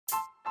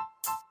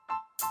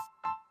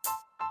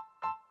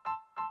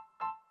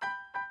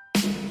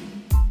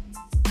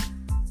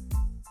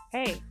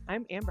Hey,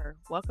 I'm Amber.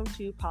 Welcome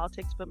to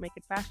Politics But Make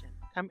It Fashion.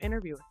 Come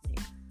interview with me.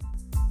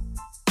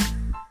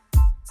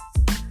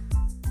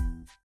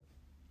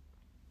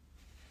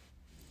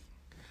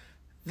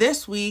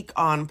 This week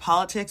on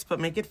Politics But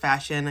Make It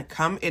Fashion,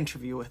 come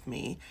interview with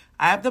me.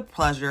 I have the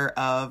pleasure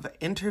of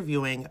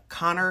interviewing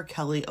Conor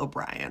Kelly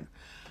O'Brien.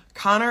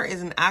 Conor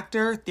is an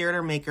actor,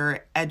 theater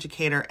maker,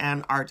 educator,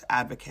 and arts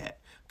advocate.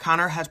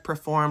 Conor has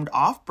performed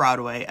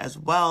off-Broadway as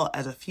well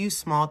as a few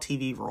small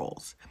TV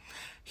roles.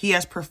 He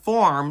has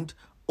performed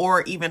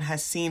or even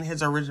has seen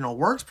his original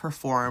works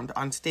performed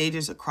on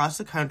stages across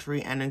the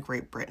country and in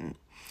Great Britain.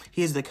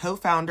 He is the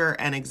co-founder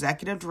and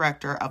executive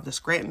director of the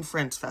Scranton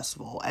Fringe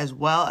Festival, as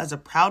well as a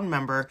proud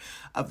member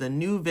of the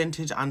New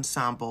Vintage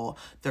Ensemble,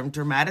 the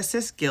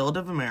Dramatists Guild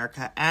of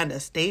America, and a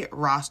state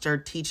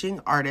rostered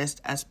teaching artist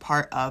as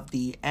part of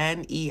the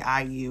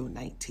NEIU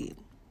 19.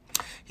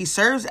 He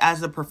serves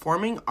as the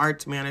performing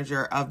arts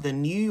manager of the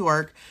New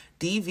York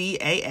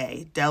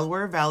DVAA,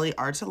 Delaware Valley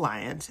Arts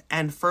Alliance,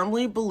 and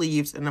firmly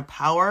believes in the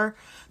power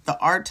the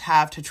arts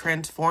have to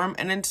transform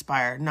and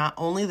inspire not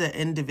only the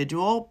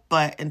individual,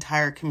 but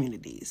entire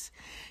communities.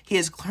 He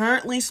is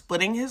currently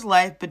splitting his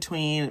life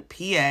between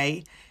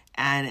PA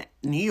and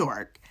New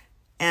York,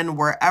 and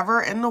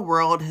wherever in the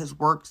world his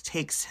work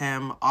takes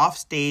him off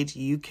stage,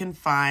 you can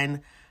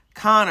find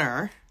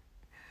Conor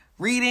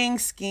reading,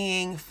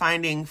 skiing,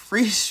 finding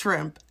free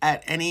shrimp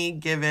at any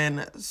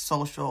given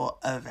social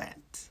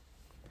event.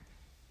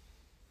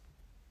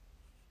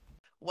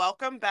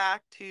 Welcome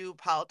back to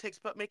Politics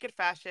But Make It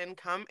Fashion.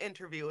 Come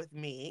interview with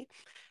me.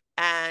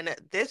 And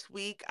this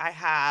week I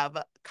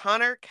have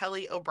Conor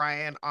Kelly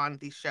O'Brien on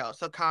the show.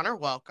 So Conor,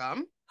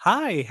 welcome.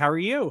 Hi, how are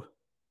you?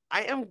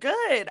 I am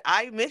good.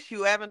 I miss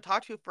you. I haven't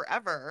talked to you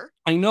forever.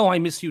 I know I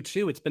miss you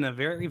too. It's been a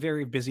very,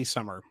 very busy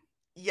summer.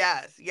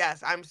 Yes.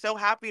 I'm so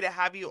happy to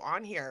have you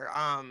on here.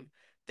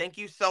 Thank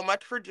you so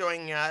much for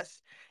joining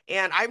us.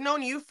 And I've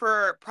known you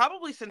for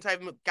probably since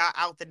I've got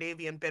out the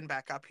Navy and been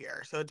back up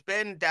here. So it's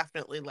been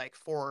definitely like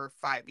 4 or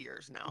 5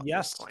 years now at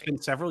Yes, this point. it's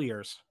been several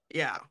years.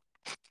 Yeah.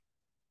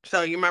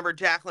 So you remember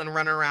Jacqueline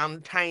running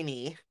around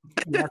tiny.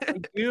 Yes,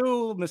 I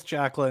do, Miss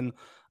Jacqueline.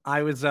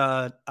 I was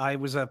a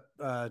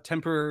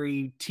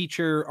temporary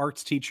teacher,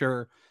 arts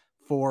teacher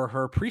for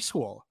her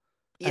preschool.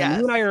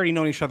 And you and I already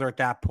known each other at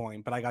that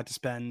point, but I got to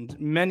spend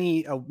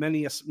many a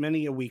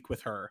week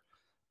with her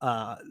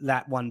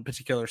that one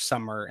particular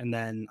summer. And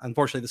then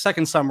unfortunately the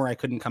second summer I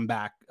couldn't come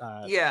back.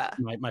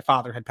 My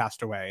father had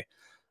passed away.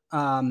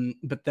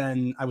 But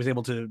then I was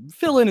able to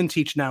fill in and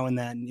teach now and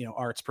then,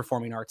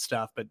 performing arts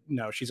stuff. But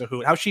no, she's a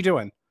hoot. How's she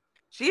doing?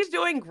 She's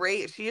doing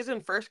great. She is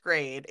in first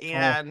grade,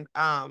 and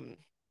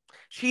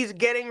she's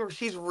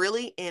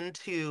really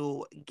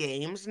into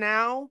games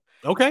now.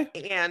 Okay.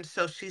 And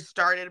so she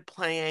started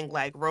playing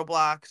like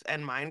Roblox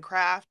and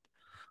Minecraft.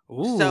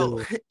 Ooh.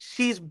 So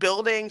she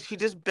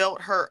just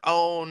built her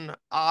own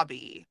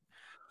obby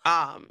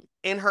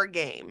in her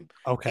game.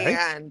 Okay.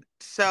 And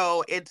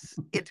so it's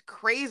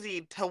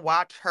crazy to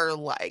watch her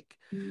like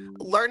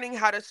learning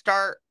how to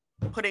start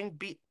putting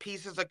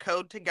pieces of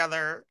code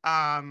together,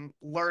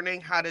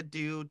 learning how to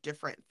do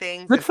different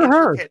things. Good for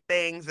her.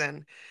 Things.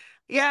 And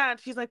yeah,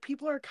 she's like,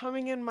 people are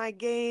coming in my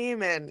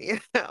game, and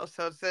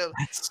so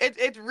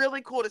it's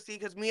really cool to see,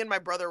 because me and my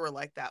brother were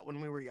like that when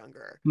we were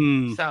younger.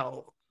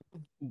 So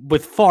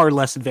with far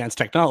less advanced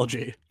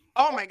technology.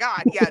 Oh my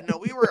God. Yeah, no,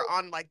 we were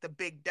on like the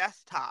big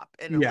desktop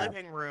in the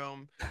living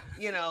room,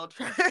 trying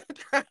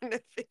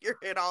to figure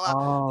it all out.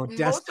 Oh,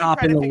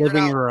 desktop in the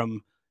living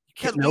room.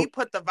 Because we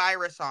put the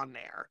virus on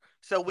there.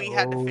 So we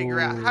had to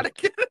figure out how to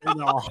get it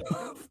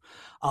off.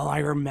 Oh, I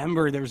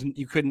remember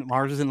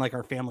ours was in like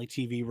our family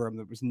TV room.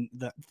 There was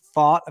the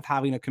thought of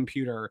having a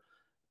computer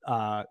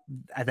at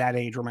that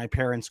age where my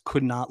parents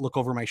could not look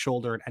over my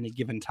shoulder at any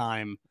given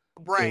time.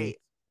 Right.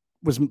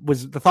 Was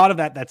the thought of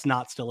that's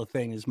not still a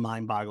thing is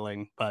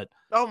mind-boggling. But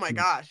oh my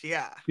gosh,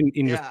 yeah.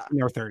 In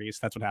your 30s,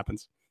 that's what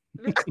happens.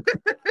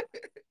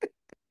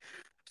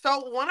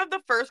 So one of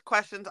the first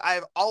questions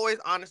I've always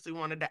honestly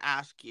wanted to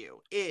ask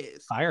you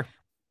is, fire.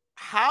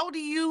 How do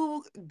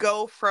you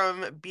go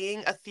from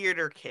being a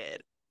theater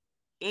kid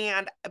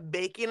and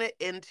making it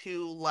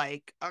into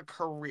like a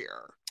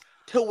career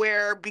to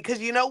where, because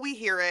we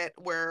hear it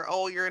where,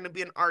 oh, you're going to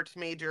be an arts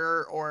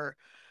major or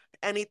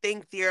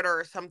anything theater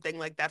or something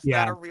like that's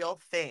not a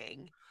real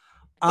thing.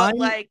 But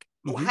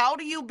how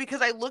do you,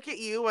 because I look at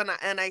you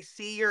and I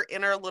see your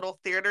inner little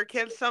theater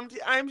kid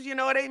sometimes, you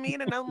know what I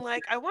mean? And I'm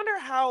like, I wonder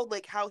how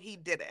he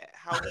did it,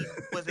 how he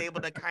was able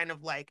to kind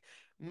of like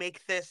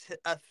make this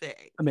a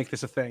thing.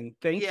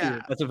 Thank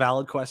you. That's a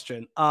valid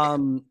question.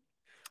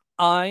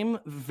 I'm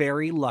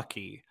very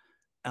lucky.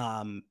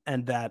 And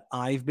that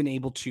I've been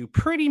able to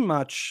pretty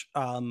much,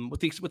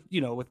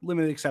 with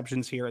limited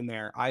exceptions here and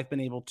there, I've been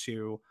able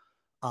to,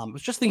 I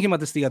was just thinking about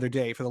this the other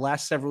day, for the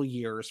last several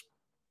years,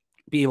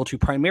 be able to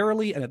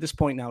primarily, and at this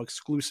point now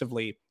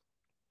exclusively,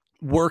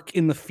 work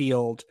in the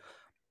field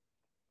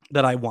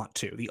that I want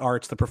to, the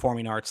arts, the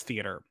performing arts,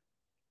 theater.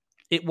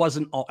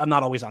 I'm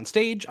not always on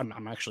stage.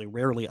 I'm actually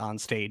rarely on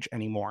stage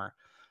anymore.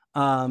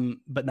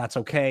 But that's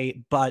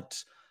okay.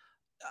 But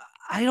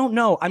I don't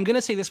know. I'm going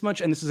to say this much,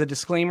 and this is a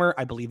disclaimer.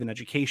 I believe in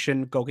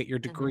education. Go get your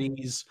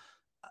degrees.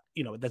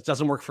 That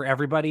doesn't work for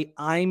everybody.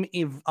 I'm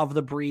of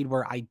the breed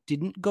where I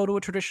didn't go to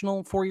a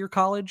traditional 4-year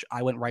college.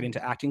 I went right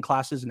into acting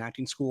classes and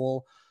acting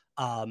school.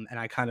 And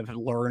I kind of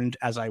learned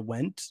as I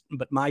went,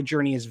 but my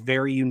journey is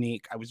very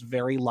unique. I was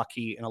very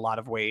lucky in a lot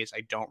of ways.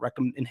 I don't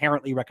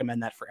inherently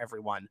recommend that for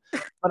everyone,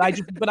 but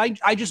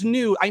I just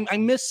knew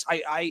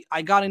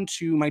I got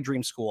into my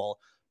dream school,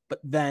 but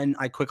then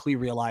I quickly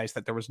realized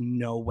that there was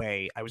no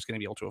way I was going to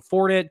be able to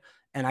afford it.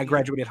 And I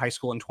graduated high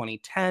school in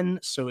 2010.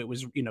 So it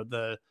was,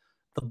 the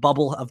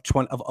bubble of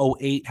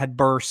 08 had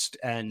burst,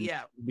 and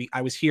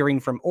I was hearing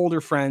from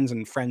older friends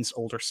and friends'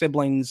 older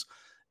siblings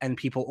and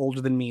people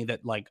older than me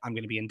that like I'm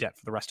going to be in debt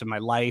for the rest of my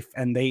life,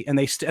 and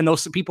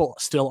those people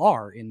still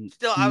are in.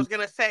 I was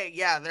going to say,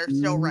 they're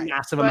still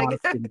massive amount of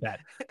student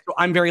debt. So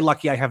I'm very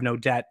lucky I have no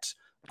debt.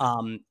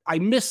 I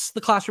miss the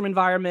classroom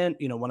environment.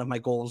 One of my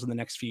goals in the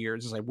next few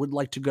years is I would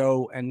like to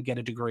go and get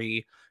a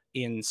degree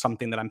in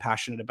something that I'm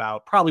passionate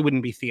about. Probably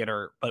wouldn't be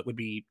theater, but would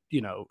be,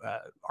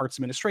 arts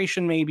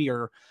administration maybe,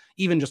 or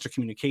even just a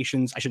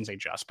communications. I shouldn't say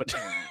just, but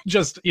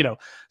just,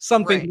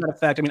 something to that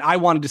effect. I mean, I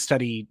wanted to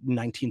study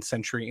 19th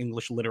century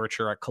English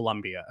literature at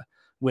Columbia,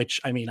 which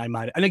I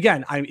might, and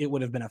again, it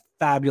would have been a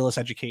fabulous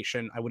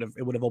education. It would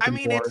have opened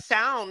doors. It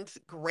sounds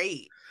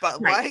great, but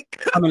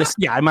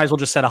I might as well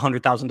just set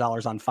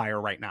 $100,000 on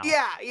fire right now.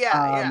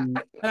 Yeah.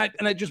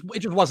 And it just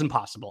wasn't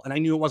possible. And I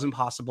knew it wasn't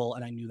possible.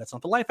 And I knew that's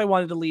not the life I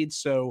wanted to lead.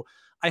 So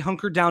I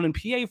hunkered down in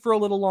PA for a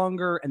little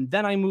longer. And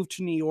then I moved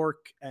to New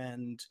York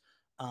and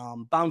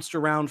bounced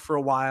around for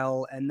a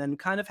while, and then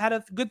kind of had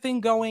a good thing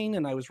going.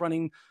 And I was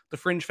running the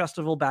Fringe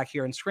Festival back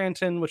here in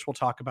Scranton, which we'll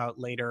talk about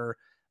later.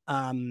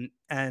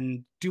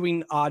 And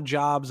doing odd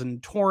jobs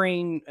and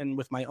touring and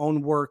with my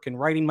own work and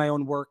writing my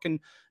own work and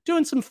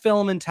doing some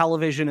film and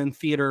television and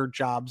theater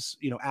jobs,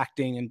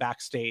 acting and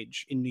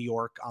backstage in New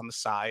York on the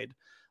side.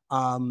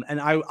 And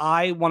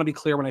I want to be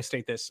clear when I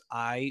state this,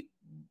 I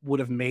would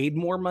have made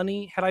more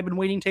money had I been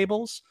waiting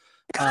tables.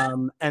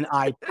 And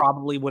I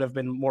probably would have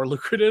been more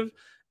lucrative.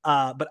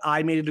 But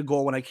I made it a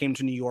goal when I came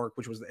to New York,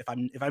 which was if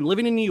I'm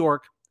living in New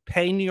York,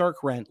 paying New York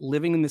rent,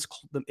 living in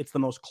it's the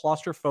most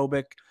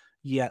claustrophobic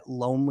yet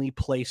lonely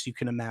place you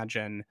can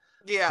imagine.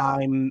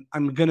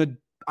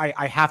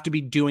 I have to be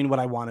doing what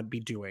I want to be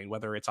doing,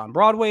 whether it's on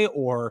Broadway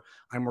or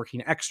I'm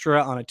working extra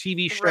on a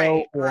TV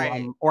show,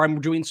 or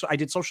I'm doing, I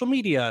did social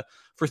media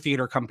for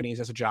theater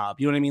companies as a job.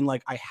 You know what I mean?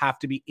 Like I have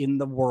to be in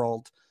the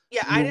world.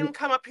 Yeah, I didn't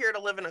come up here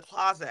to live in a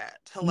closet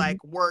to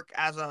like work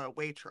as a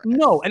waitress.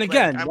 No, and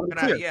again, I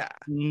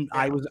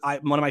was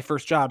one of my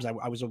first jobs. I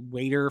was a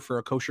waiter for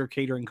a kosher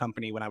catering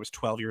company when I was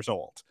 12 years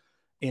old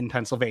in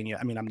Pennsylvania.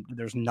 I mean,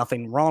 there's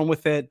nothing wrong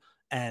with it,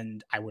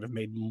 and I would have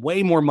made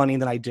way more money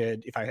than I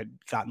did if I had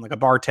gotten like a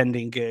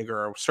bartending gig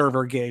or a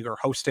server gig or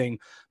hosting.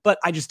 But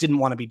I just didn't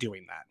want to be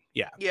doing that.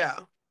 Yeah.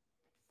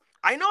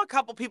 I know a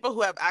couple people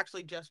who have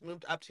actually just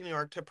moved up to New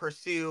York to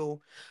pursue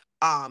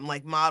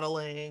like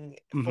modeling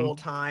full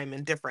time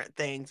and different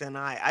things, and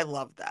I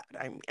love that.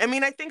 I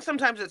mean, I think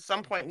sometimes at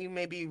some point you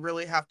maybe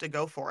really have to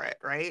go for it,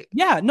 right?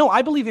 Yeah, no,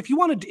 I believe if you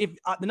want to, if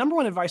the number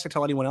one advice I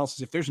tell anyone else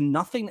is if there's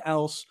nothing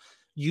else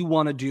you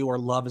want to do or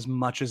love as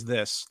much as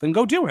this, then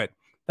go do it.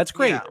 That's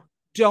great. Yeah.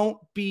 Don't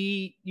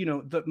be,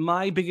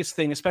 my biggest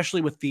thing, especially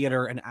with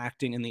theater and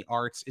acting in the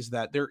arts, is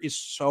that there is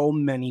so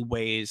many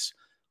ways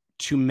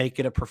to make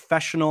it a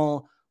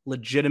professional,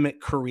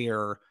 legitimate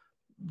career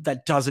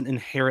that doesn't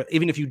inherit,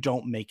 even if you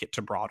don't make it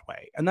to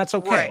Broadway. And that's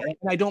okay. Right.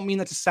 And I don't mean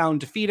that to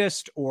sound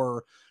defeatist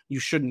or you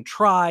shouldn't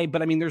try,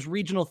 but I mean, there's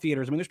regional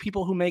theaters. I mean, there's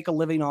people who make a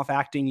living off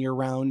acting year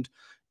round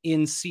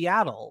in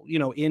Seattle,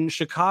 in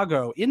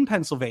Chicago, in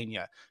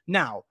Pennsylvania.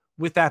 Now,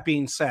 with that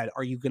being said,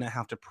 are you going to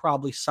have to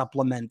probably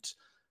supplement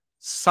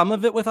some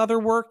of it with other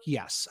work?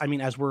 Yes. I mean,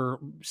 as we're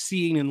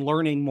seeing and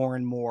learning more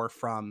and more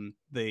from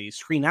the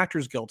Screen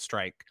Actors Guild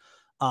strike,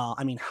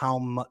 I mean,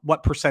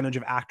 what percentage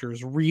of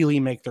actors really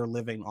make their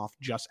living off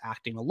just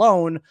acting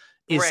alone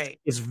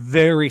is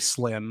very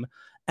slim.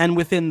 And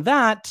within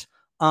that,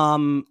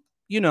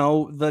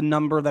 the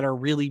number that are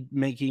really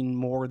making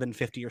more than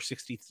 50 or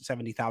 60,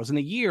 70,000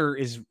 a year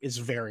is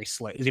very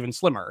slim, is even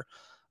slimmer.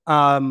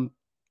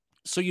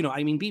 So,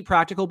 I mean, be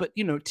practical, but,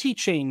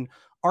 teaching,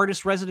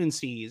 artist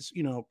residencies,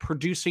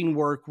 producing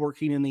work,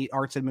 working in the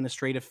arts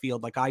administrative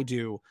field like I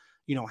do,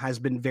 has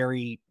been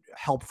very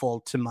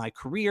helpful to my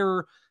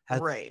career, has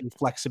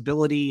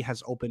flexibility,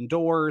 has opened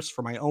doors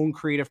for my own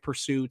creative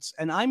pursuits.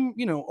 And I'm,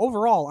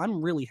 overall,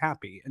 I'm really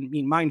happy. And I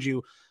mean, mind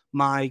you,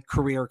 my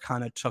career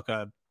kind of took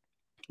a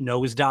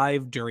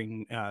nosedive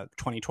during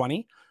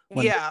 2020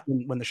 when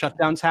the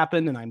shutdowns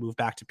happened and I moved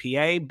back to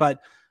PA.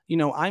 But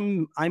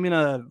I'm in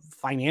a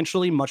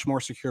financially much more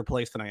secure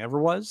place than I ever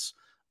was.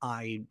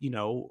 I,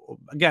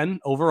 again,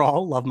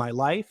 overall love my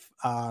life.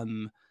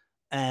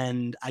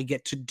 and I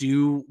get to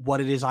do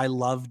what it is I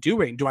love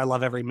doing. Do I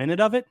love every minute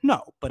of it?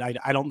 No, but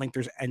I don't think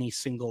there's any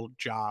single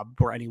job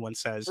where anyone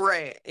says,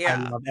 right, I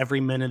yeah, love every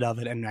minute of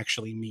it and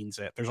actually means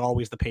it. There's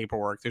always the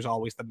paperwork. There's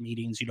always the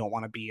meetings you don't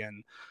want to be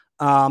in.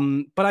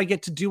 But I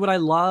get to do what I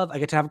love. I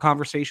get to have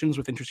conversations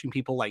with interesting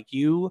people like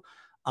you.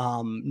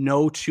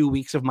 No 2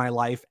 weeks of my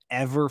life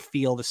ever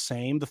feel the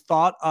same. The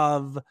thought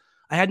of,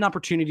 I had an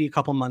opportunity a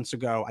couple months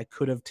ago. I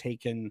could have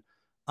taken,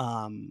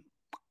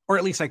 or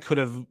at least I could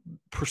have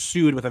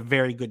pursued with a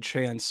very good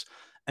chance,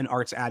 an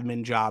arts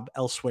admin job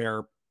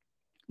elsewhere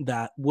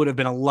that would have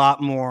been a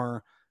lot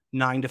more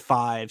 9 to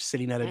 5,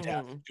 sitting at a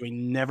desk,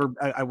 doing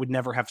I would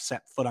never have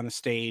set foot on a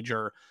stage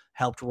or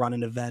helped run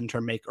an event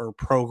or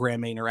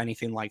programming or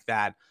anything like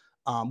that.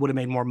 Would have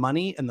made more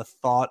money, and the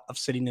thought of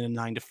sitting in a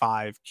 9 to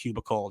 5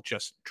 cubicle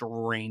just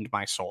drained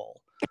my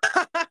soul.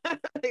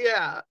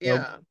 Yeah, So,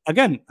 yeah.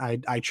 again,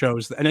 I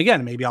chose, and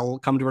again, maybe I'll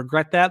come to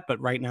regret that, but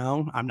right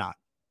now I'm not.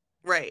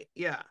 Right,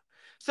 yeah.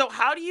 So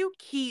how do you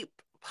keep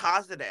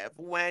positive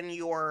when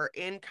you're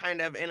in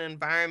kind of an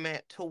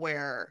environment to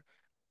where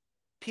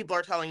people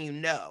are telling you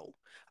no?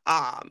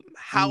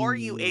 How are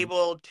you Mm,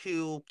 able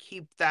to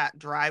keep that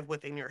drive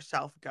within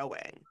yourself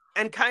going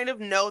and kind of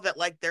know that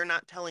like they're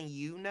not telling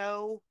you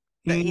no,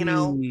 that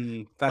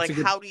that's like a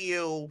good, how do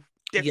you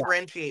yeah.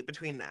 differentiate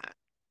between that?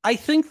 I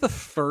think the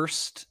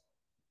first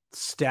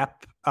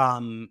step,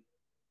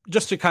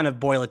 just to kind of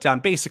boil it down,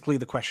 basically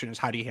the question is,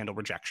 how do you handle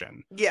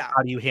rejection? Yeah,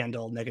 How do you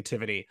handle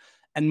negativity?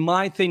 And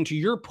my thing, to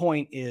your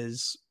point,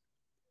 is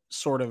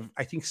sort of,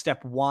 I think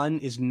step one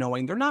is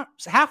knowing they're not,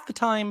 half the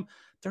time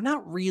they're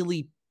not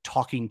really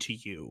talking to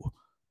you.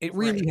 It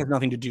really right. has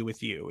nothing to do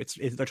with you.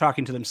 They're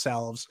talking to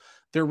themselves.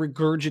 They're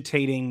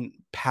regurgitating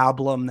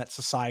pablum that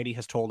society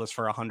has told us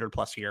for 100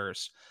 plus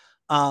years.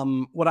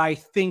 What I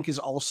think is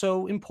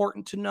also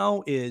important to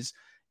know is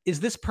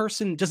this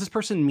person, does this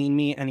person mean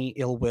me any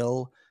ill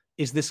will?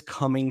 Is this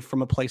coming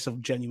from a place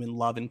of genuine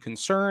love and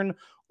concern,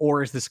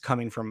 or is this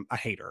coming from a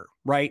hater?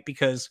 Right?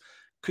 Because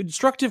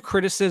constructive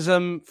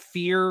criticism,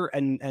 fear,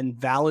 and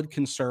valid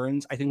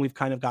concerns, I think we've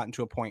kind of gotten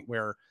to a point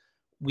where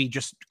we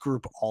just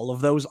group all of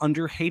those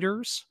under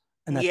haters.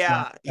 And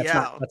Yeah, yeah. that's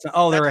not,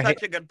 oh, That's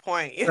such a good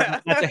point. Yeah.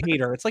 that's a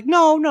hater. It's like,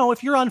 no,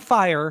 if you're on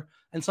fire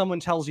and someone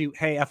tells you,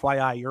 hey,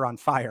 FYI, you're on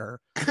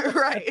fire,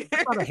 Right.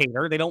 that's not a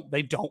hater. They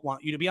don't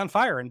want you to be on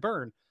fire and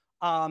burn.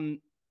 Um,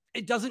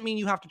 it doesn't mean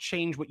you have to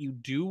change what you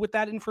do with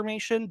that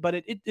information,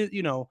 but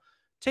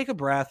take a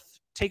breath,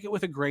 take it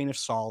with a grain of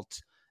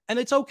salt. And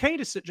it's okay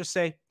to just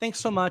say, thanks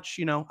so much.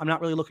 I'm not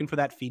really looking for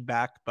that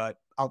feedback, but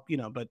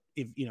but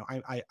if,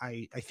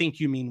 I think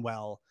you mean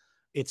well,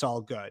 it's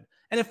all good.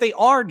 And if they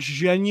are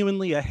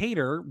genuinely a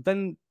hater,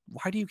 then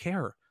why do you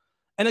care?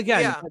 And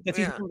again, Yeah,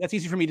 yeah. that's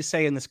easy for me to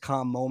say in this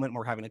calm moment.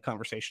 We're having a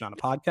conversation on a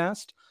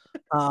podcast.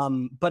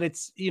 But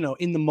it's,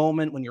 in the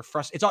moment when you're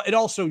frustrated, it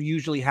also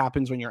usually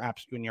happens when you're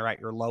at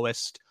your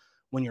lowest,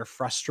 when you're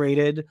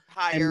frustrated.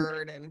 And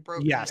Tired and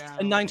broken yes, and down.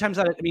 Yeah.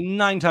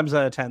 9 times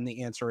out of 10,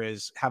 the answer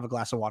is have a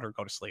glass of water,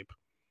 go to sleep.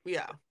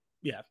 Yeah.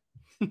 Yeah.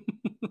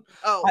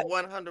 Oh, I,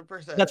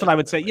 100%, that's what I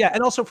would say. Yeah. definitely.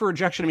 And also for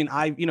rejection,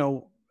 I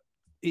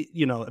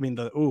mean,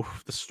 the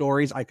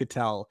stories I could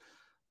tell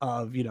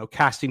of,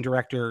 casting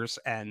directors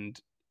and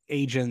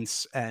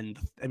agents, and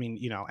I mean,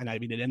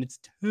 and it's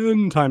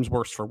 10 times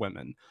worse for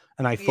women.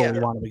 And I fully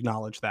Yeah. want to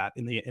acknowledge that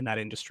in that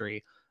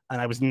industry.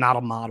 And I was not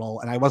a model,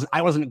 and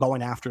I wasn't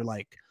going after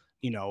like,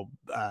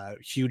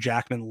 Hugh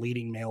Jackman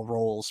leading male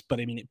roles, but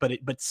I mean,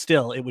 but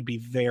still, it could be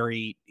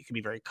very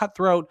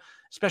cutthroat,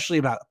 especially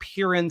about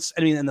appearance.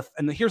 I mean,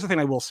 here's the thing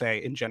I will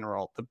say in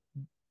general: the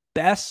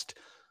best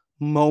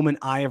moment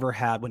I ever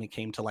had when it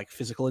came to like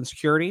physical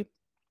insecurity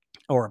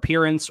or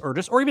appearance,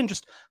 or even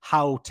just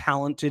how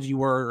talented you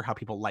were or how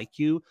people like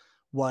you,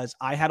 was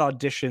I had 3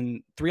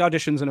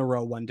 auditions in a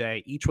row one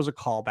day. Each was a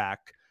callback.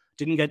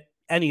 Didn't get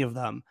any of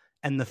them.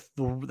 And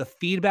the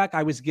feedback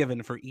I was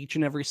given for each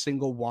and every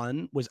single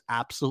one was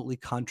absolutely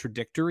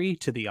contradictory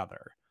to the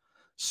other.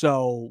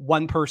 So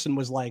one person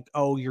was like,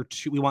 "Oh,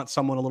 we want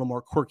someone a little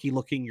more quirky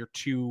looking. You're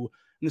too."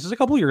 And this is a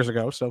couple years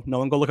ago, so no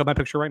one go look up my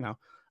picture right now.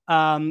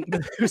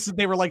 But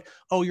they were like,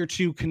 "Oh, you're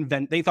too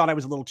They thought I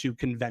was a little too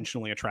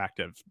conventionally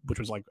attractive, which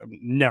was like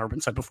never been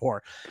said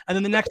before. And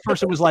then the next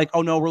person was like,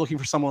 "Oh no, we're looking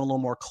for someone a little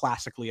more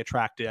classically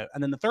attractive."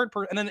 And then the third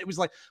person, and then it was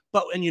like,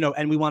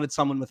 and we wanted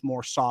someone with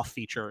more soft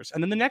features.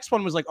 And then the next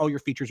one was like, "Oh, your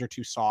features are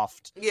too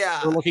soft. We're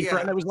Yeah, looking for,"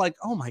 and yeah. it was like,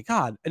 "Oh my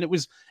god!" It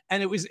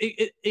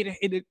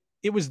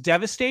was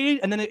devastating.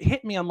 And then it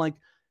hit me. I'm like,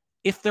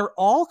 if they're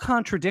all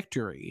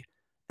contradictory,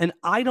 and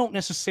I don't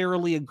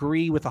necessarily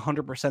agree with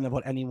 100% of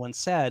what anyone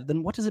said,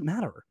 then what does it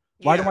matter?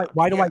 Why do I Yeah,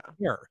 why do I yeah.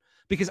 care?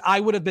 Because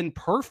I would have been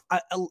perfect.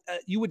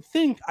 You would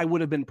think I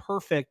would have been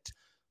perfect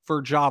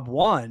for job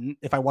one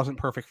if I wasn't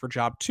perfect for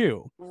job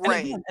two. And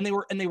Right. again,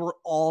 they were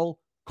all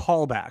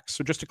callbacks.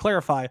 So just to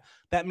clarify,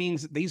 that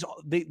means this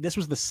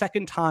was the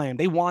second time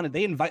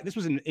this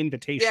was an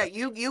invitation. Yeah,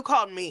 you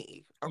called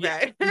me. Yeah,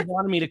 Okay. they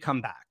wanted me to come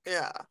back.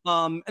 Yeah.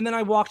 And then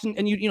I walked in,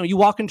 and you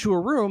walk into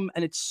a room,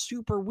 and it's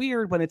super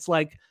weird when it's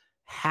like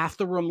half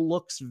the room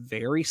looks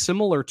very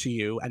similar to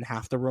you and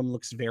half the room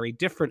looks very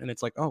different. And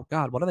it's like, oh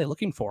God, what are they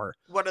looking for?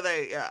 What are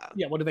they? Yeah.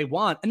 Yeah, what do they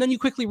want? And then you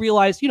quickly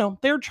realize,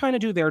 they're trying to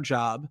do their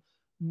job.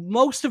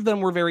 Most of them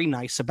were very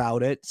nice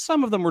about it.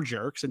 Some of them were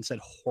jerks and said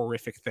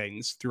horrific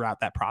things throughout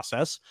that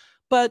process.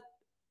 But,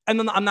 and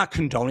then I'm not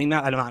condoning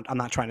that. I'm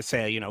not trying to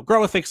say,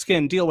 grow a thick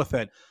skin, deal with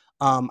it.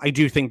 I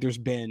do think there's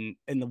been,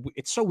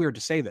 it's so weird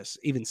to say this,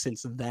 even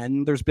since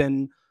then, there's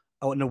been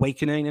an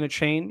awakening and a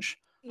change.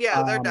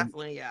 Yeah, they're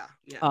definitely, yeah.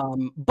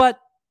 But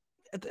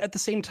at the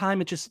same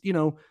time, it just,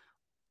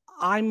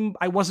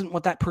 I wasn't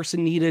what that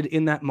person needed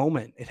in that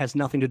moment. It has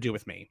nothing to do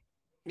with me.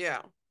 Yeah.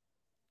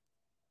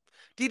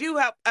 Did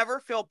you ever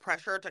feel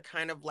pressure to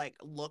kind of like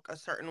look a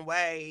certain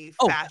way,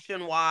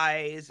 fashion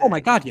wise? Oh my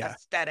God, yeah.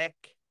 Aesthetic.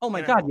 Oh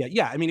my God, yeah,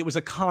 yeah. I mean, it was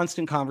a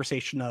constant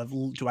conversation of,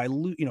 do I,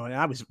 and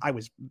I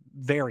was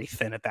very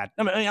thin at that.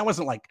 I mean, I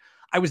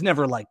was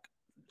never like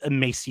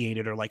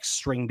emaciated or like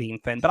string bean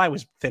thin, but I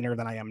was thinner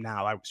than I am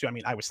now. I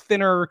was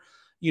thinner.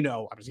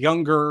 I was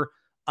younger.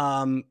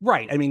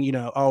 Right. I mean,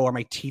 are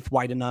my teeth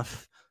white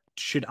enough?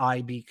 Should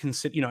I be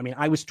considered?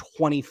 I was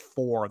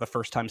 24 the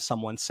first time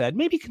someone said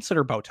maybe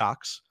consider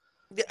Botox.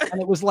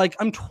 And it was like,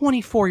 I'm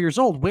 24 years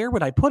old. Where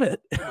would I put it?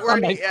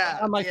 on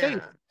my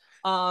face?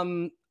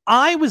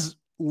 I was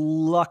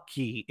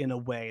lucky in a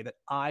way that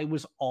I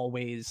was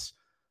always,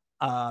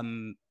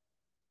 I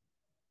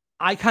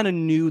kind of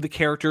knew the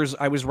characters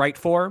I was right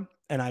for,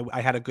 and I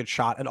had a good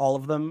shot at all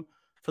of them.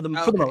 For the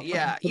most,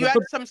 yeah, you had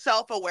some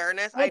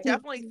self-awareness. I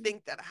definitely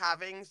think that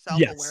having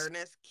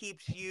self-awareness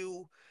keeps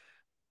you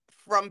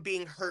from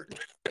being hurt.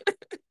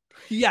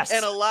 Yes,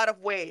 in a lot of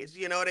ways,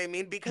 you know what I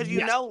mean? Because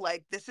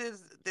like this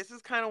is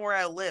kind of where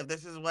I live.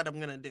 This is what I'm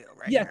gonna do,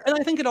 right? Yeah, and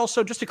I think it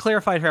also, just to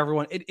clarify for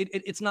everyone,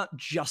 it's not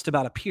just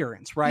about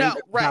appearance, right? No,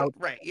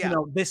 right, yeah.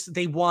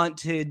 They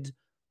wanted,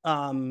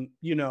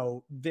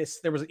 this.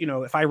 There was,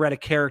 if I read a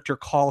character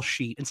call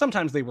sheet, and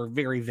sometimes they were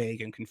very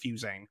vague and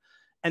confusing,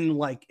 and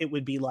like it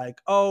would be like,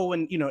 oh,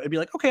 and it'd be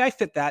like, okay, I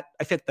fit that,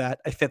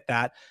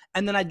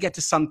 and then I'd get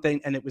to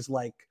something, and it was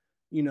like,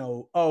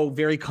 oh,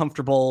 very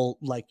comfortable,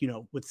 like,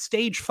 with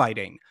stage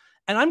fighting.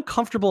 And I'm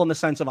comfortable in the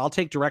sense of I'll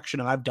take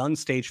direction, and I've done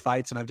stage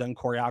fights and I've done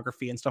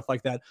choreography and stuff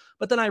like that.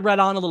 But then I read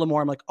on a little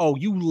more. I'm like, oh,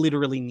 you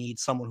literally need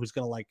someone who's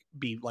going to like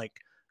be like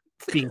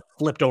being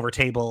flipped over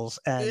tables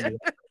and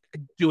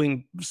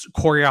doing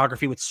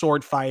choreography with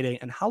sword fighting.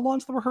 And how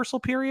long's the rehearsal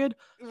period?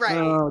 Right.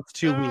 Oh, it's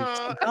 2 weeks.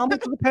 How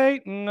much of the pay?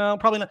 No,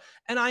 probably not.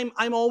 And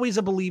I'm always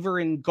a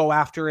believer in go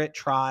after it.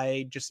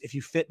 Try, just if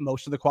you fit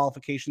most of the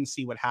qualifications,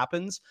 see what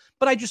happens.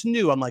 But I just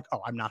knew, I'm like,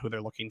 oh, I'm not who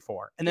they're looking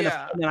for. And then,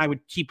 and then I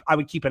would keep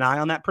an eye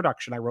on that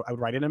production. I would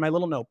write it in my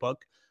little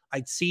notebook.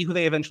 I'd see who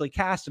they eventually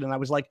casted, and I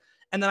was like,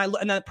 and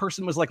that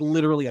person was like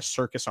literally a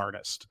circus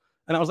artist.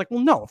 And I was like, well,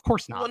 no, of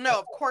course not. Well, no,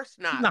 of course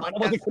not. Like,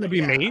 was it going to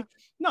be me?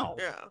 No.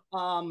 Yeah.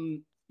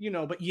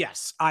 But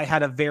yes, I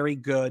had a very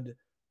good,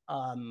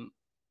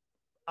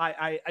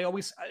 I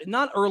always,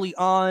 not early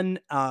on,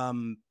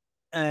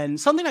 and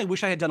something I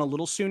wish I had done a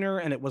little sooner,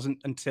 and it wasn't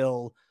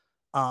until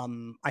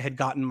I had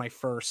gotten my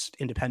first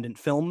independent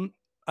film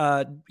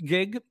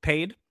gig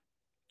paid,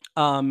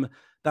 that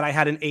I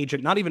had an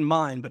agent, not even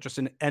mine, but just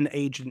an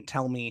agent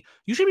tell me,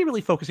 you should be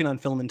really focusing on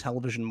film and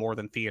television more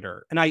than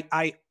theater. And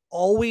I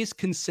always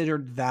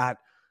considered that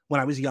when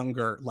I was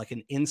younger, like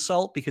an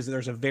insult, because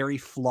there's a very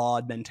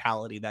flawed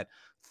mentality that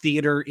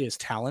theater is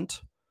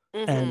talent,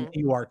 and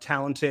you are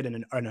talented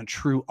and a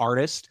true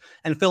artist,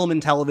 and film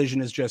and television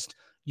is just,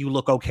 you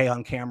look okay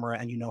on camera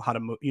and you know how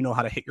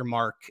to hit your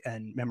mark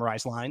and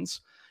memorize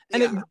lines.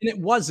 And it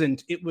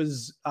wasn't, it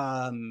was,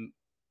 I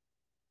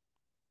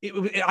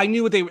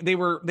knew what they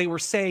were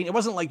saying. It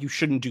wasn't like you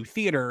shouldn't do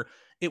theater.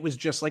 It was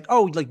just like,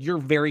 oh, like you're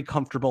very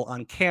comfortable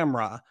on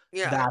camera.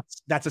 Yeah.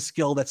 That's a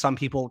skill that some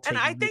people take.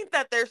 And I think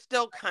that there's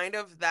still kind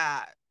of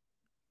that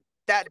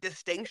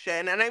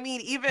distinction. And I mean,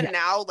 even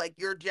now, like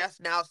you're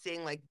just now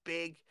seeing like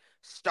big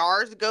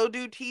stars go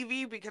do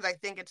TV, because I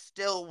think it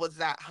still was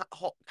that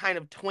whole kind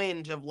of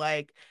twinge of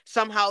like,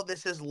 somehow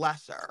this is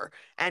lesser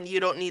and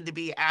you don't need to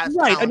be as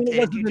talented. I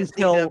mean, you just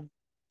need to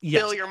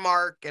fill your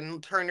mark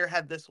and turn your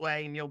head this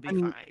way and you'll be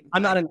fine.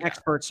 I'm not an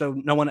expert, so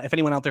no one, if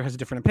anyone out there has a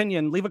different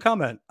opinion, leave a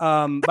comment.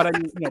 But I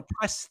mean,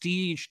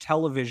 prestige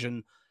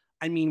television,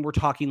 I mean, we're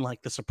talking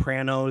like The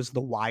Sopranos,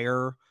 The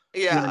Wire,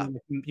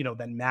 then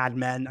Mad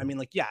Men. I mean,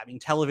 like, I mean,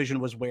 television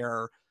was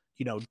where,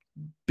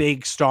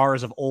 big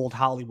stars of old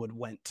Hollywood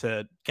went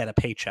to get a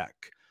paycheck.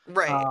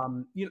 Right.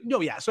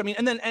 So I mean,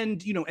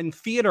 and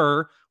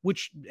theater,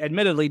 which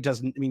admittedly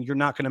doesn't, I mean, you're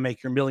not going to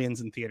make your millions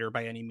in theater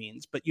by any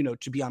means, but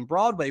to be on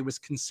Broadway was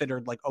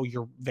considered like, oh,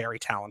 you're very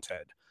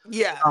talented.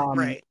 Yeah.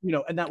 Right.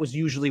 And that was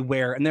usually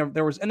where, and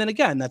there was, and then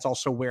again, that's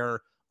also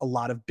where a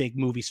lot of big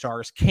movie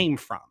stars came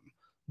from,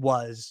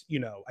 was,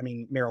 I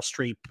mean, Meryl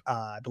Streep,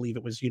 I believe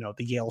it was, the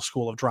Yale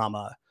School of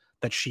Drama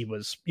that she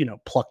was,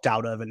 plucked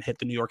out of and hit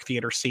the New York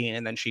theater scene.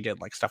 And then she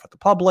did like stuff at the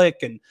Public,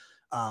 and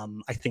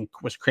I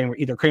think was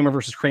either Kramer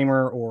versus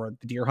Kramer or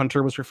The Deer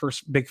Hunter was her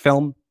first big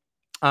film.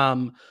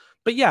 But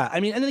yeah,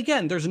 I mean, and then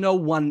again, there's no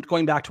one,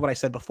 going back to what I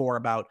said before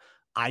about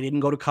I didn't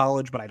go to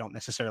college, but I don't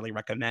necessarily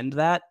recommend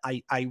that.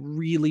 I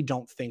really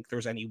don't think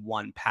there's any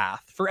one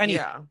path for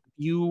anything.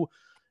 Yeah.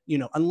 You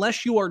know,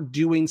 unless you are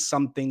doing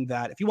something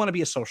that, if you want to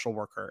be a social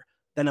worker,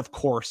 then of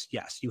course,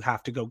 yes, you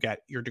have to go get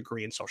your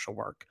degree in social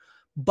work.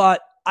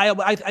 But I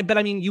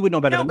mean, you would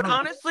know better No, than but me.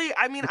 honestly,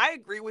 I mean, I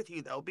agree with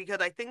you though, because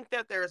I think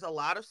that there's a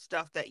lot of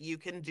stuff that you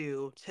can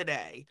do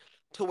today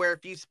to where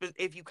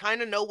if you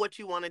kind of know what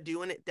you want to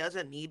do and it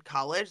doesn't need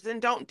college,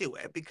 then don't do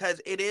it, because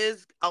it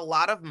is a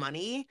lot of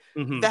money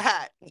Mm-hmm.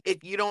 that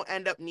if you don't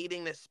end up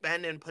needing to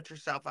spend and put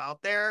yourself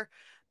out there,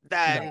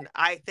 Right.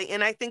 then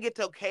I think it's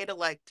okay to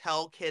like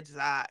tell kids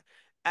that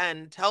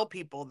and tell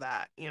people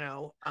that,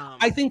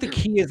 I think the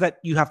key is that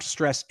you have to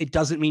stress it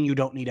doesn't mean you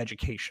don't need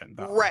education,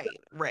 though. right,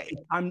 right.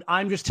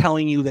 I'm just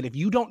telling you that if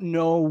you don't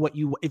know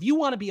if you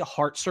want to be a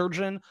heart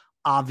surgeon,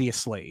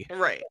 obviously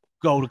Right.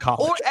 go to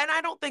college. And I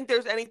don't think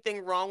there's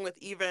anything wrong with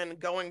even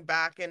going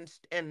back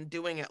and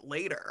doing it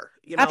later,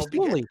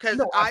 Absolutely. because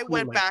No, I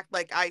went absolutely. back,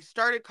 like I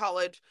started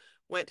college,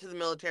 went to the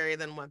military,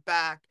 then went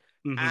back.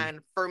 Mm-hmm. And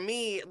for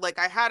me, like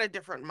I had a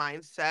different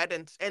mindset,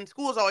 and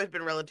school has always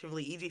been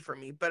relatively easy for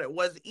me, but it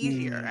was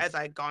easier Mm. as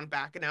I'd gone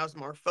back and I was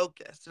more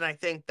focused. And I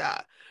think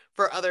that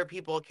for other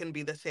people it can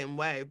be the same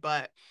way,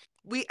 but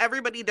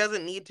everybody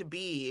doesn't need to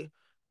be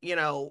in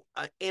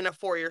a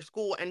 4-year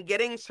school, and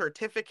getting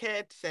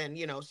certificates and,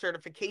 Yes.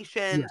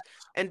 certifications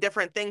and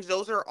different things.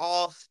 Those are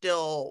all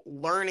still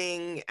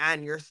learning,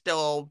 and you're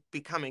still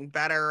becoming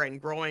better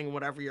and growing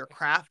whatever your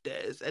craft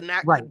is. And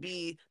that Right. could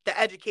be the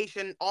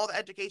education, all the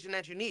education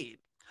that you need.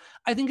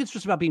 I think it's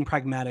just about being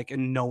pragmatic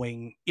and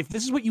knowing if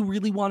this is what you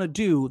really want to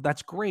do,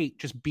 that's great.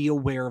 Just be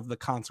aware of the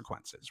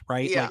consequences,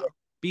 right? Like Yeah.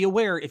 be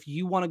aware if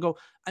you want to go.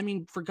 I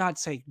mean, for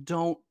God's sake,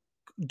 don't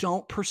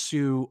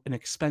pursue an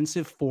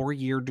expensive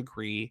 4-year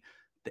degree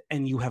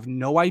and you have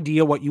no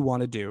idea what you want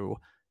to do.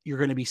 You're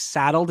going to be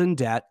saddled in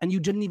debt and you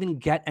didn't even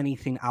get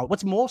anything out.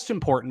 What's most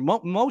important,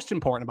 most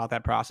important about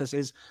that process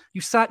is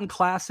you sat in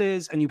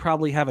classes and you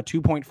probably have a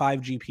 2.5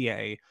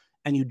 GPA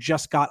and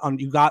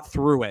you got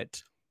through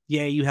it.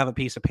 Yeah, you have a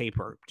piece of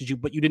paper.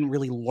 But you didn't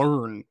really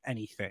learn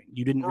anything.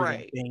 You didn't really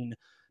Right. gain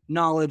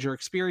knowledge or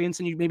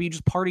experience, and maybe you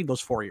just partied those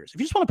 4 years. If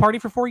you just want to party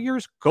for 4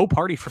 years, go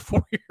party for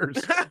 4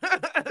 years.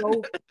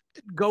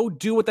 go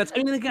do what that's. I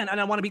mean, again, and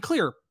I want to be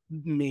clear.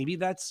 Maybe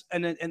that's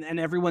and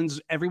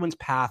everyone's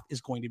path is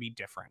going to be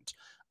different.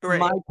 Right.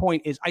 My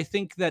point is, I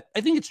think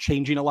it's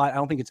changing a lot. I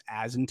don't think it's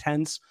as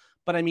intense.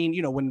 But I mean,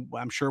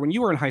 when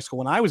you were in high school,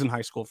 when I was in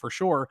high school, for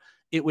sure,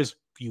 it was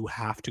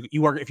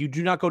if you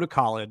do not go to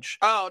college.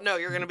 Oh no,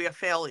 you're going to be a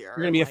failure.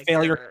 You're going to be a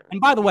failure. And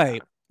by the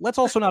way, let's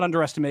also not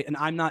underestimate, and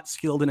I'm not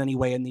skilled in any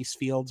way in these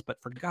fields,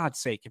 but for God's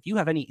sake, if you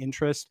have any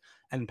interest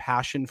and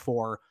passion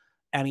for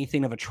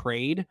anything of a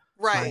trade,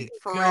 right,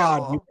 for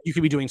God, real, you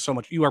could be doing so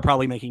much. You are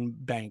probably making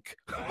bank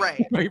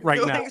right right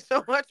doing now.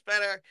 so much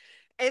better.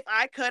 If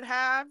I could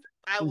have,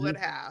 I would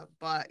have,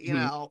 but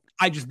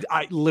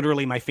I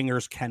literally, my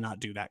fingers cannot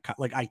do that.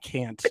 Like I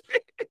can't.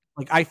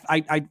 Like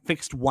I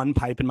fixed one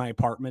pipe in my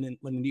apartment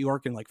in New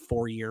York in like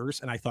 4 years,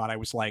 and I thought I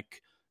was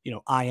like,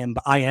 I am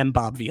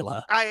Bob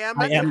Vila. I am.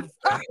 I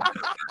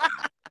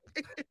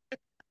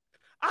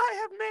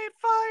have made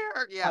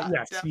fire. Yeah.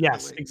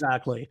 Yes,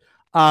 exactly.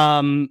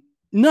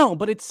 No,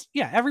 but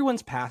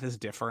everyone's path is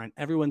different.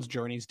 Everyone's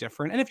journey is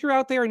different. And if you're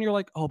out there and you're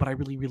like, oh, but I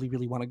really, really,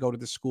 really want to go to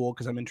this school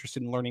because I'm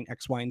interested in learning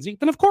X, Y, and Z,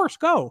 then of course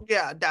go.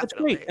 Yeah,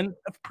 definitely. That's great. And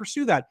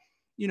pursue that.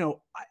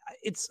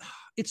 It's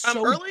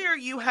so. Earlier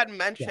you had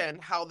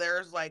mentioned how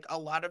there's like a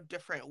lot of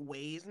different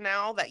ways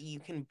now that you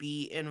can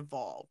be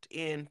involved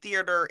in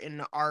theater,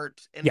 in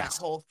art, in that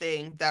whole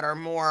thing, that are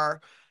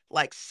more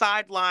like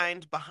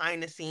sidelined,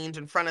 behind the scenes,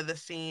 in front of the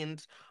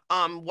scenes.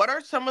 What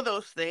are some of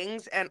those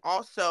things? And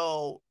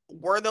also,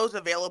 were those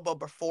available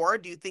before?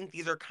 Do you think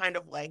these are kind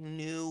of like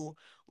new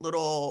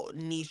little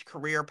niche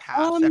career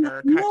paths that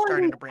are kind of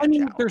starting to branch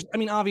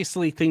out?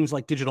 Obviously things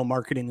like digital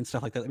marketing and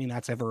stuff like that. I mean,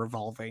 that's ever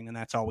evolving and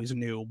that's always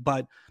new.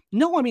 But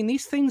no, I mean,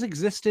 these things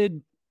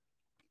existed,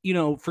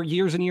 for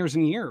years and years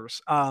and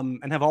years,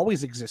 and have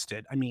always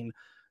existed. I mean,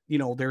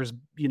 there's,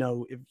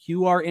 if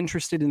you are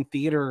interested in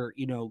theater,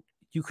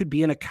 you could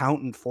be an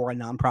accountant for a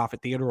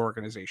nonprofit theater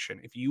organization.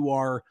 If you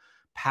are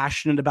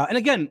passionate about, and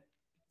again,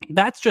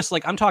 that's just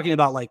like, I'm talking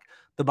about like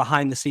the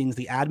behind the scenes,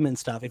 the admin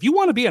stuff. If you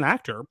want to be an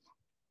actor,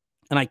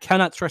 and I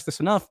cannot stress this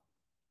enough,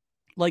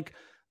 like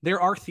there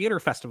are theater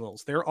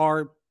festivals, there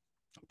are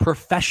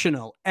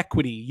professional,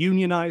 equity,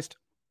 unionized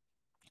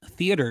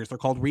theaters. They're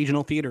called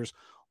regional theaters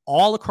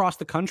all across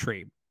the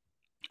country.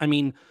 I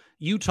mean,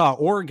 Utah,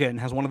 Oregon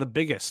has one of the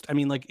biggest. I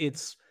mean, like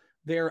it's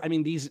there. I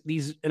mean, these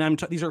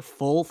are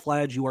full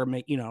fledged. You are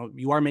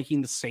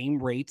making the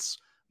same rates,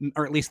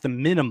 or at least the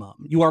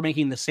minimum. You are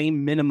making the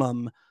same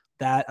minimum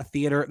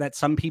that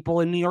some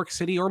people in New York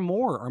City or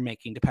more are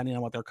making, depending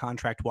on what their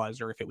contract was,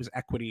 or if it was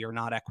equity or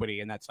not equity.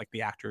 And that's like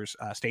the actors,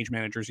 stage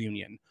managers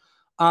union.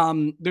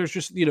 There's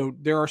just,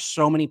 there are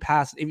so many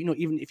paths. Even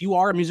if you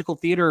are a musical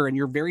theater and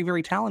you're very,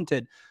 very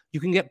talented, you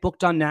can get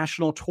booked on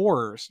national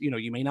tours.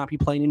 You may not be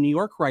playing in New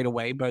York right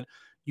away, but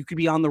You could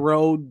be on the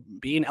road,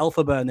 being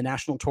Elphaba in the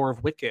national tour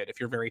of Wicked if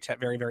you're very,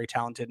 very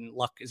talented and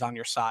luck is on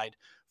your side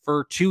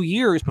for 2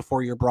 years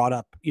before you're brought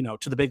up,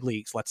 to the big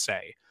leagues, let's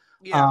say.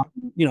 Yeah.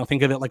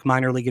 Think of it like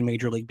minor league and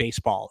major league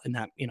baseball in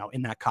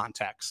that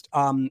context.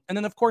 And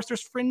then of course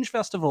there's fringe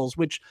festivals,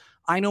 which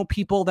I know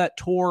people that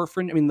tour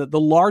fringe. I mean, the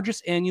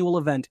largest annual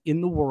event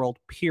in the world,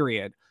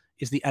 period,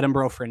 is the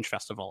Edinburgh Fringe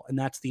Festival. And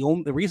that's the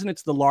reason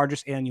it's the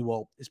largest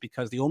annual is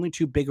because the only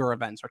two bigger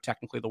events are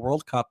technically the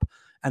World Cup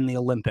and the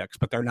Olympics,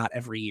 but they're not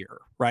every year,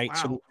 right?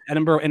 Wow. So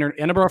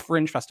Edinburgh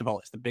Fringe Festival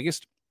is the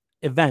biggest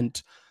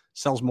event,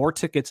 sells more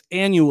tickets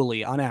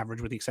annually on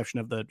average, with the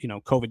exception of the,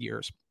 COVID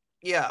years.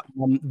 Yeah.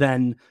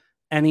 Than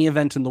any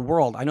event in the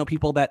world. I know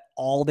people that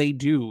all they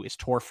do is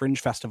tour fringe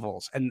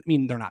festivals. And I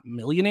mean, they're not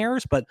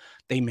millionaires, but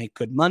they make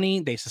good money.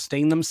 They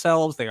sustain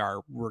themselves. They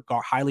are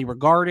highly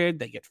regarded.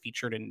 They get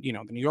featured in, the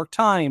New York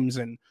Times,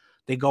 and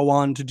they go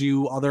on to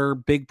do other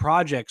big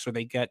projects, or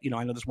they get,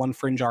 I know this one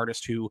fringe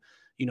artist who,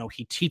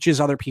 he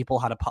teaches other people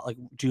how to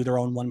do their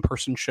own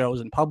one-person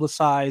shows and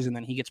publicize. And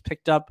then he gets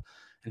picked up,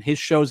 and his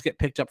shows get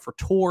picked up for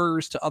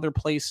tours to other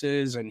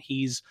places. And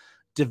he's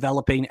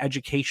developing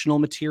educational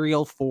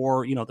material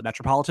for, the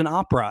Metropolitan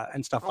Opera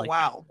and stuff like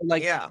wow. that.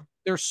 Like, yeah,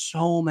 there's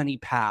so many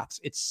paths.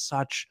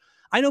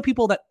 I know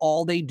people that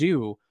all they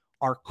do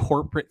are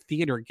corporate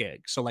theater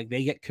gigs. So like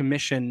they get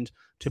commissioned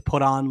to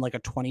put on like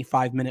a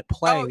 25-minute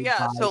play. Oh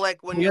yeah. So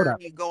like when you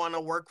go on a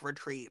work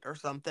retreat or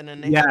something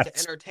and they have the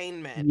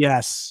entertainment.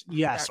 Yes.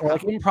 Or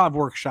like improv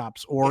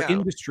workshops or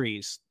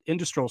industry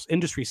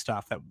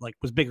stuff that like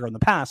was bigger in the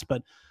past,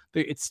 but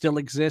it still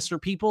exists. Or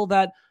people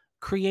that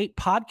create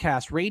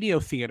podcast radio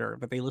theater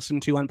that they listen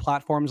to on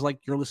platforms like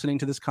you're listening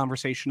to this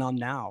conversation on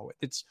now.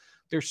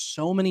 There's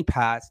so many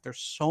paths, there's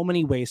so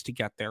many ways to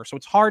get there. So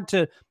it's hard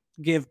to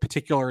give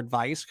particular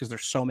advice because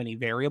there's so many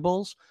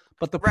variables.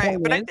 But I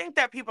think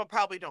that people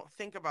probably don't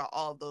think about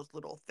all of those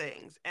little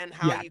things and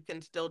how you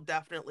can still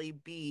definitely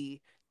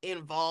be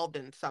involved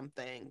in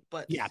something,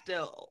 but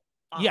still.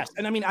 Yes.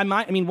 And I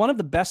mean, one of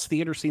the best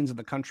theater scenes in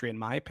the country, in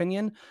my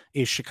opinion,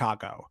 is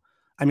Chicago.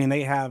 I mean,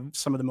 they have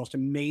some of the most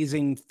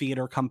amazing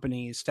theater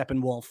companies,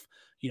 Steppenwolf,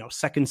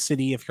 Second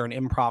City, if you're an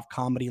improv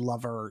comedy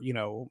lover,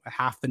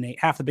 half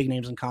the big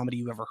names in comedy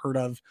you've ever heard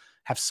of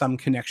have some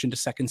connection to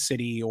Second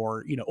City,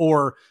 or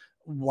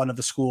one of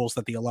the schools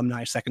that the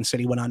alumni of Second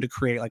City went on to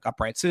create, like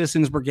Upright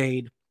Citizens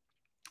Brigade.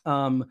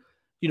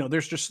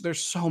 There's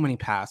so many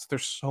paths.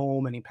 There's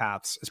so many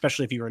paths,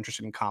 especially if you're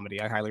interested in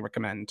comedy. I highly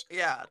recommend.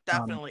 Yeah,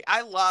 definitely.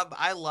 I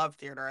love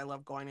theater. I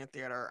love going to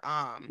theater.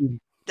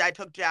 I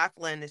took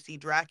Jacqueline to see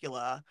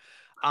Dracula.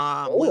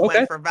 We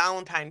went for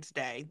Valentine's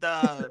Day.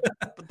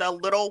 The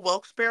Little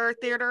Wilkes-Barre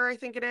Theater, I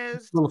think it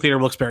is. Little Theater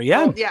Wilkes-Barre,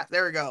 yeah. Oh, yeah,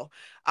 there we go.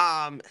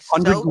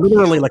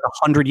 Literally like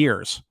 100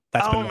 years.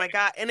 Oh my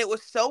God. And it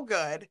was so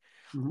good.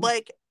 Mm-hmm.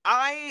 Like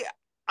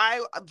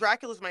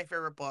Dracula's my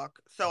favorite book,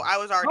 so I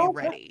was already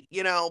ready,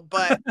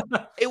 but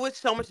it was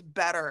so much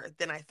better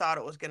than I thought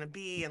it was going to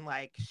be. And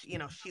like,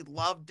 she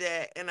loved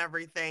it and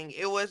everything.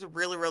 It was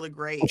really, really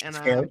great.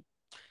 And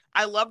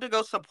I love to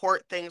go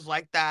support things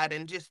like that,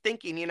 and just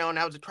thinking, and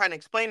I was trying to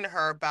explain to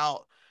her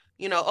about,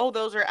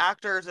 those are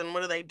actors and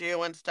what do they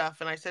do and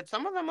stuff. And I said,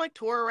 some of them like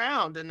tour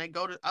around and they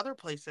go to other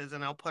places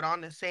and they'll put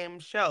on the same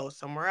show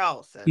somewhere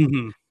else.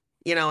 And,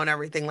 and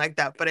everything like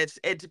that. But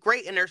it's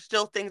great. And there's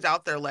still things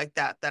out there like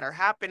that are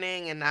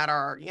happening and that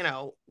are,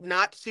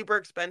 not super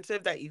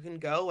expensive, that you can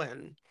go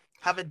and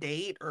have a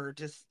date or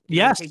just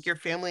take your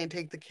family and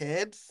take the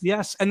kids.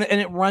 Yes. And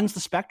it runs the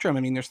spectrum.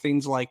 I mean, there's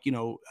things like,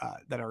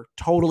 that are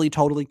totally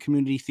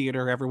community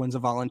theater. Everyone's a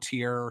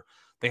volunteer.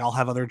 They all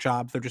have other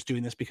jobs. They're just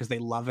doing this because they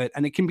love it.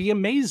 And it can be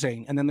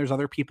amazing. And then there's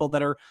other people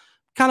that are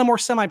kind of more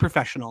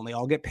semi-professional, and they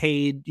all get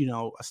paid,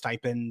 a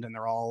stipend, and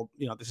they're all,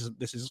 this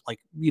is like,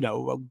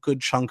 a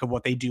good chunk of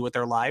what they do with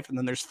their life. And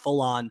then there's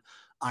full on,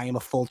 I am a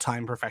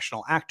full-time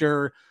professional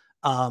actor.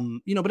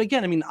 But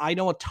again, I mean, I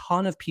know a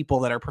ton of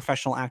people that are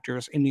professional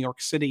actors in New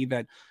York City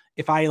that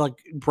if I like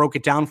broke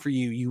it down for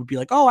you, you would be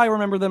like, oh, I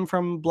remember them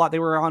from they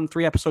were on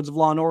 3 episodes of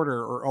Law and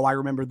Order, or, oh, I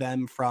remember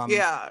them from,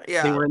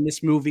 they were in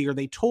this movie, or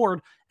they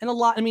toured. And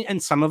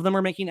and some of them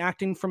are making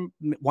acting from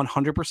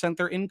 100%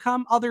 their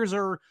income. Others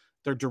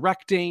they're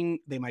directing,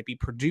 they might be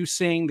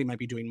producing, they might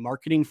be doing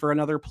marketing for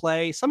another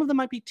play. Some of them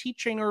might be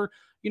teaching, or,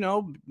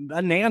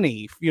 a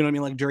nanny,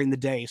 like during the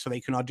day, so they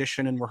can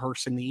audition and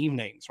rehearse in the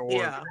evenings, or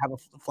have a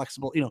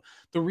flexible,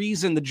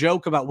 the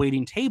joke about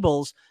waiting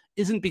tables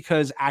isn't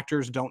because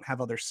actors don't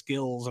have other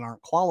skills and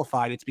aren't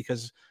qualified. It's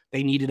because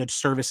they needed a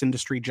service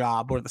industry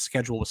job, or the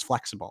schedule was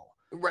flexible.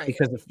 Right.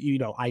 Because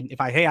if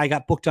I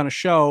got booked on a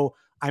show,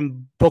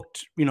 I'm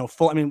booked,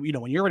 full. I mean,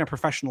 when you're in a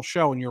professional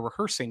show and you're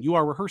rehearsing, you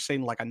are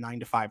rehearsing like a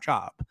 9-to-5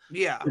 job.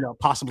 Yeah.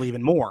 Possibly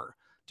even more,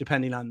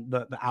 depending on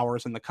the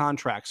hours in the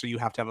contract. So you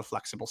have to have a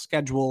flexible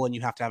schedule, and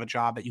you have to have a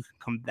job that you can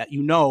come, that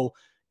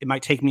it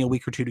might take me a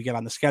week or two to get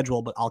on the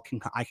schedule, but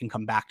I can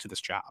come back to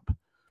this job.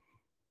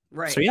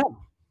 Right. So yeah.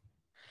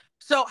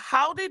 So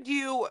how did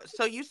you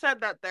so you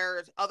said that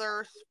there's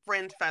other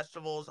fringe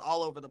festivals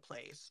all over the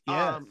place.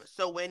 Yes.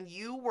 So when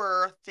you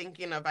were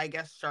thinking of, I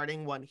guess,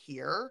 starting one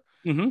here,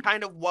 Mm-hmm.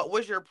 kind of what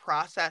was your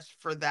process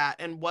for that?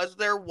 And was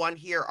there one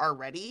here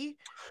already?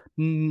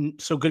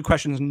 So good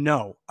questions.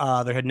 No,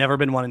 there had never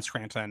been one in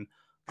Scranton.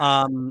 Okay.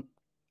 Um,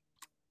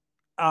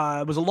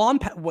 it was a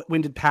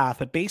long-winded path,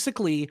 but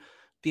basically,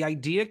 the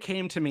idea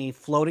came to me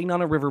floating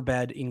on a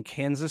riverbed in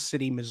Kansas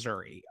City,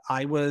 Missouri.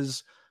 I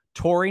was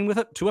touring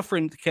to a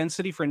Kansas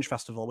City Fringe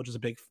Festival, which is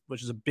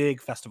a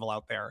big festival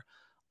out there.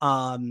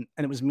 And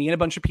it was me and a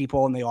bunch of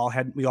people, and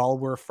we all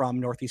were from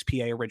Northeast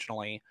PA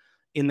originally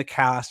in the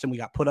cast, and we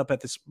got put up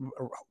at this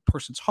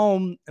person's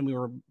home, and we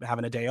were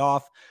having a day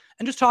off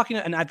and just talking.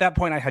 And at that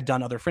point, I had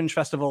done other Fringe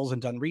festivals and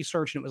done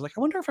research, and it was like,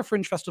 I wonder if a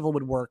Fringe festival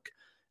would work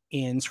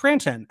in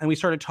Scranton. And we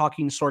started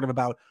talking sort of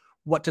about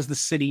what does the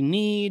city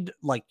need?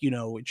 Like,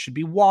 it should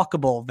be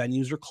walkable,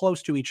 venues are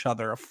close to each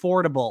other,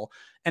 affordable.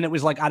 And it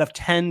was like out of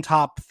 10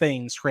 top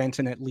things,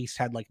 Scranton at least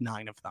had like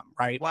 9 of them,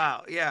 right?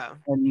 Wow, yeah.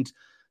 And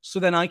so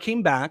then I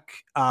came back,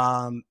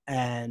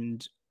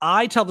 and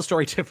I tell the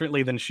story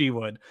differently than she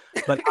would,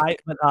 but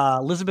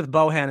Elizabeth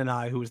Bohan and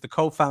I, who is the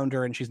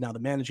co-founder and she's now the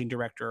managing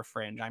director of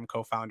Fringe, I'm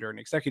co-founder and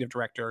executive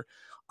director.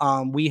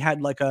 We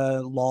had like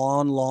a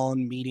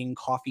long meeting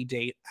coffee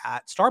date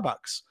at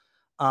Starbucks,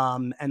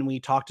 and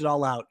we talked it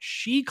all out.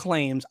 She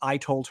claims I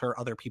told her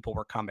other people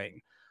were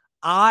coming.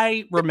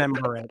 I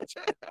remember it.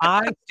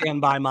 I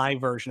stand by my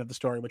version of the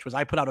story, which was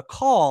I put out a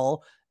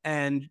call,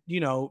 and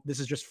this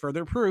is just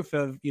further proof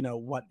of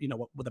what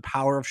with the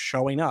power of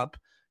showing up.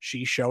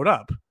 She showed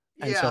up,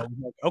 and so Yeah.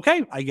 like,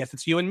 okay, I guess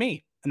it's you and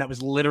me. And that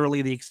was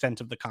literally the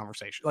extent of the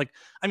conversation. Like,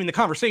 I mean, the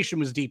conversation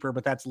was deeper,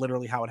 but that's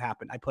literally how it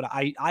happened. I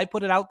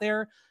put it out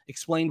there,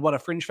 explained what a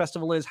Fringe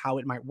festival is, how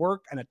it might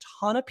work, and a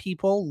ton of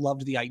people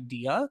loved the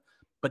idea,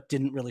 but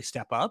didn't really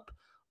step up.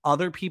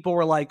 Other people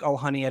were like, "Oh,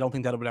 honey, I don't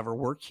think that would ever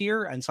work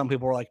here," and some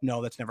people were like,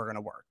 "No, that's never going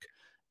to work."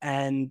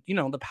 And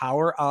the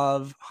power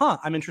of,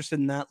 I'm interested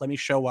in that. Let me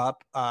show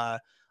up. I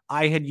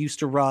had used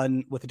to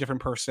run with a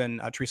different person,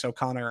 Teresa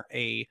O'Connor,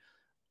 a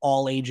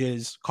all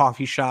ages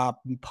coffee shop,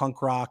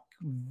 punk rock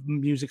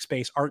music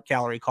space art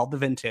gallery called The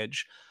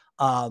Vintage.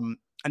 And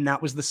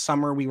that was the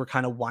summer we were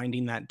kind of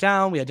winding that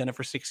down. We had done it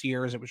for 6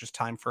 years. It was just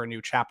time for a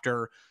new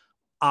chapter.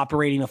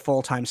 Operating a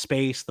full-time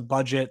space, the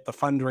budget, the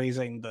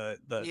fundraising, the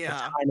Yeah.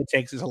 time it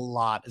takes is a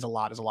lot.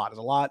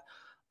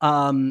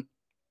 Um,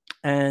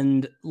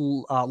 and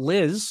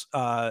Liz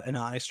and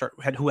I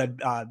who had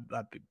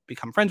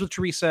become friends with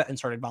Teresa and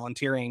started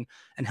volunteering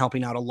and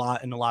helping out a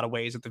lot in a lot of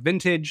ways at the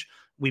Vintage.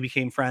 We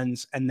became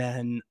friends, and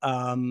then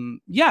so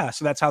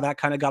that's how that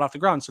kind of got off the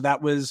ground. So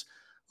that was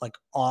like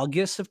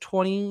August of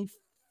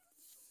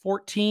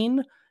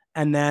 2014,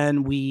 and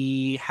then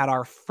we had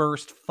our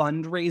first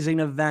fundraising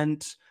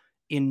event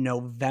in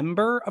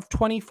November of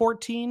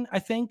 2014, I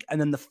think, and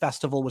then the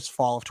festival was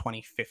fall of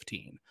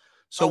 2015.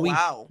 So Oh,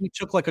 wow. we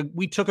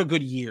took a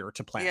good year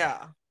to plan it.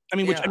 Yeah. I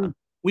mean, Yeah.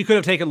 we could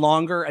have taken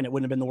longer and it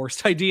wouldn't have been the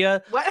worst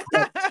idea. What?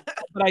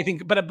 But I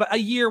think, but a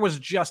year was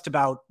just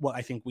about what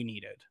I think we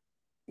needed.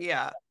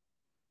 Yeah.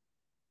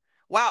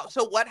 Wow.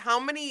 So how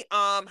many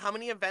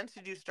events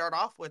did you start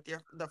off with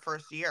the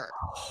first year?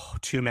 Oh,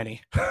 too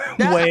many,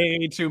 Yeah.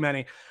 way too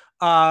many.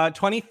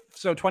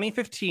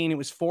 2015, it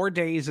was 4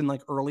 days in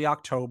like early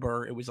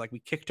October. It was like we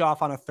kicked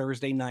off on a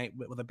Thursday night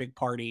with a big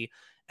party,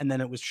 and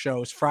then it was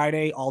shows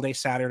Friday, all day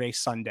Saturday,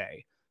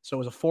 Sunday. So it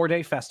was a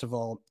 4-day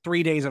festival,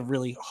 3 days of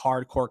really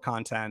hardcore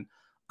content.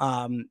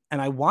 And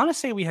I want to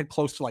say we had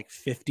close to like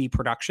 50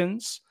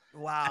 productions.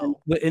 And Wow.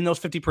 in those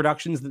 50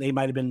 productions, they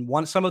might have been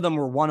some of them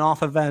were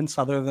one-off events,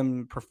 other of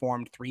them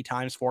performed 3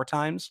 times, 4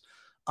 times.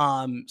 So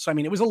I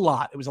mean, it was a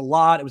lot. It was a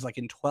lot. It was like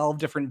in 12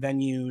 different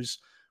venues.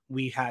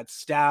 We had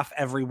staff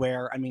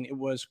everywhere. I mean, it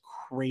was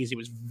crazy. It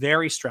was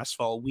very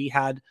stressful.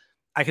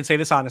 I can say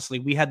this honestly,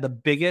 we had the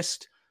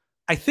biggest,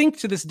 I think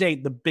to this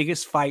date, the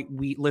biggest fight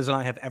Liz and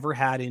I have ever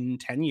had in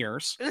 10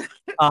 years.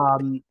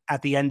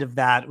 At the end of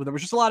that, there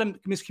was just a lot of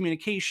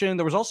miscommunication.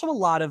 There was also a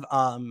lot of,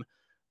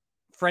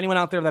 for anyone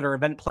out there that are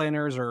event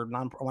planners or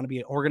want to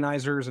be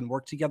organizers and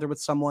work together with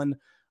someone,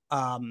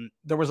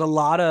 there was a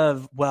lot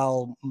of,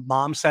 well,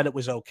 mom said it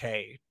was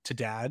okay to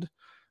dad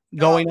Oh,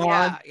 going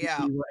on. yeah.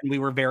 Yeah. We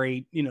were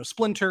very,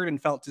 splintered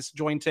and felt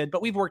disjointed,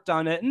 but we've worked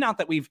on it. And not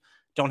that we've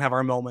don't have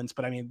our moments,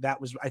 but I mean, I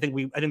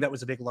think that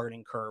was a big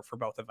learning curve for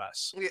both of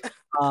us. Yeah.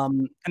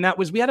 And that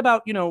was, we had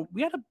about,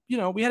 we had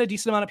a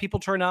decent amount of people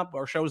turn up.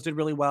 Our shows did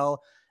really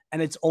well.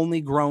 And it's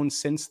only grown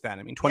since then.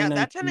 I mean, Yeah,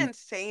 that's an 2019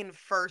 insane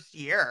first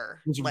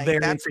year. was Like, very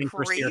that's insane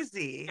first year.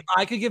 crazy. If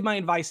I could give my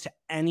advice to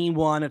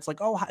anyone, it's like,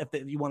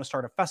 if you want to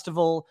start a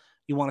festival,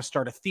 you want to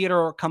start a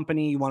theater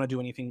company, you want to do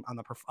anything on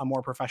a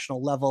more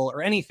professional level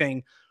or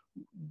anything,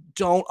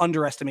 don't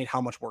underestimate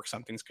how much work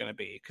something's going to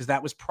be. Because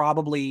that was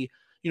probably,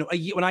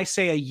 when I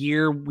say a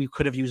year, we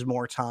could have used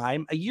more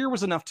time. A year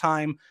was enough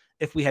time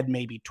if we had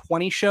maybe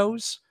 20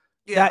 shows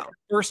Yeah. that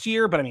first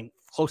year, but I mean,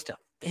 close to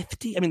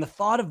 50. I mean, the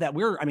thought of that,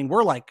 we're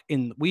like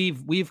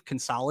we've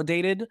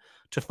consolidated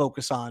to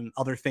focus on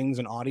other things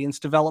and audience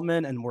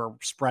development, and we're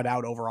spread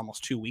out over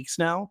almost 2 weeks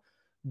now.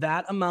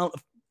 That amount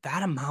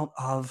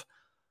of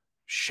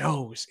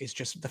shows is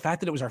just, the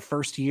fact that it was our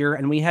first year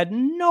and we had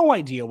no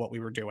idea what we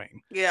were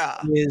doing.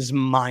 Yeah. Is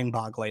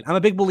mind-boggling. I'm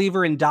a big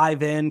believer in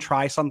dive in,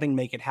 try something,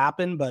 make it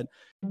happen, but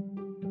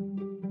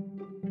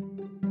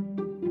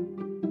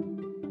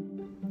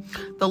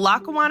the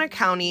Lackawanna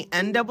County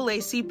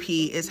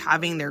NAACP is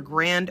having their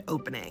grand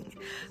opening.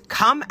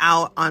 Come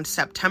out on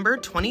September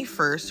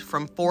 21st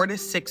from 4 to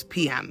 6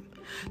 p.m.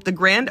 The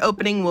grand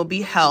opening will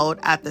be held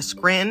at the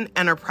Scranton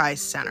Enterprise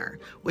Center,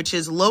 which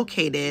is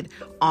located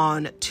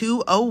on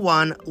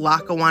 201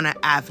 Lackawanna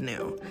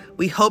Avenue.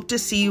 We hope to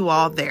see you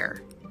all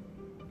there.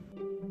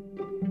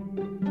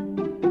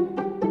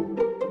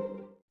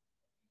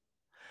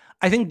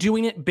 I think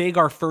doing it big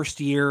our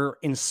first year,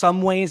 in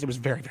some ways, it was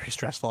very, very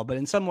stressful, but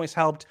in some ways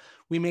helped.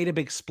 We made a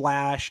big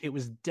splash. It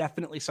was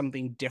definitely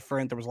something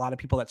different. There was a lot of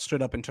people that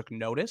stood up and took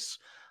notice.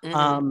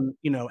 And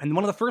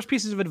one of the first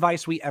pieces of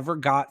advice we ever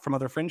got from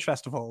other fringe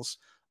festivals,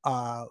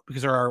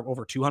 because there are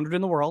over 200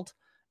 in the world,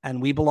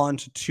 and we belong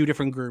to 2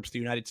 different groups, the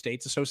United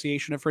States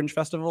Association of Fringe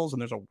Festivals,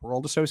 and there's a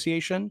World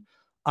Association.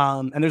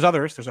 And there's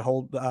others. There's a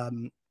whole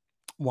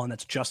one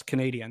that's just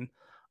Canadian.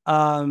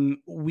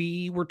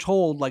 We were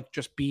told, like,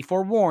 just be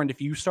forewarned, if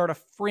you start a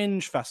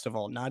fringe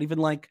festival, not even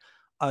like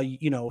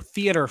a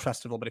theater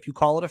festival, but if you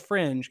call it a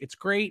fringe, it's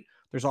great.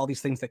 There's all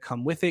these things that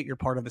come with it. You're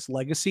part of this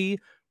legacy.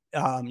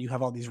 You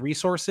have all these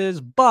resources,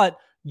 but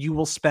you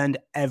will spend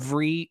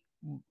every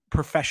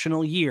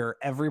professional year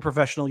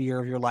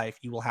of your life,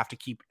 you will have to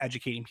keep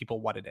educating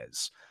people what it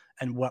is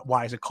and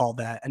why is it called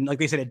that. And like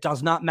they said, it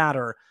does not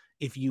matter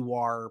if you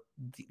are,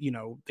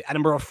 the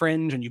Edinburgh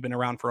Fringe and you've been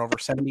around for over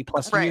 70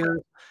 plus years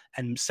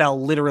and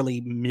sell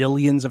literally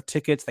millions of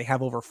tickets. They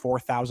have over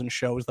 4,000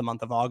 shows the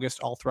month of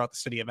August all throughout the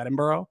city of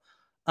Edinburgh,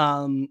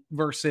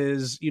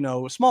 versus,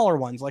 smaller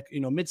ones, like,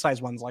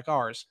 mid-sized ones like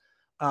ours.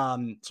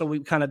 So we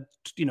kind of,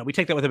 we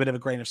take that with a bit of a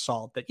grain of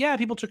salt that, yeah,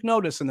 people took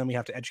notice, and then we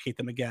have to educate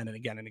them again and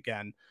again and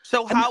again.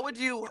 So what would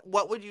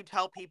you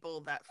tell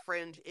people that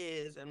Fringe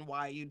is and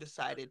why you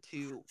decided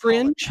to?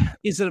 Fringe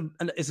is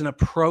an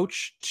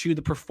approach to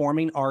the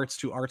performing arts,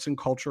 to arts and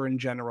culture in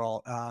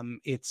general.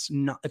 It's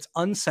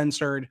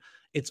uncensored.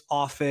 It's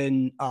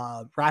often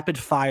rapid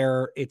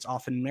fire. It's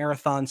often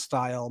marathon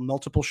style,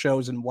 multiple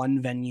shows in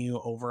one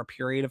venue over a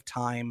period of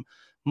time,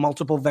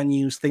 multiple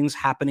venues, things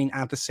happening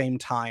at the same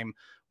time.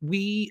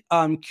 We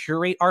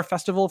curate our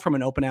festival from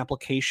an open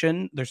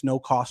application. There's no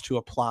cost to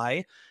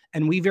apply.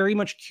 And we very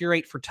much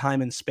curate for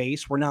time and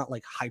space. We're not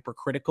like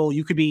hypercritical.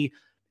 You could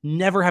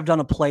never have done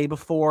a play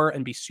before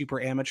and be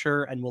super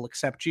amateur, and we'll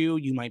accept you.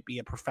 You might be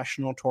a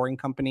professional touring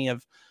company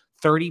of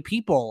 30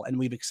 people and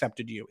we've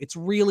accepted you. It's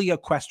really a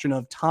question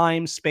of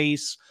time,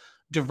 space,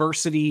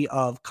 diversity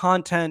of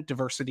content,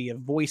 diversity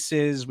of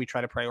voices. We try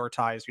to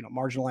prioritize,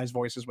 marginalized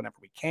voices whenever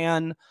we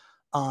can.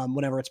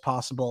 Whenever it's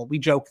possible. We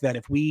joke that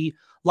a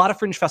lot of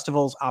fringe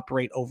festivals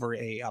operate over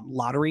a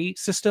lottery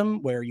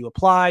system where you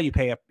apply, you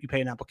pay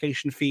an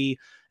application fee.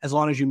 As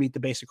long as you meet the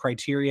basic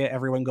criteria,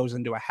 everyone goes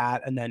into a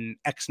hat, and then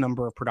X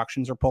number of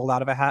productions are pulled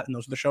out of a hat, and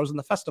those are the shows in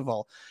the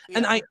festival. Yeah.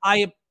 And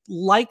I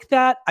like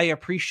that. I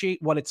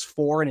appreciate what it's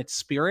for and its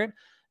spirit.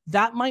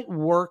 That might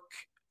work,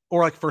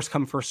 or like first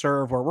come, first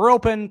serve, where we're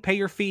open, pay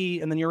your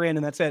fee, and then you're in,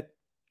 and that's it.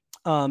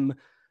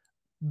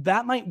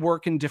 That might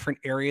work in different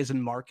areas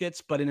and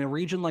markets, but in a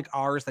region like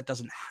ours that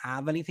doesn't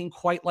have anything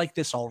quite like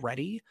this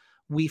already,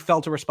 we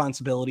felt a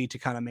responsibility to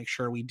kind of make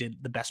sure we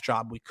did the best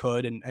job we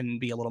could and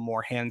be a little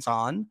more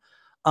hands-on.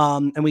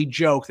 And we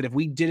joke that if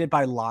we did it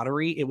by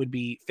lottery, it would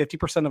be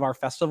 50% of our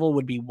festival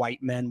would be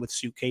white men with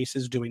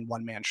suitcases doing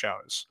one-man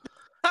shows.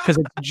 Because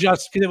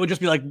it would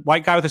just be like,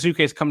 white guy with a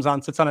suitcase comes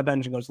on, sits on a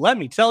bench and goes, let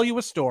me tell you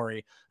a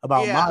story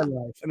about my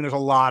life. I mean, there's a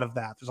lot of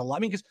that.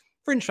 Because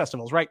fringe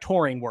festivals, right?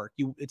 Touring work.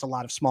 It's a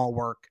lot of small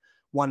work,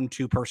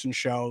 1-2 person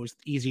shows,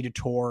 easy to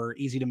tour,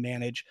 easy to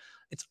manage.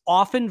 It's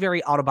often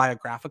very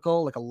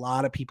autobiographical. Like, a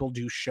lot of people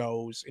do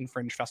shows in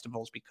fringe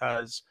festivals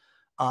because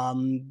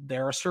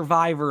they're a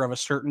survivor of a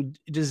certain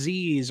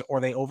disease,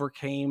 or they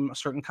overcame a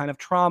certain kind of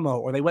trauma,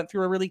 or they went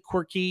through a really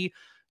quirky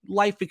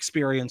life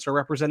experience, or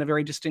represent a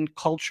very distinct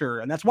culture.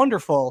 And that's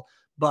wonderful,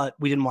 but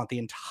we didn't want the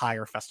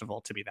entire festival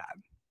to be that.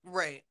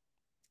 Right.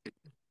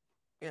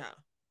 Yeah.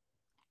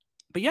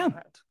 But yeah.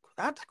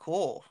 That's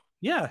cool.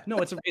 Yeah, no,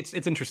 it's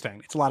interesting.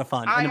 It's a lot of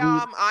fun.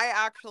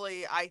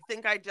 I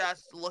think I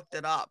just looked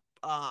it up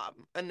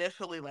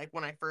initially, like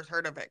when I first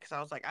heard of it, because I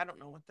was like, I don't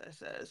know what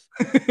this is.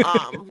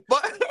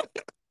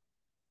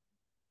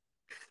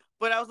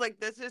 But I was like,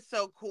 this is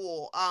so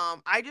cool.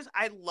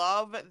 I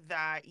love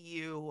that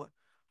you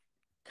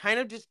kind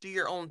of just do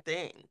your own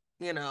thing,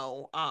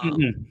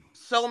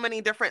 so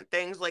many different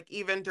things, like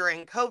even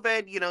during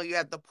COVID, you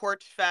had the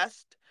Porch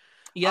Fest.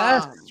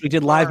 Yes, we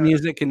did live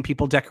music and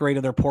people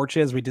decorated their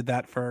porches. We did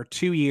that for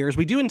 2 years.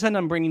 We do intend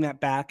on bringing that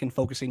back and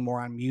focusing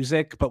more on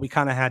music, but we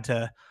kind of had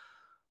to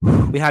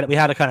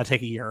kind of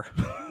take a year.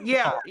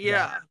 Yeah.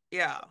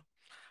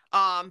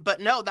 But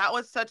no, that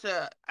was such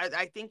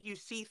I think you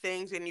see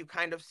things and you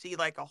kind of see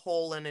like a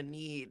hole in a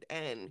need,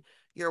 and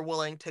you're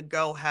willing to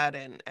go ahead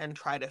and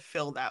try to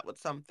fill that with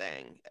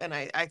something. And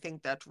I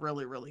think that's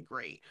really, really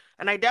great.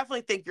 And I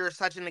definitely think you're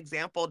such an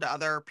example to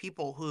other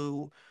people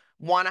who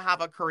want to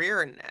have a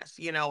career in this,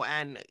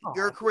 and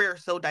your Oh, career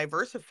is so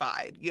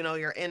diversified.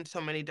 You're in so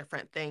many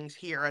different things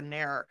here and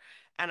there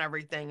and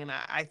everything. And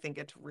I think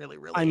it's really,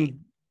 really, I'm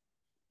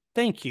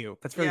thank you.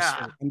 That's very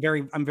yeah.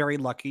 sweet. I'm very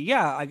lucky.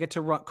 Yeah, I get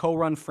to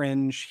co-run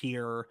Fringe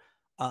here.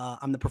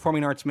 I'm the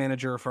performing arts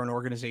manager for an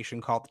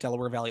organization called the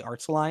Delaware Valley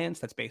Arts Alliance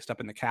that's based up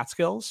in the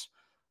Catskills.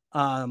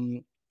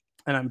 Um,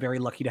 and I'm very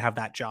lucky to have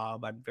that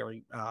job. I've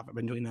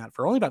been doing that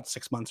for only about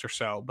 6 months or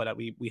so, but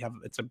we have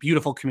it's a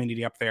beautiful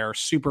community up there,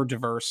 super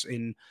diverse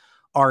in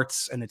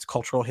arts and its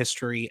cultural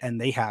history.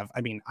 And they have, I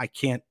mean, I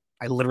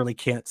literally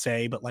can't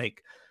say, but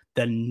like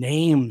the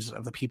names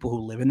of the people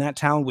who live in that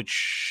town would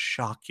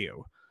shock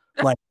you.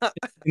 Like in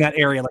that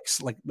area,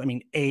 I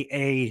mean,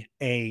 A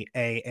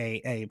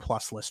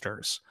plus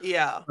listers.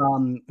 Yeah. I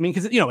mean,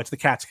 because it's the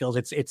Catskills.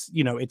 It's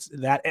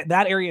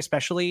that area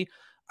especially.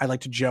 I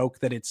like to joke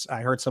that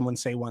I heard someone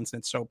say once,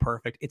 and it's so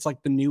perfect. It's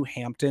like the New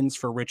Hamptons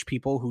for rich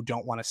people who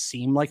don't want to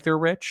seem like they're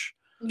rich,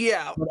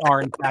 Yeah. but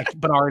are in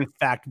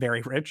fact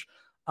very rich.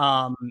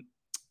 Um,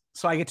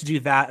 so I get to do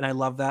that, and I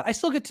love that. I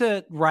still get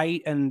to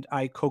write, and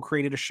I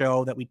co-created a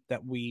show that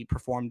we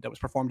performed that was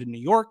performed in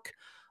New York,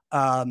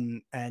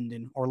 and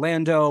in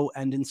Orlando,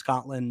 and in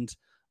Scotland.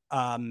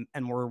 And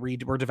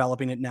we're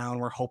developing it now, and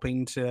we're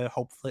hoping to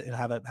hopefully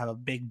have a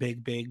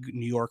big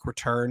New York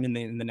return in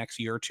the next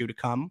year or two to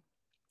come.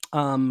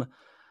 Um,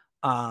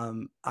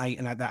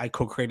 I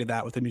co-created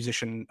that with a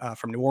musician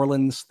from New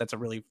Orleans. That's a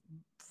really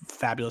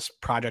fabulous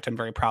project I'm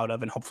very proud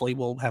of, and hopefully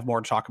we'll have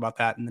more to talk about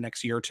that in the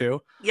next year or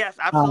two. Yes,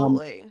 Um,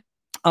 absolutely.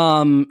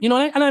 I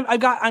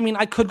mean,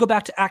 I could go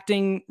back to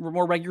acting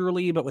more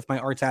regularly, but with my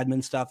arts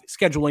admin stuff,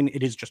 scheduling,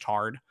 it is just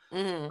hard.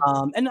 Hmm.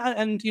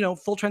 And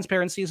full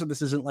transparency, so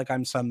this isn't like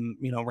I'm some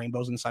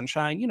rainbows and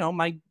sunshine.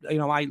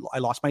 I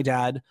lost my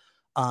dad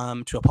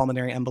to a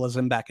pulmonary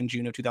embolism back in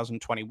June of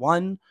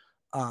 2021.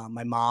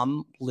 My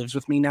mom lives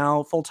with me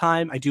now full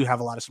time. I do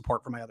have a lot of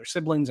support from my other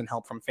siblings and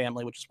help from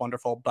family, which is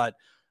wonderful. But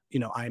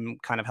I'm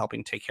kind of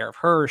helping take care of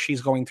her.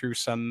 She's going through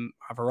some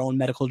of her own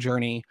medical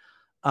journey.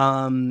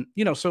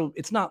 So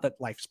it's not that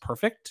life's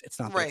perfect. It's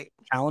not that it's Right.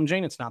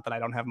 challenging. It's not that I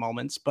don't have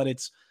moments, but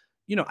it's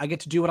I get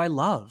to do what I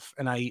love,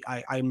 and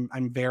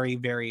I'm very,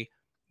 very,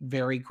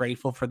 very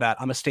grateful for that.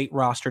 I'm a state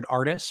rostered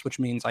artist, which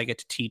means I get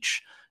to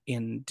teach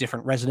in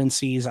different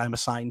residencies I'm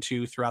assigned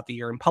to throughout the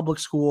year in public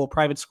school,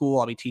 private school.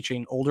 I'll be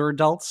teaching older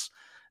adults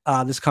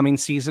this coming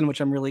season,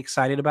 which I'm really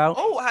excited about.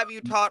 Oh, have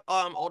you taught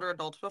older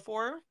adults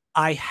before?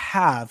 I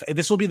have.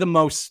 This will be the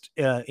most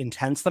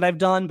intense that I've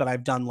done, but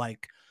I've done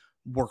like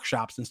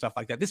workshops and stuff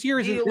like that. This year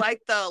Do isn't. you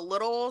like the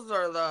littles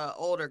or the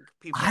older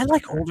people I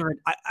like better? older.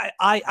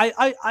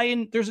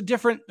 There's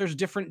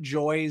different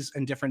joys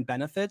and different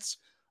benefits.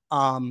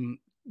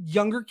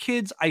 Younger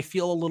kids, I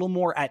feel a little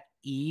more at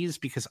ease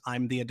because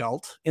I'm the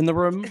adult in the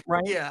room,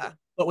 right? Yeah,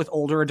 But with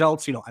older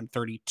adults, I'm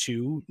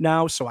 32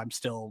 now, so I'm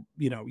still,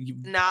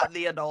 not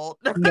the adult.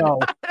 no.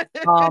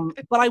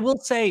 But I will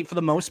say, for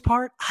the most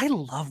part, I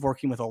love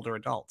working with older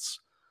adults.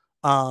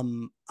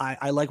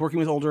 I like working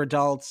with older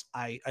adults.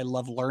 I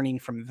love learning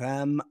from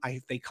them.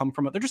 They come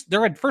from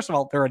they're first of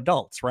all, they're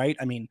adults, right?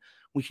 I mean,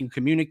 we can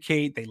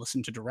communicate, they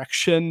listen to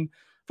direction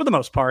for the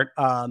most part.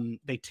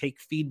 They take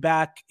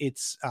feedback.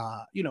 It's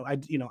I've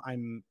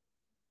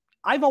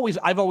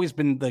always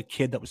been the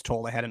kid that was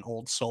told I had an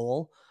old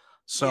soul.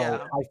 So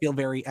Yeah, I feel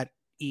very at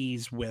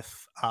ease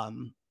with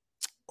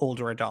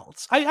older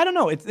adults. I don't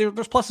know.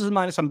 There's pluses and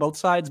minuses on both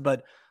sides,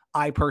 but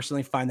I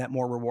personally find that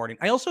more rewarding.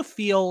 I also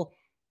feel,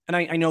 and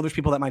I know there's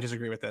people that might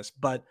disagree with this,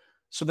 but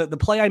so the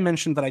play I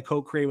mentioned that I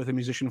co-created with a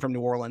musician from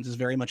New Orleans is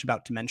very much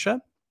about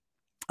dementia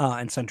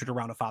and centered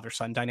around a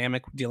father-son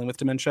dynamic dealing with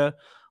dementia.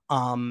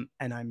 And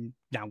I'm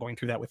now going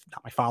through that with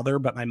not my father,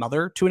 but my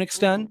mother to an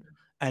extent, mhm,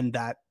 and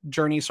that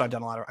journey. So I've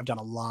done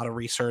a lot of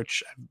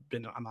research.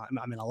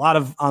 I'm in a lot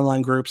of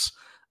online groups,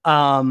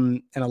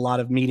 and a lot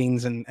of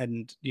meetings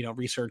and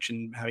research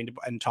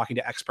and talking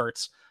to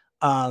experts.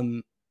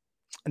 Um,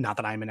 Not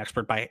that I'm an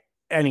expert by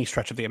any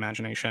stretch of the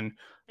imagination.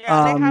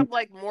 yeah. They Um, have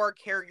like more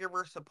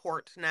caregiver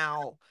supports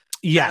now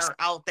that yes, are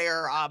out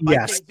there. I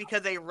yes. think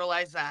because they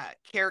realize that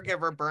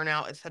caregiver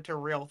burnout is such a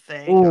real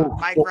thing. Oh,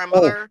 My oh, oh,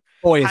 grandmother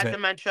boy, is had it.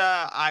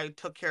 dementia. I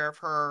took care of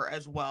her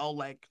as well,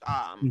 like the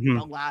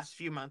Mhm. last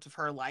few months of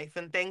her life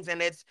and things,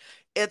 and it's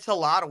a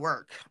lot of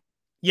work.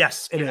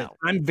 Yes, it You is. know.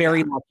 I'm very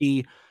Yeah.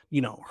 lucky.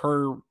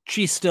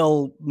 She's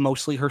still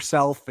mostly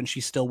herself and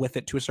she's still with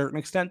it to a certain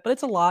extent, but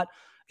it's a lot.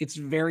 It's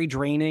very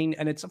draining.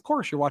 And it's, of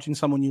course, you're watching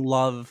someone you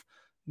love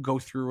go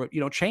through,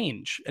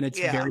 change. And it's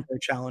very, Yeah. very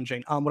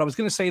challenging. What I was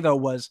going to say though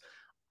was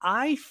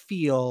I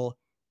feel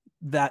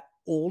that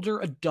older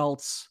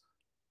adults,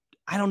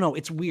 I don't know,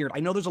 it's weird. I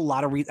know there's a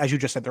lot of, as you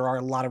just said, there are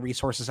a lot of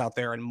resources out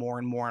there and more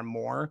and more and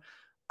more.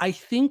 I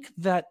think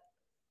that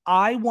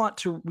I want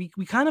to,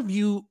 we kind of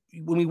view,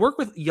 when we work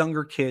with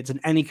younger kids in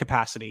any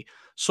capacity,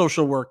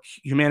 social work,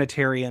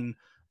 humanitarian,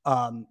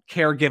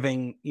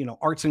 caregiving,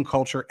 arts and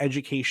culture,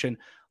 education,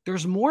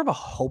 there's more of a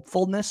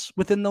hopefulness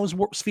within those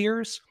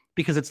spheres,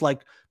 because it's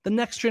like the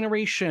next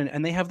generation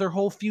and they have their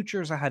whole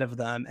futures ahead of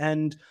them.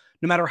 And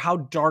no matter how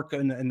dark,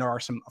 and there are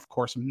some, of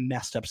course,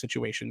 messed up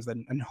situations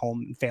and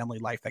home and family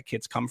life that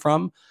kids come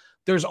from,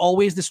 there's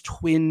always this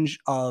twinge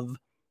of,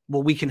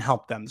 well, we can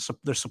help them,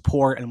 their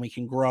support, and we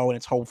can grow, and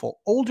it's hopeful.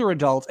 Older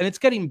adults, and it's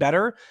getting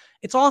better,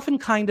 it's often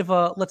kind of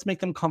a, let's make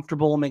them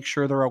comfortable, make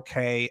sure they're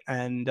okay,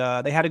 and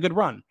they had a good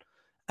run.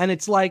 And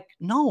it's like,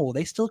 no,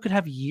 they still could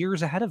have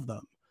years ahead of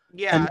them.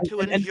 Yeah,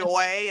 to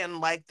enjoy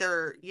and like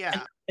they're,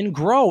 yeah. And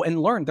grow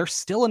and learn. They're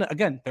still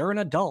they're an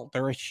adult.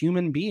 They're a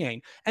human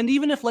being. And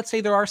even if, let's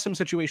say, there are some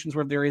situations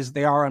where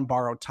they are on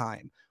borrowed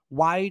time,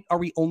 why are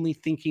we only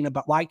thinking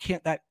about, why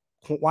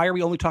are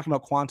we only talking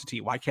about quantity?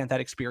 Why can't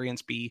that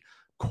experience be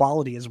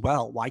quality as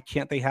well? Why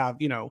can't they have,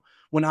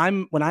 when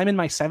I'm in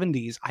my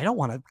 70s, I don't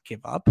want to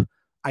give up.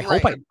 I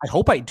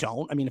hope I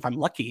don't. I mean, if I'm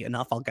lucky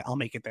enough, I'll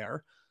make it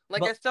there.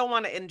 Like, I still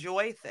want to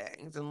enjoy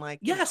things, and like,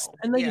 yes,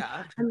 and they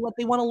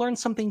want to learn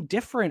something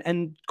different.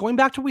 And going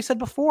back to what we said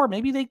before,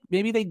 maybe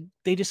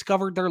they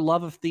discovered their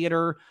love of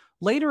theater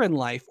later in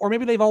life, or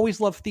maybe they've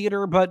always loved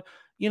theater, but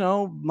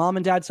mom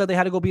and dad said they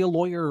had to go be a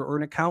lawyer or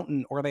an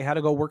accountant, or they had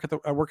to go work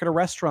at a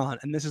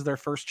restaurant, and this is their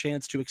first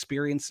chance to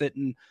experience it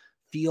and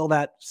feel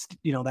that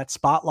that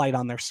spotlight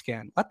on their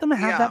skin. Let them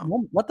have that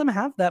moment. Let them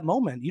have that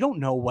moment. You don't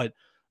know what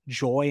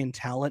joy and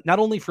talent, not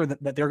only for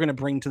that they're going to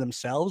bring to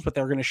themselves, but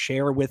they're going to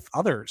share with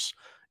others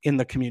in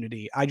the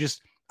community. I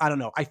don't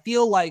know. I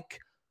feel like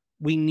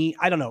we need,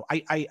 I don't know.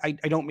 I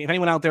don't, if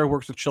anyone out there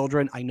works with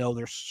children, I know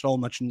there's so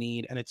much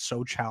need, and it's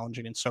so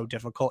challenging and so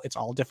difficult. It's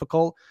all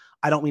difficult.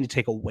 I don't mean to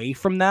take away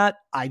from that.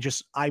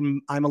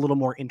 I'm a little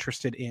more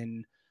interested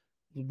in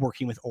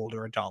working with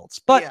older adults.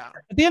 But at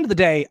the end of the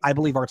day, I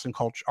believe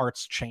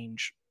arts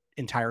change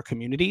entire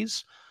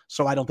communities.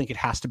 So I don't think it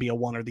has to be a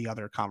one or the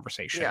other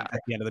conversation at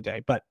the end of the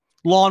day. But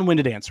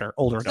long-winded answer,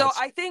 older adults.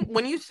 So I think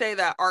when you say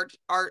that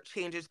art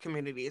changes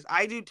communities,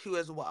 I do too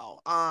as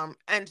well.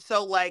 And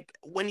so like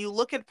when you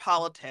look at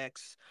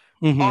politics,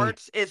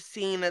 arts is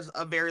seen as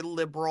a very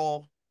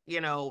liberal,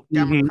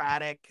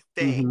 democratic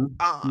thing.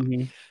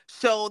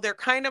 So there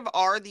kind of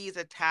are these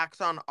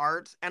attacks on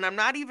arts, and I'm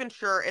not even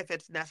sure if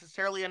it's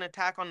necessarily an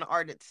attack on the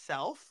art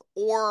itself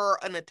or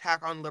an attack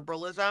on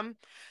liberalism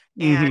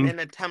and an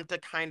attempt to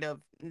kind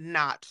of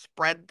not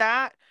spread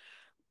that.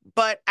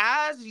 But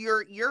as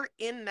you're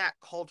in that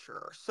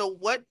culture, so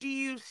what do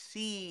you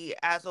see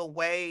as a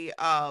way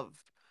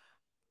of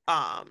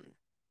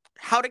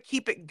how to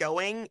keep it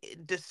going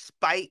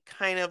despite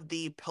kind of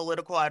the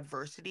political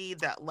adversity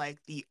that like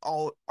the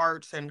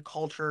arts and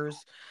cultures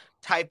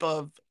type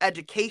of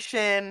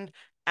education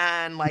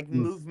and like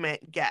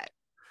movement get?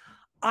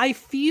 I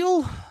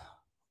feel,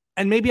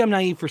 and maybe I'm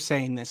naive for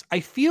saying this, I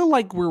feel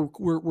like we're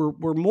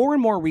more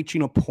and more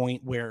reaching a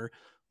point where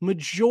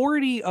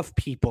majority of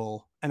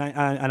people, and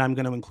I'm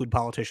going to include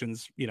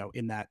politicians,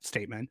 in that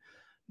statement,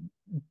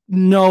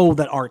 know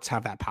that arts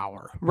have that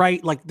power,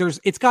 right? Like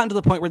it's gotten to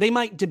the point where they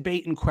might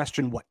debate and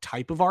question what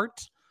type of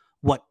art,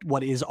 what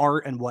is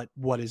art, and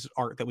what is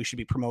art that we should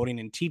be promoting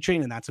and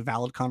teaching. And that's a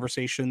valid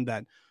conversation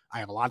that I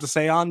have a lot to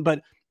say on.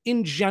 But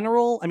in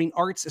general, I mean,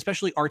 arts,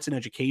 especially arts and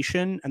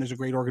education, and there's a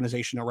great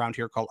organization around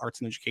here called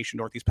Arts and Education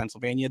Northeast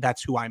Pennsylvania.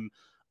 That's who I'm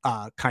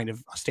kind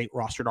of a state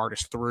rostered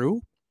artist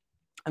through.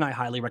 And I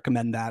highly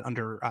recommend that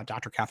under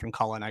Dr. Catherine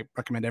Cullen. I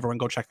recommend everyone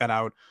go check that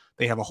out.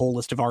 They have a whole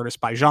list of artists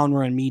by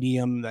genre and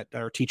medium that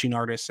are teaching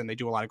artists, and they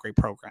do a lot of great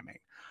programming.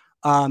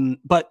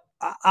 But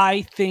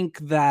I think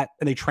that,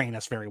 and they train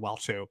us very well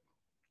too.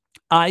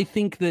 I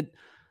think that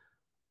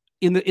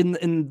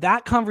in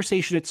that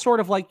conversation, it's sort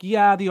of like,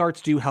 yeah, the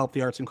arts do help.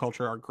 The arts and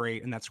culture are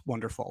great, and that's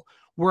wonderful.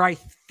 Where I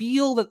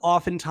feel that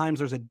oftentimes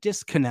there's a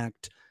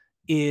disconnect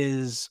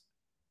is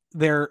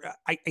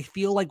I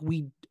feel like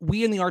we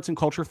in the arts and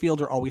culture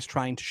field are always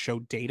trying to show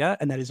data,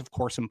 and that is of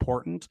course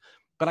important.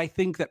 But I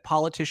think that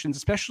politicians,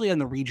 especially on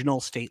the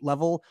regional state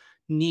level,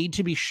 need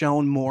to be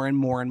shown more and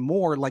more and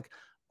more like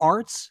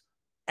arts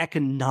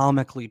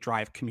economically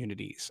drive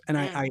communities. And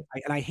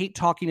I hate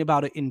talking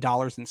about it in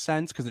dollars and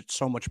cents because it's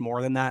so much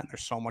more than that. And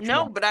there's so much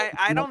more. But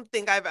I don't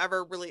think I've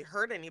ever really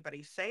heard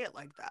anybody say it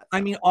like that, though.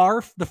 I mean,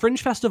 the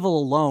Fringe Festival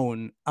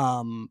alone,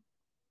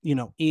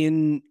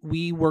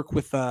 we work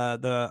with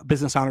the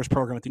Business Honors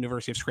Program at the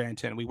University of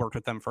Scranton. We worked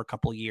with them for a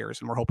couple of years,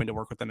 and we're hoping to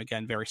work with them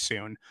again very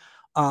soon.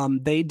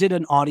 They did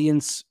an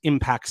audience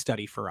impact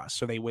study for us.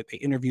 So they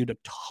interviewed a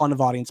ton of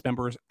audience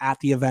members at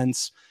the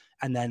events,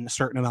 and then a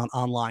certain amount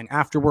online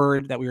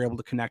afterward that we were able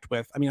to connect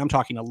with. I mean, I'm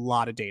talking a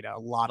lot of data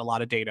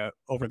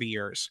over the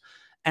years.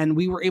 And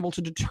we were able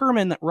to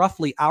determine that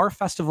roughly our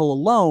festival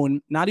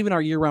alone, not even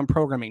our year-round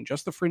programming,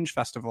 just the Fringe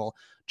Festival,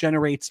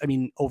 generates,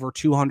 over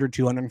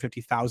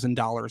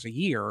 $250,000 a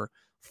year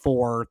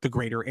for the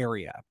greater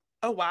area.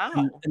 Oh, wow.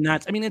 And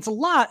that's, I mean, it's a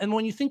lot. And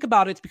when you think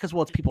about it, it's because,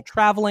 well, it's people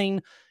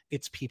traveling,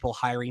 it's people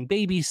hiring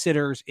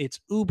babysitters, it's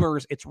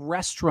Ubers, it's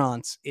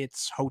restaurants,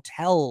 it's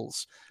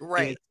hotels,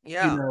 Right. it's,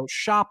 Yeah.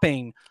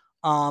 shopping.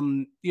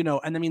 And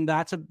I mean,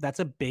 that's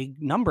a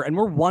big number. And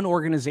we're one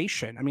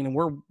organization. I mean, and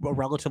we're a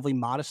relatively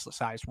modest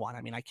sized one.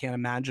 I mean, I can't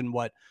imagine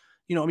what,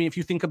 I mean, if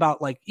you think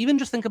about like, even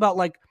just think about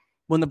like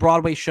when the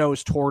Broadway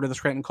shows tour to the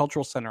Scranton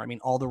Cultural Center, I mean,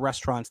 all the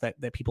restaurants that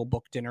people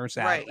book dinners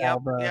at, Right. Yep.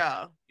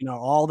 Yeah.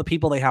 all the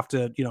people they have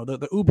to,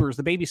 the Ubers,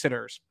 the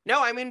babysitters.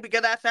 No, I mean,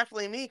 because that's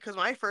definitely me, because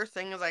my first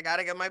thing is I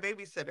gotta get my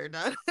babysitter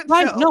done.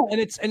 Right. So, No,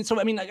 and so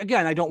I mean,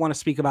 again, I don't want to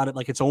speak about it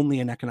like it's only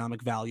an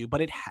economic value,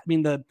 but I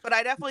mean but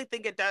I definitely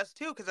think it does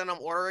too, because then I'm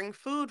ordering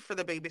food for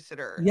the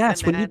babysitter,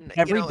 yes, and when you then,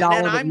 every and then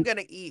dollar that I'm you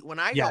gonna eat when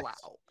I yes. go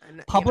out,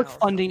 and Public so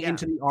funding yeah.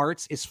 into the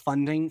arts is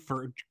funding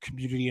for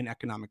community and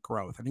economic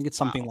growth. I think it's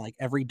something Wow. like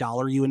every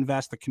dollar you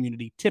invest, the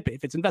community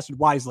if it's invested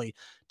wisely,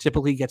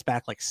 typically gets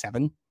back like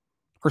 7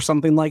 or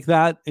something like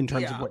that in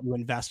terms of Yeah. what you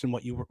invest and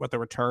what the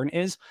return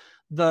is.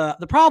 The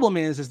problem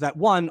is that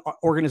one,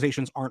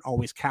 organizations aren't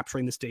always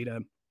capturing this data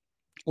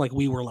like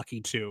we were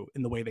lucky to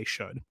in the way they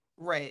should.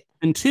 Right.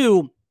 And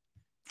two,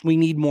 we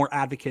need more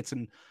advocates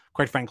and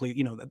quite frankly,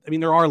 I mean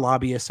there are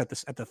lobbyists at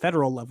the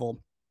federal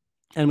level,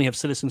 and we have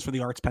Citizens for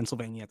the Arts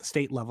Pennsylvania at the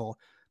state level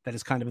that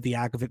is kind of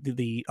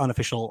the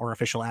unofficial or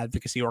official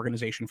advocacy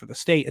organization for the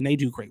state, and they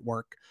do great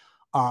work.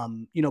 But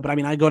I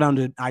mean, I go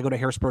to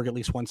Harrisburg at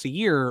least once a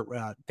year,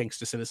 thanks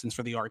to Citizens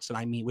for the Arts, and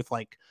I meet with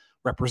like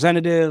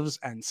representatives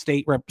and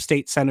state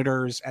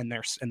senators and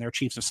their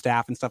chiefs of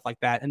staff and stuff like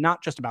that, and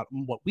not just about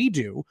what we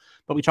do,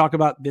 but we talk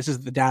about this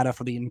is the data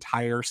for the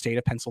entire state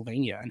of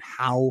Pennsylvania and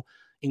how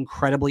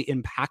incredibly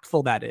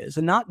impactful that is,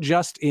 and not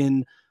just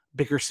in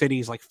bigger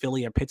cities like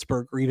Philly or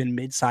Pittsburgh or even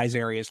mid-size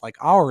areas like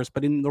ours,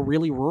 but in the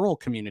really rural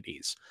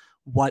communities,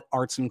 what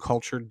arts and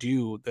culture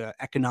do, the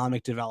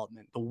economic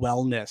development, the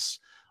wellness,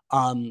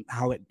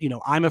 how it,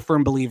 I'm a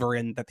firm believer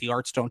in that the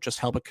arts don't just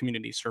help a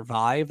community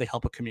survive, they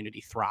help a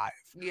community thrive.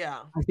 Yeah.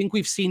 I think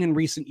we've seen in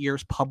recent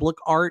years public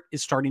art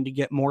is starting to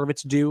get more of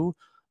its due,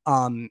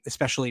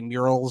 especially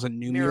murals and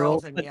new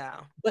murals. And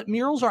But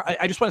murals are,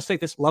 I just want to say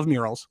this, love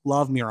murals.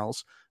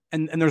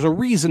 And there's a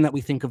reason that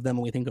we think of them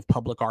when we think of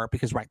public art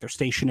because right, they're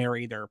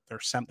stationary, they're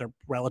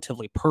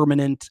relatively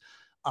permanent,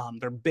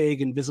 they're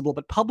big and visible.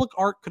 But public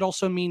art could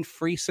also mean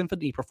free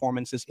symphony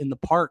performances in the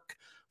park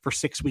for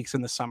 6 weeks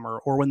in the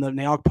summer, or when the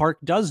Naog Park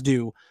does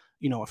do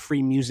a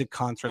free music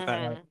concert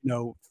that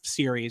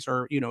series,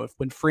 or if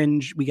when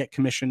Fringe we get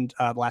commissioned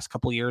the last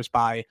couple of years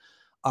by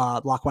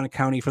Lackawanna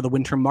County for the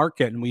winter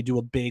market, and we do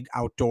a big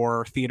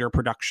outdoor theater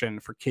production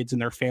for kids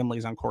and their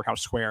families on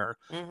Courthouse Square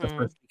the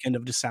first weekend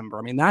of December.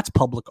 I mean, that's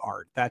public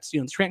art. That's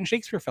the Scranton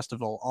Shakespeare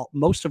Festival.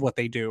 Most of what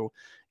they do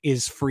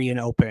is free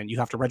and open. You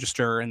have to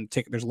register and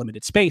there's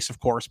limited space, of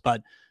course,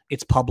 but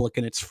it's public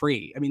and it's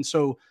free. I mean,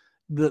 so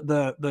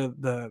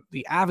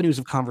the avenues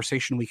of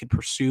conversation we could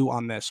pursue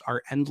on this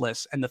are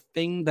endless. And the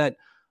thing that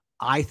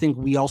I think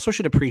we also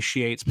should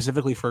appreciate,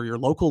 specifically for your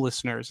local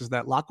listeners, is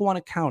that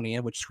Lackawanna County,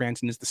 which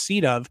Scranton is the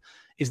seat of,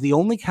 is the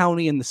only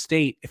county in the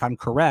state, if I'm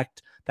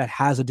correct, that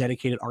has a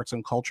dedicated arts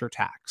and culture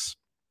tax,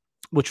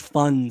 which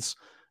funds,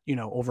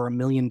 over $1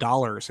 million in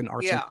arts and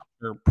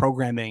culture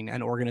programming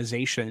and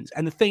organizations.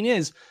 And the thing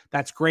is,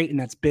 that's great and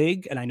that's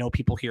big. And I know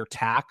people hear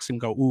tax and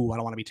go, ooh, I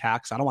don't want to be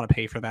taxed. I don't want to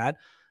pay for that.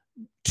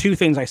 Two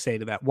things I say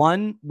to that.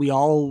 One, we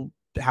all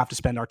have to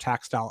spend our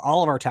tax dollar.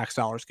 All of our tax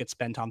dollars get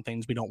spent on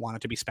things we don't want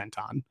it to be spent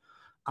on.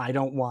 I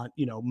don't want,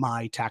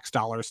 my tax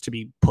dollars to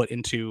be put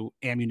into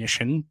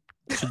ammunition.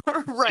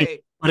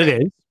 Right. But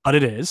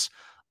it is,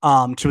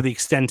 to the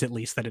extent at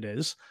least that it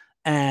is.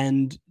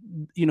 And,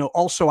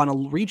 also on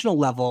a regional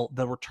level,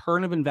 the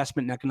return of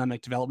investment in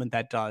economic development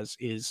that does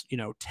is,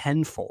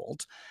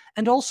 tenfold.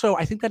 And also,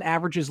 I think that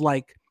averages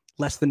like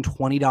less than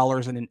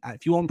 $20. And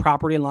if you own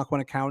property in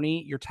Lackawanna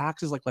County, your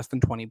tax is like less than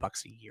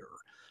 $20 a year.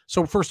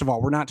 So first of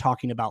all, we're not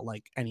talking about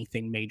like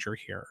anything major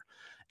here.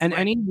 And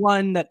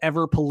anyone that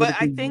ever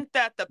politically... But I think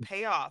that the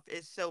payoff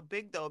is so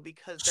big, though,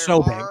 because there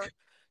are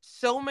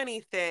so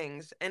many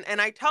things.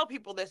 And I tell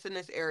people this in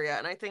this area,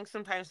 and I think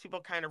sometimes people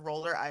kind of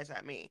roll their eyes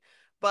at me.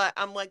 But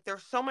I'm like,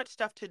 there's so much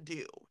stuff to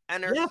do.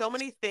 And there's so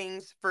many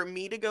things for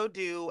me to go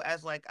do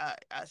as like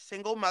a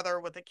single mother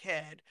with a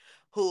kid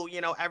who,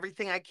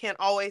 everything I can't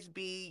always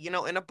be,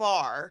 in a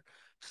bar.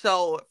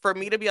 So for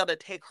me to be able to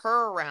take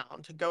her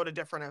around to go to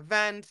different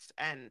events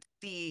and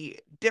see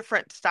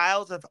different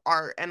styles of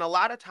art, and a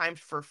lot of times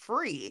for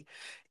free,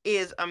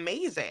 is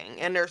amazing.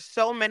 And there's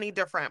so many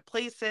different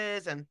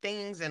places and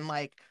things, and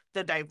like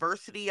the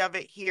diversity of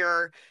it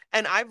here.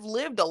 And I've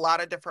lived a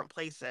lot of different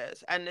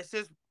places, and this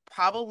is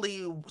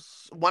probably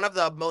one of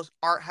the most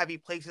art heavy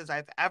places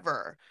I've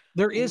ever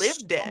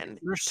lived in,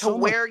 to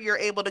where you're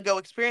able to go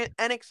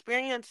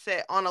experience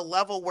it on a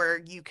level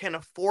where you can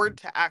afford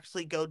to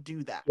actually go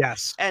do that.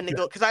 Yes. And to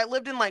go, because I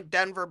lived in like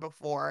Denver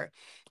before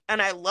and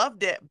I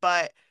loved it,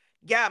 but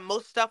yeah,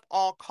 most stuff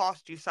all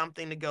cost you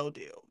something to go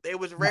do. It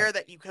was Right. rare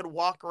that you could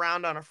walk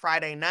around on a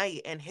Friday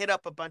night and hit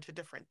up a bunch of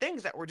different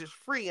things that were just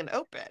free and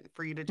open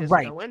for you to just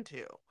Right. go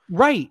into.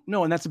 Right.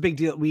 No, and that's a big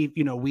deal.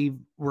 We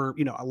were,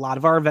 a lot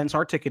of our events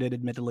are ticketed,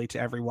 admittedly, to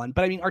everyone,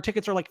 but I mean, our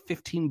tickets are like No,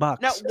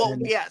 $15, well,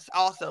 yes,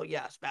 also,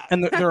 yes, that.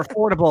 and they're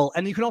affordable.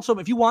 And you can also,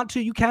 if you want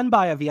to, you can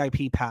buy a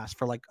VIP pass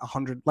for like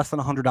less than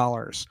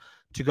 $100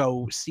 to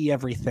go see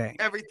everything.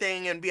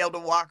 Everything and be able to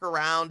walk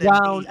around and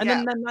Down, be, and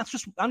yeah. then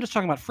I'm just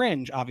talking about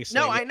Fringe, No, obviously.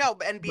 I know,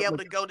 and be But able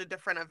like, to go to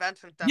different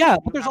events and stuff yeah, if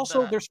but you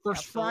have there's yeah,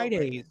 First absolutely.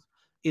 Fridays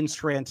in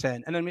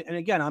Scranton, and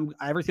again,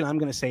 everything I'm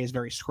going to say is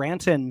very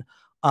Scranton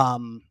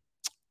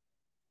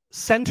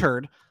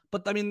centered.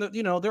 But I mean,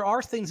 there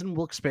are things in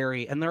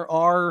Wilkes-Barre, and there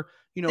are,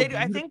 They do.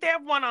 I think they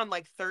have one on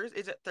like Thursday.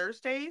 Is it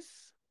Thursdays?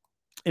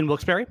 in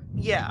Wilkes-Barre.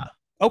 Yeah.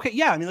 Okay,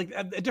 yeah, I mean,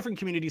 like different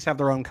communities have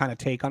their own kind of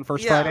take on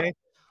First Yeah. Friday.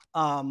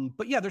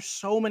 But yeah, there's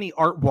so many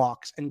art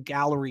walks and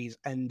galleries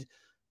and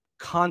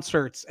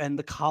concerts and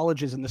the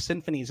colleges and the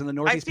symphonies and the I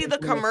Northeast see the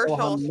commercials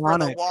for the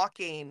Philharmonic.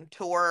 walking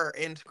tour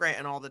in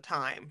Scranton all the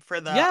time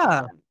for the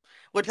Yeah.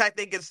 which I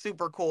think is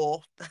super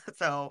cool.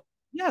 So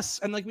Yes,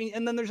 and like me,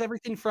 and then there's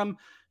everything from,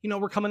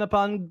 we're coming up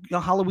on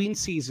Halloween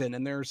season,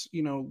 and there's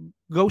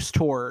ghost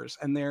tours,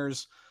 and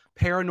there's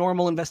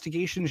paranormal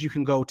investigations you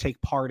can go take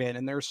part in,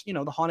 and there's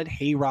the haunted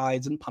hay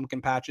rides and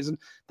pumpkin patches, and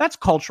that's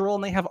cultural,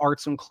 and they have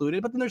arts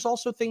included. But then there's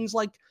also things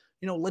like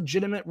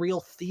legitimate real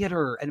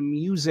theater and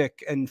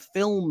music and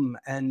film,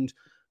 and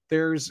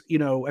there's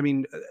I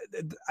mean,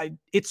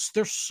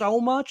 there's so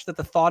much that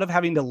the thought of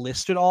having to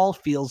list it all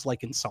feels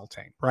like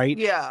insulting, right?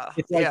 yeah,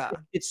 It's like yeah.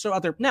 it's so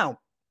out there now.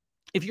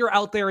 If you're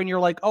out there and you're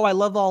like, oh, I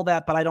love all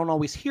that, but I don't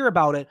always hear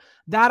about it,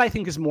 that I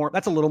think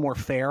that's a little more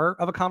fair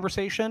of a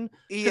conversation,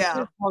 because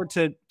Yeah. it's hard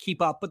to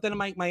keep up. But then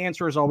my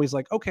answer is always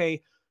like,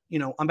 okay,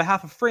 on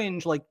behalf of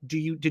Fringe, like,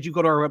 did you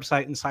go to our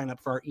website and sign up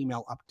for our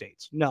email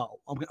updates? No.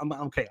 I'm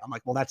okay. I'm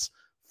like, well, that's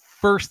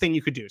first thing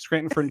you could do.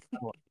 Scranton Fringe,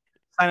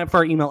 sign up for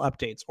our email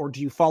updates. Or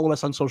do you follow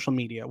us on social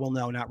media? Well,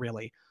 no, not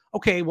really.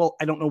 Okay, well,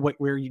 I don't know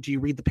do you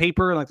read the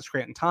paper, like the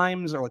Scranton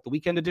Times or like the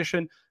Weekend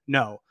Edition?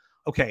 No.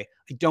 Okay,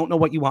 I don't know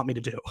what you want me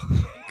to do.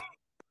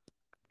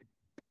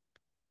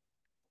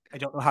 I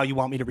don't know how you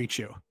want me to reach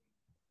you.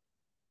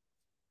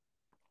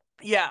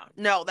 Yeah,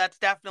 no, that's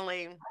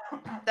definitely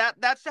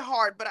that's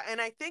hard, but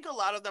and I think a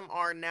lot of them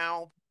are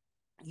now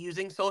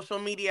using social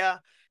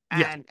media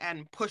and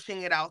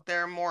pushing it out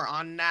there more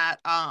on that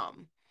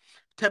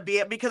to be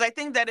it, because I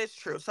think that is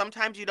true.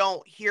 Sometimes you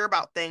don't hear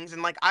about things,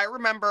 and like I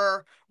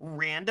remember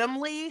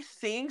randomly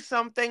seeing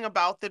something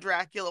about the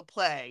Dracula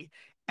play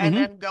and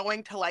Mm-hmm. then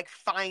going to like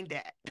find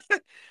it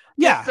to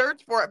Yeah.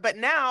 search for it. But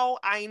now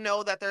I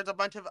know that there's a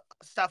bunch of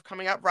stuff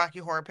coming up, Rocky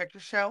Horror Picture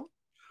Show,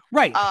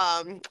 Right.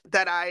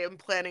 that I am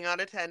planning on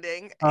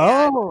attending. And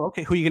Oh,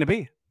 okay. Who are you going to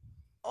be?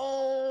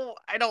 oh,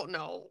 I don't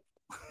know.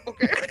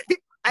 Okay.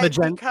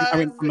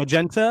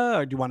 Magenta,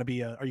 or do you want to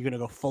be are you going to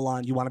go full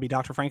on? You want to be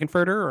Dr.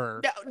 Frankenfurter,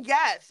 or? No,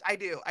 yes, I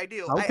do. I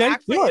do. I Okay,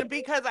 actually, do it. and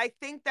because I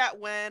think that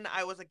when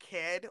I was a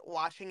kid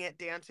watching it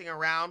dancing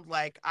around,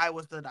 like I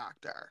was the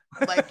doctor.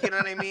 Like, you know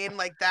what I mean?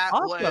 Like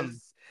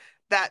Awesome.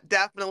 that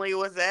definitely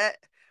was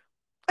it.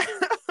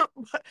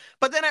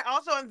 but then I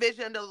also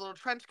envisioned a little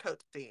trench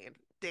coat scene,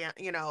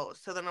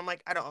 so then I'm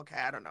like, I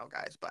don't know,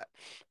 guys, but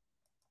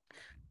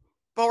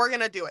we're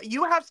gonna do it.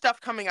 You have stuff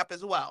coming up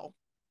as well.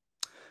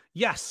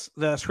 Yes,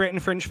 the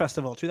Scranton Fringe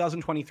Festival,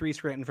 2023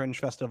 Scranton Fringe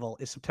Festival,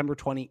 is September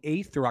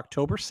 28th through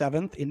October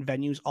 7th in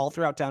venues all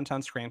throughout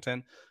downtown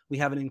Scranton. We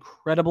have an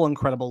incredible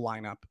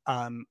lineup.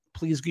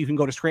 Please, you can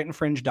go to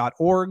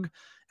scrantonfringe.org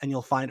and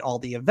you'll find all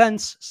the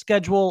events,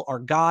 schedule, our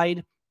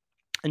guide,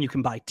 and you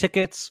can buy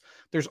tickets.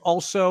 There's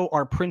also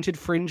our printed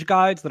Fringe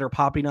guides that are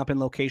popping up in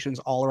locations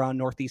all around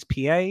Northeast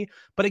PA.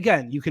 But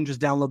again, you can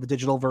just download the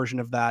digital version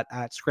of that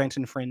at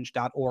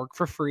scrantonfringe.org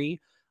for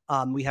free.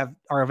 We have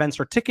our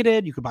events are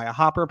ticketed. You could buy a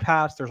hopper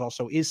pass. There's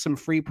also is some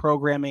free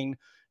programming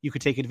you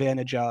could take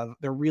advantage of.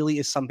 There really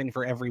is something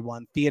for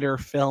everyone. Theater,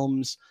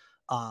 films,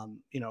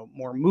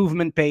 more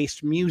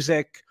movement-based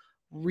music.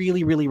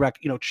 Really, really,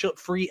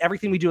 free.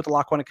 Everything we do at the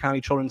Lackawanna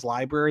County Children's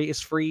Library is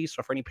free.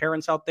 So for any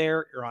parents out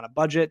there, you're on a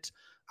budget,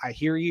 I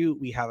hear you.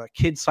 We have a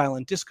kids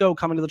silent disco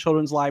coming to the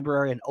Children's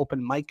Library, an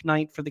open mic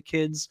night for the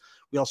kids.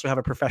 We also have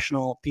a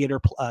professional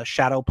theater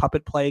shadow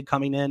puppet play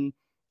coming in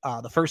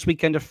the first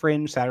weekend of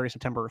Fringe, Saturday,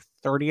 September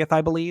 30th,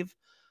 I believe.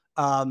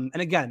 And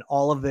again,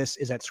 all of this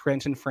is at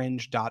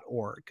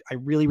scrantonfringe.org. I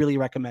really, really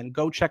recommend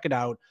go check it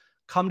out.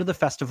 Come to the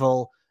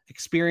festival,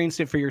 experience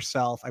it for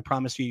yourself. I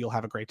promise you'll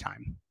have a great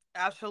time.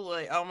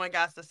 Absolutely. Oh my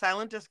gosh, the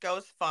silent disco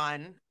is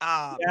fun.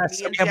 Yes,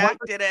 Me and Jack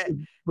did it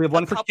we have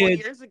one for couple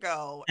kids years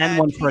ago, and and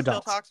one she for still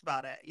adults. talks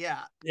about it.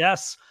 Yeah.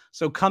 Yes.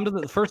 So come to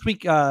the first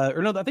week, or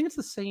no, I think it's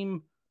the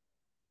same.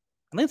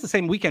 I think it's the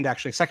same weekend,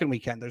 actually. Second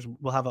weekend.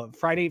 We'll have a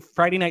Friday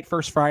night,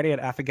 First Friday at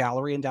Affa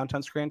Gallery in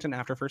downtown Scranton.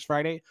 After First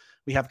Friday,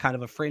 we have kind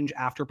of a Fringe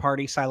after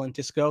party silent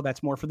disco.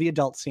 That's more for the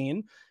adult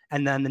scene.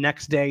 And then the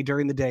next day,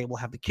 during the day, we'll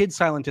have the kids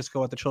silent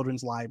disco at the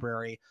Children's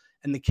Library.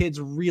 and the kids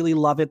really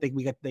love it.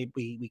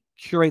 We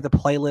curate the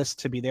playlist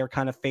to be their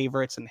kind of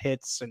favorites and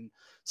hits, and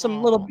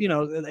some little,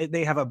 Oh,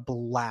 they have a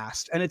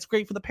blast, and it's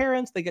great for the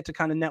parents. They get to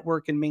kind of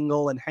network and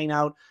mingle and hang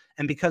out,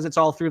 and because it's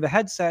all through the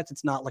headsets,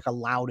 it's not like a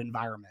loud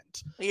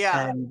environment.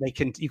 yeah. And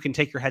you can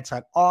take your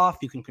headset off,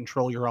 you can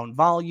control your own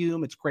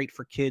volume. It's great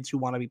for kids who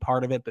want to be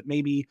part of it, but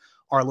maybe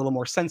are a little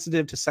more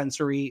sensitive to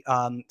sensory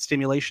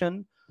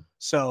stimulation.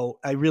 So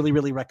I really,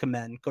 really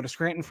recommend go to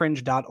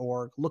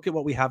scrantonfringe.org, look at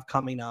what we have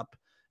coming up,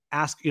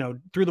 ask,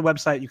 through the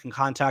website, you can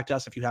contact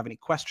us if you have any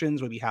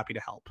questions. We'd be happy to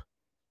help.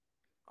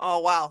 Oh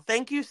wow,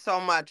 thank you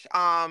so much.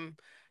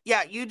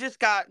 Yeah, you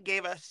just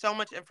gave us so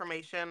much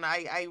information.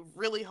 I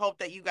really hope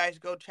that you guys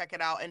go check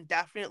it out, and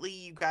definitely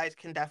you guys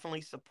can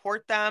definitely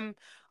support them.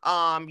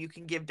 You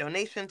can give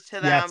donations to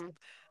Yes. them.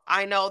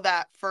 I know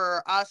that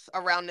for us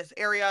around this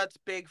area, it's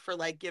big for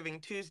like Giving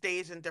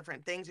Tuesdays and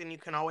different things, and you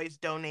can always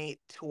donate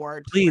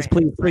towards Please,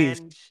 Scranton please,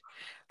 please.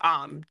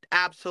 Fringe.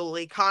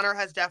 Absolutely. Conor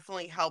has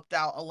definitely helped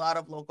out a lot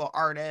of local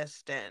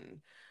artists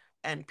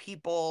and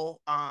people.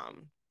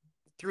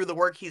 Through the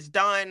work he's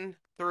done,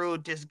 through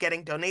just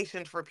getting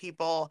donations for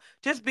people,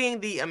 just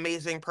being the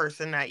amazing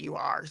person that you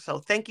are. So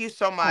thank you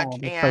so much. Oh,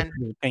 that's so And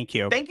sweet. Thank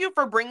you. thank you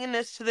for bringing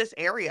this to this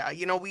area.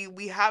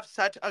 We have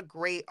such a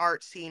great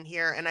art scene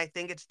here, and I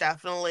think it's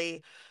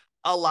definitely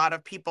a lot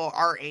of people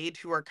our age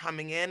who are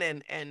coming in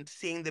and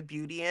seeing the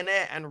beauty in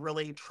it and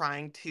really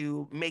trying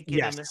to make it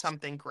Yes. into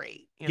something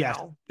great, Yes,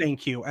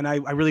 thank you. And I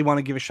really want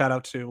to give a shout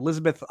out to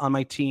Elizabeth on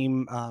my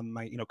team,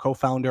 my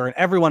co-founder, and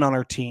everyone on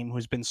our team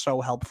who's been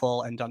so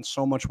helpful and done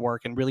so much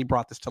work and really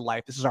brought this to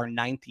life. This is our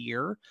 9th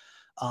year.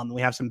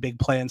 We have some big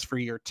plans for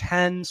year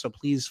 10. So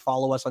please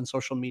follow us on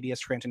social media,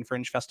 Scranton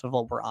Fringe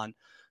Festival. We're on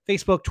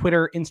Facebook,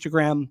 Twitter,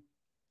 Instagram.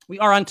 We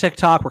are on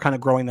TikTok. We're kind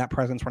of growing that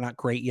presence. We're not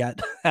great yet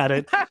at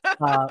it.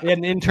 We had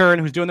an intern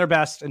who's doing their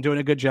best and doing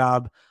a good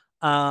job.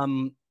 But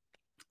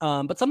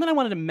something I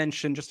wanted to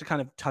mention, just to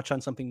kind of touch on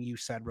something you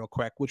said real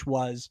quick, which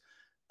was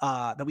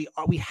that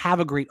we have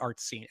a great art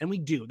scene, and we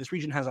do. This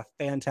region has a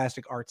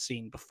fantastic art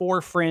scene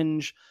before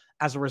Fringe,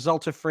 as a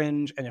result of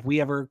Fringe, and if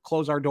we ever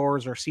close our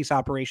doors or cease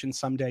operations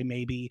someday,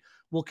 maybe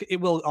it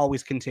will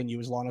always continue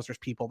as long as there's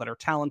people that are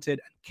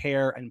talented and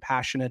care and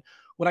passionate.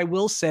 What I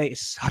will say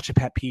is such a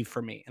pet peeve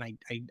for me, and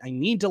I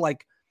need to,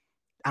 like,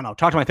 I don't know,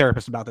 talk to my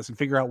therapist about this and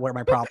figure out where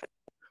my problem.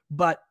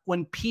 But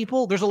when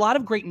there's a lot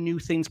of great new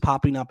things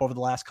popping up over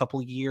the last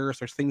couple of years.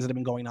 There's things that have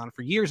been going on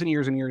for years and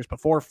years and years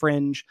before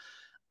Fringe.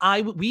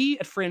 We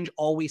at Fringe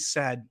always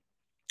said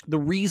the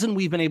reason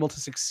we've been able to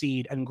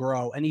succeed and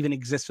grow and even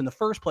exist in the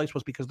first place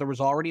was because there was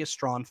already a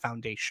strong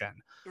foundation.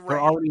 Right. There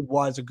already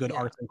was a good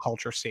arts and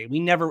culture scene.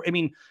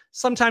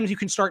 Sometimes you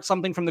can start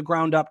something from the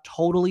ground up,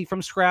 totally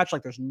from scratch.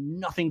 Like there's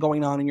nothing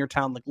going on in your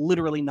town, like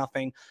literally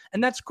nothing.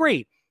 And that's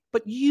great.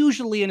 But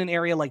usually in an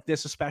area like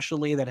this,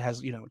 especially that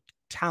has,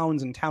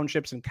 towns and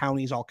townships and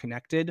counties all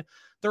connected,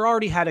 there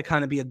already had to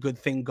kind of be a good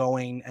thing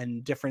going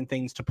and different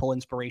things to pull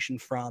inspiration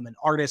from, and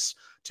artists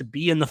to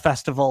be in the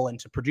festival and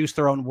to produce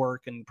their own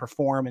work and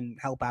perform and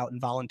help out and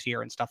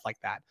volunteer and stuff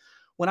like that.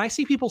 When I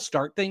see people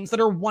start things that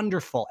are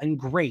wonderful and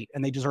great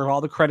and they deserve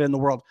all the credit in the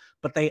world,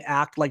 but they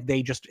act like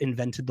they just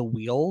invented the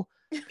wheel,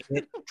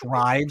 it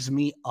drives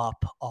me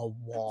up a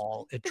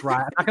wall. I'm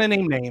not going to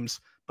name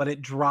names, but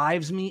it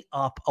drives me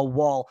up a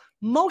wall,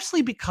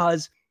 mostly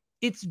because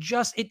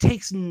it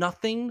takes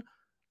nothing.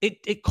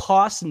 It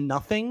costs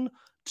nothing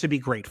to be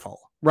grateful,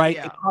 right?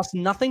 Yeah. It costs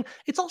nothing.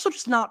 It's also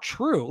just not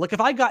true. Like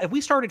if we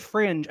started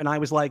Fringe and I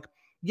was like,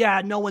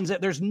 yeah,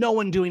 there's no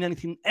one doing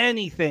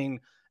anything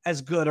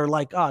as good or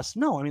like us.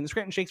 No, I mean, the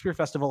Scranton Shakespeare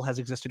Festival has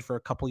existed for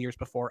a couple years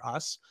before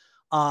us.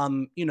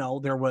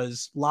 There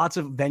was lots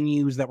of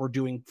venues that were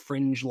doing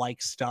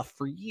Fringe-like stuff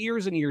for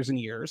years and years and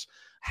years.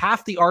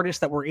 Half the artists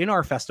that were in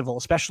our festival,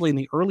 especially in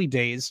the early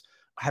days,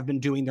 have been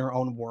doing their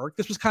own work.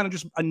 This was kind of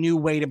just a new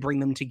way to bring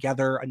them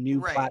together, a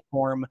new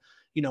platform.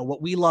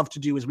 What we love to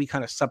do is we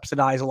kind of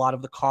subsidize a lot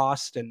of the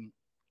cost, and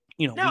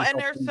no,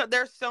 and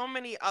there's so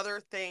many other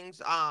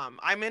things.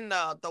 I'm in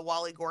the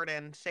Wally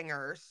Gordon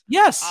Singers.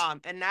 Yes.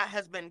 And that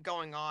has been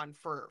going on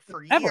for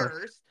Ever.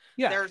 years.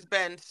 Yeah. There's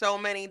been so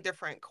many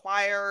different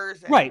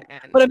choirs. Right.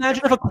 But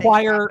imagine if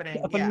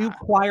a new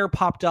choir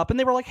popped up and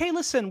they were like, hey,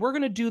 listen, we're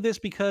going to do this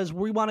because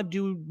we're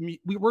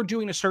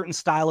doing a certain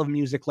style of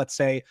music, let's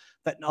say,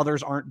 that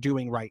others aren't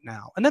doing right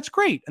now. And that's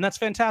great. And that's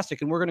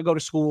fantastic. And we're going to go to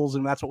schools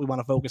and that's what we want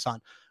to focus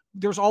on.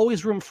 There's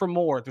always room for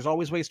more. There's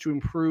always ways to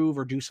improve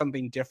or do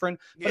something different.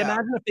 But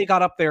imagine if they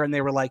got up there and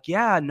they were like,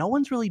 yeah, no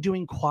one's really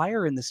doing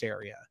choir in this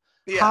area.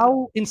 Yeah.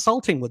 How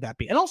insulting would that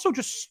be? And also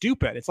just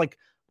stupid. It's like,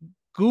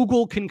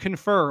 Google can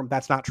confirm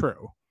that's not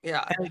true.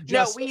 Yeah.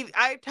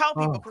 I tell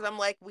people, because I'm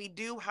like, we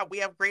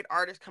have great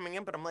artists coming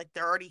in, but I'm like,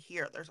 they're already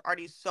here. There's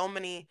already so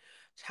many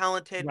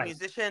talented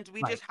musicians.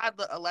 We just had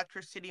the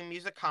Electricity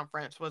Music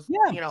Conference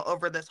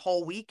over this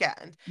whole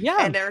weekend. Yeah.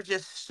 And there's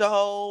just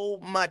so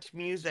much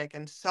music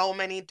and so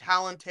many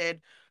talented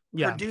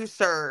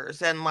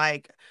producers and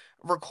like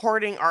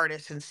recording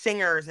artists and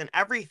singers and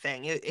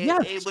everything.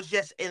 It was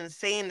just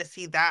insane to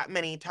see that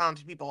many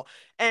talented people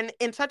and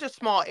in such a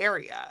small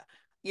area.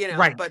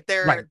 Right. but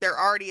Right. there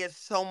already is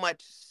so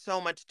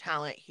much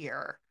talent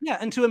here. Yeah,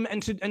 and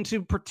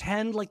to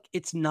pretend like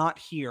it's not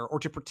here, or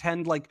to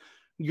pretend like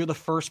you're the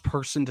first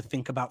person to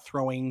think about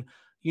throwing,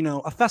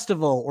 a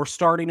festival or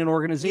starting an Yeah.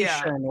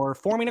 organization or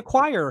forming a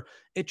choir.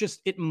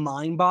 It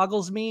mind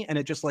boggles me, and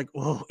it just like,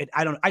 oh,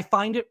 I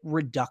find it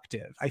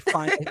reductive. I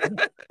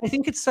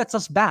think it sets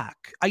us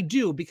back. I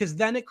do, because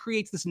then it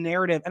creates this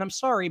narrative, and I'm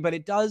sorry, but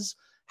it does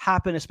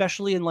happen,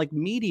 especially in like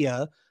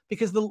media,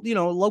 because the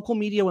local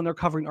media, when they're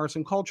covering arts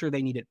and culture,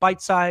 they need it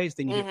bite sized,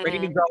 they need it ready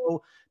to Mhm.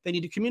 go, they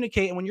need to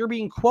communicate. And when you're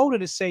being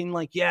quoted as saying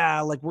like,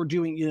 yeah, like we're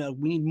doing,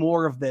 we need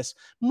more of this.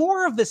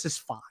 More of this is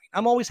fine.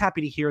 I'm always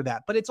happy to hear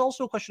that. But it's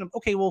also a question of,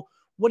 okay, well,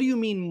 what do you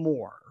mean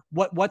more?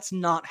 What's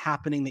not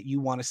happening that you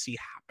want to see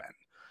happen?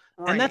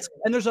 And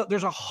Right.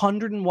 there's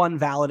 101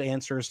 valid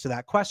answers to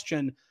that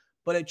question.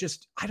 But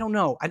I don't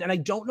know. And I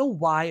don't know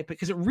why,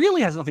 because it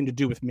really has nothing to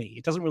do with me.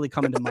 It doesn't really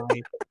come into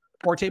my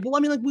forte. Well, I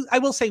mean, like, I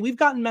will say we've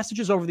gotten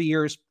messages over the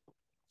years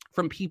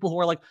from people who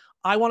are like,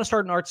 I want to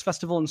start an arts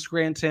festival in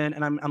Scranton,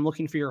 and I'm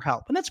looking for your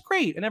help. And that's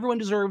great. And everyone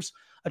deserves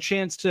a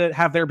chance to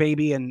have their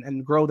baby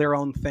and grow their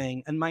own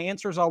thing. And my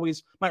answer is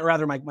always, my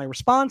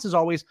response is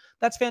always,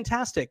 that's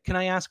fantastic. Can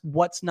I ask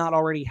what's not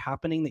already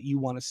happening that you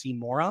want to see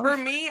more For of?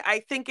 me,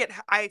 I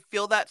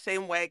feel that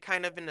same way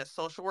kind of in the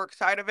social work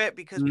side of it,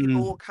 because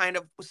people Mm, will kind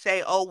of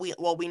say, "Oh,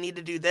 we need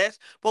to do this."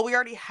 But we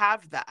already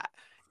have that.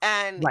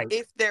 And right,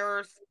 if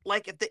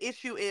the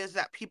issue is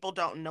that people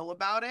don't know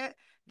about it,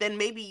 then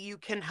maybe you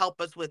can help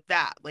us with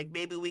that. Like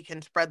maybe we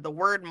can spread the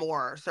word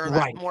more so that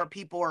right. more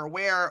people are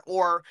aware,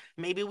 or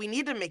maybe we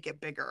need to make it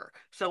bigger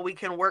so we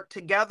can work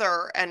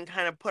together and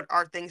kind of put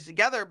our things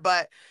together.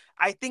 But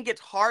I think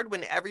it's hard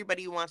when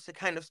everybody wants to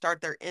kind of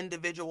start their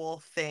individual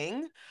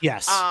thing,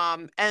 Yes.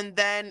 and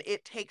then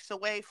it takes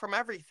away from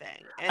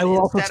everything. I And will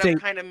also instead of say,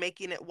 kind of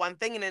making it one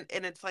thing,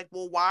 and it's like,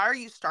 well, why are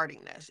you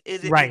starting this?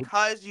 Is it right,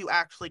 because you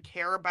actually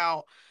care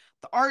about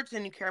the arts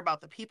and you care about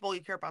the people,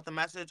 you care about the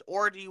message,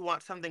 or do you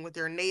want something with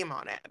your name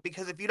on it?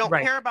 Because if you don't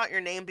right, care about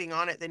your name being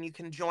on it, then you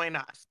can join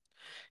us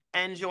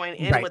and join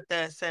in right. with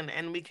this,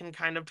 and we can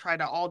kind of try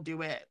to all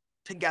do it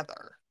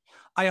together.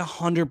 I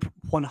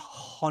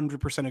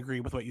 100%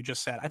 agree with what you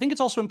just said. I think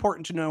it's also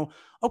important to know,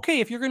 okay,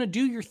 if you're going to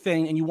do your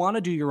thing and you want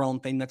to do your own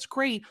thing, that's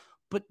great,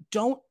 but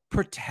don't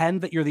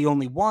pretend that you're the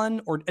only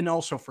one. And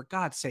also, for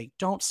God's sake,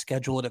 don't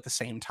schedule it at the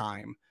same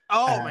time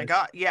Oh as my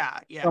God. Yeah,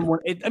 yeah. someone.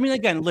 I mean,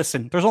 again,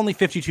 listen, there's only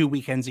 52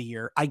 weekends a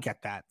year. I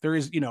get that. There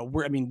is,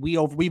 I mean,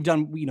 we've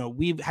done,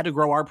 we've had to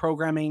grow our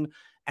programming,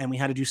 and we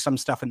had to do some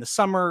stuff in the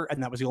summer,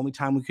 and that was the only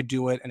time we could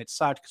do it. And it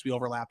sucked because we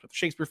overlapped with the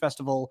Shakespeare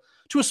Festival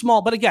to a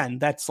small, but again,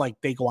 that's like,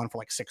 they go on for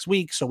like 6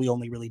 weeks. So we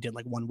only really did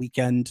like one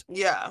weekend.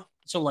 Yeah.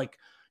 So like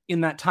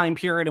in that time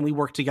period, and we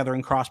worked together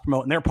and cross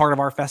promote, and they're part of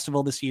our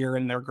festival this year,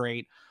 and they're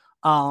great.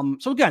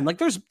 So again, like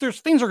there's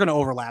things are going to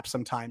overlap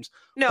sometimes,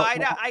 No,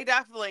 but I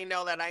definitely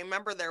know that. I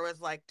remember there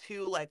was like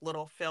two like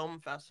little film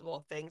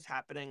festival things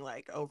happening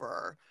like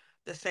over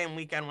the same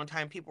weekend one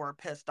time. People were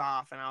pissed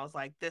off, and I was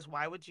like, "This,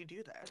 why would you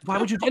do why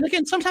this?" would you? And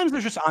again, sometimes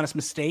there's just honest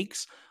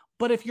mistakes.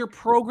 But if you're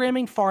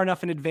programming far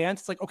enough in advance,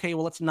 it's like, okay,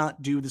 well, let's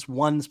not do this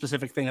one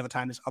specific thing at the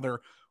time this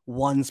other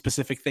one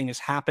specific thing is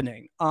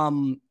happening.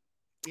 And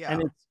Yeah.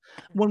 it's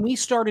when we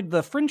started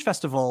the Fringe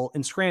Festival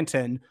in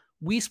Scranton,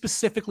 we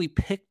specifically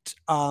picked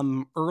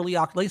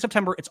late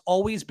September. It's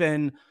always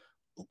been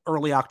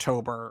early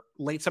October,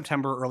 late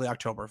September, early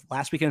October,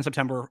 last weekend in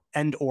September,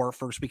 and or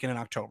first weekend in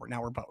October.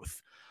 Now we're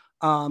both,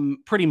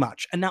 pretty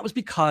much, and that was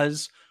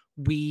because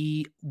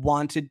we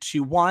wanted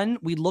to. One,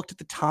 we looked at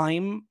the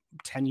time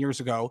 10 years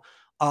ago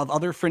of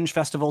other fringe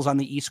festivals on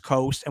the East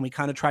Coast, and we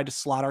kind of tried to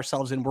slot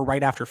ourselves in. We're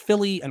right after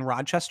Philly and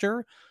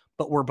Rochester,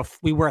 but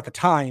we were at the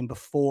time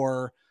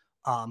before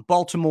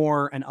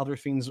Baltimore and other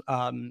things,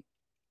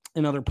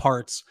 in other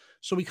parts.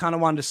 So we kind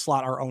of wanted to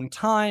slot our own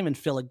time and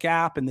fill a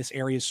gap. And this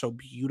area is so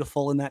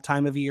beautiful in that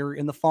time of year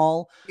in the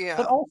fall.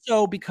 But Yeah.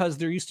 also because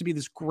there used to be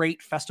this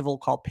great festival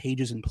called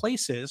Pages and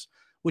Places,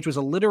 which was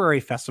a literary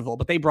festival,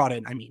 but they brought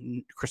in, I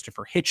mean,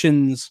 Christopher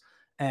Hitchens,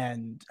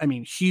 and I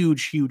mean,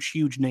 huge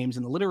names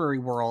in the literary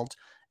world.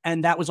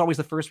 And that was always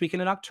the first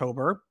weekend in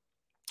October.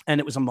 And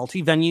it was a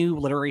multi-venue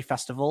literary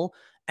festival.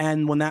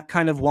 And when that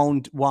kind of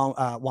wound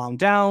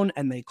down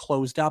and they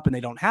closed up and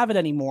they don't have it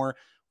anymore,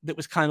 that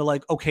was kind of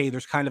like, okay,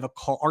 there's kind of a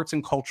arts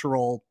and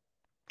cultural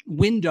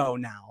window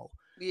now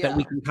that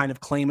we Yeah. can kind of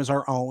claim as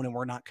our own, and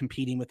we're not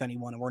competing with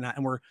anyone,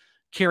 and we're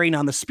carrying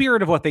on the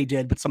spirit of what they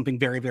did, but something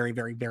very, very,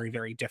 very, very,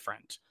 very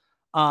different.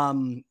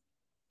 Um,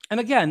 and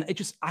again, it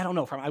just, I don't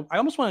know. I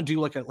almost want to do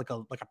like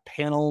a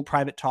panel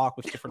private talk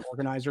with different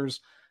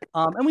organizers,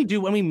 and we do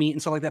when we meet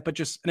and stuff like that. But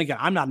just, and again,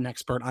 I'm not an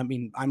expert. I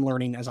mean, I'm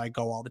learning as I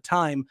go all the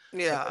time. But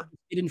Yeah.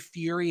 it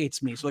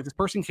infuriates me. So like this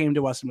person came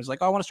to us and was like,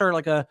 oh, I want to start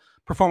like a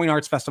performing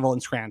arts festival in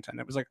Scranton.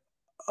 It was like,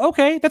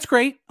 okay, that's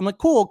great. I'm like,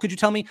 cool. Could you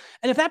tell me?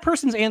 And if that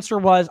person's answer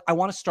was, I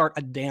want to start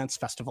a dance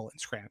festival in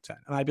Scranton,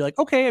 and I'd be like,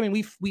 okay. I mean,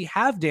 we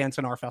have dance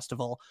in our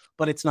festival,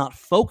 but it's not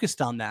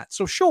focused on that.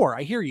 So sure,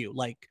 I hear you.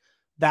 Like,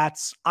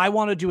 I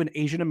want to do an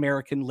Asian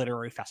American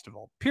literary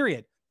festival,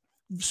 period.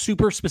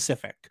 super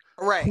specific.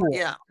 Right. Cool,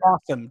 yeah.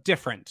 awesome,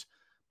 different.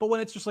 But when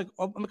it's just like,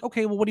 I'm like,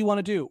 okay, well, what do you want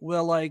to do?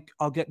 Well, like,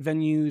 I'll get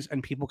venues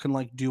and people can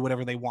like do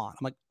whatever they want.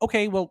 I'm like,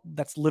 okay, well,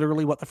 that's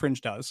literally what the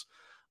Fringe does.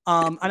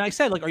 And I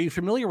said, like, are you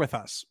familiar with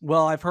us?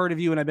 Well, I've heard of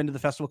you and I've been to the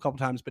festival a couple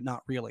times, but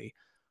not really.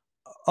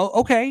 Oh,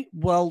 okay.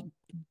 Well,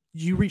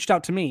 you reached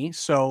out to me,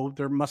 so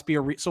there must be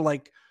so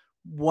like,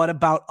 what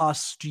about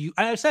us? Do you?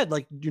 And I said,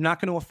 like, you're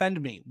not going to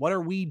offend me. What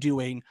are we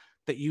doing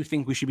that you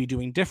think we should be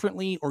doing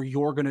differently, or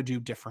you're going to do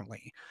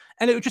differently?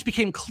 And it just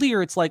became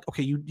clear. It's like,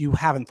 okay, you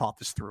haven't thought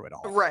this through at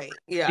all, right?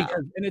 Yeah.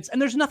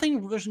 And there's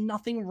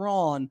nothing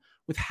wrong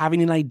with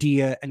having an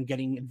idea and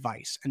getting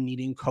advice and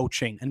needing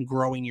coaching and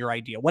growing your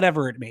idea,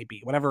 whatever it may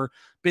be, whatever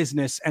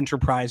business,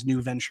 enterprise,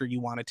 new venture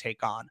you want to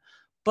take on.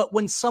 But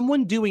when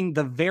someone doing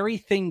the very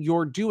thing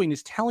you're doing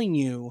is telling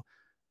you,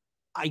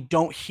 I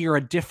don't hear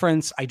a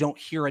difference, I don't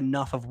hear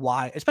enough of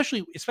why, especially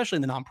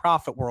in the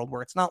nonprofit world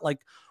where it's not like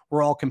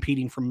we're all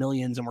competing for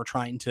millions and we're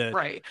trying to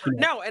right.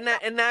 No, and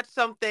that's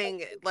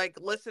something like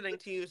listening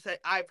to you say,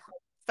 I've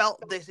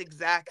felt this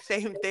exact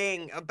same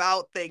thing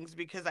about things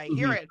because I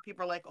hear it.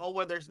 People are like, oh,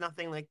 well, there's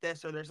nothing like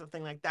this or there's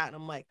something like that. And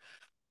I'm like,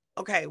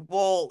 okay,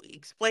 well,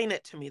 explain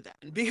it to me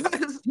then.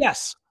 Because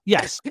yes.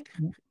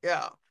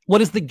 yeah.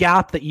 What is the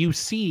gap that you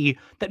see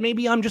that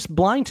maybe I'm just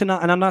blind to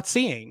and I'm not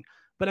seeing?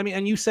 But I mean,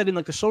 and you said in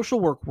like the social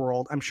work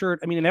world, I'm sure,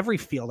 I mean, in every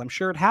field, I'm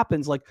sure it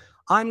happens. Like,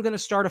 I'm going to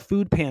start a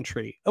food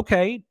pantry.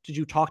 Okay. Did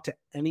you talk to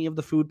any of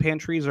the food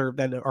pantries or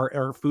that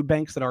are food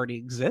banks that already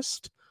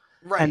exist?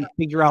 Right. And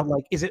figure out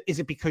like, is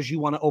it because you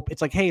want to open?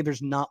 It's like, hey,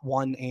 there's not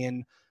one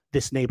in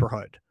this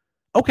neighborhood.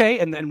 Okay.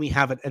 And then we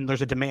have it and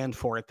there's a demand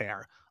for it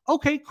there.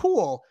 Okay,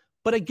 cool.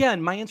 But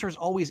again, my answer is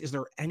always, is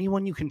there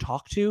anyone you can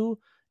talk to?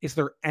 Is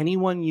there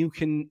anyone you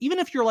can, even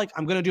if you're like,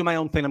 I'm going to do my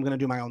own thing, I'm going to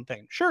do my own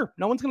thing. Sure.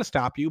 No one's going to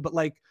stop you, but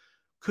like,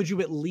 could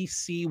you at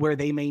least see where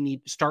they may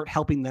need start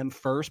helping them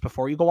first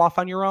before you go off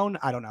on your own?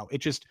 I don't know.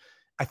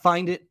 I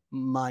find it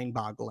mind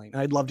boggling.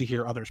 And I'd love to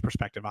hear others'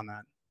 perspective on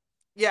that.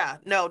 Yeah,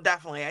 no,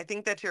 definitely. I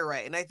think that you're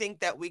right. And I think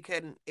that we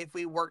can, if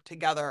we work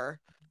together,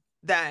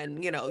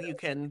 then, you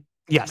can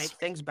make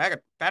things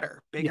better,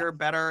 bigger,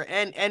 better,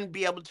 and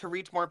be able to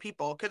reach more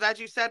people. Because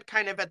as you said,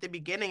 kind of at the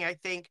beginning, I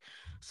think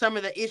some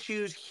of the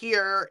issues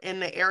here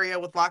in the area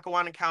with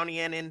Lackawanna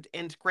County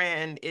and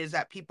Scranton is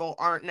that people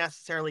aren't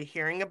necessarily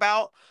hearing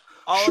about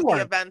all of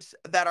the events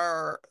that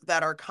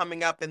are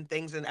coming up and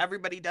things, and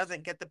everybody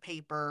doesn't get the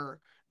paper,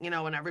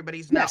 and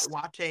everybody's not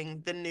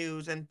watching the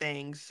news and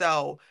things.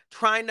 So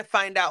trying to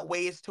find out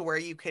ways to where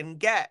you can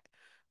get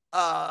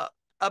a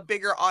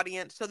bigger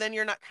audience, so then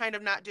you're not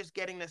just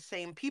getting the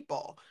same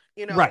people,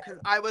 because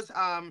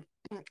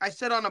I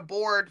sit on a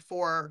board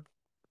for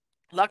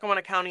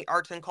Lackawanna County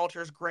Arts and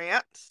Cultures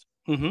grants.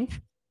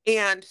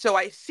 And so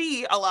I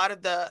see a lot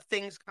of the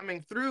things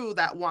coming through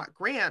that want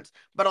grants,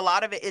 but a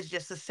lot of it is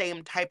just the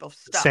same type of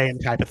stuff. Same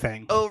type of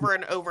thing. Over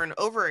and over and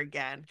over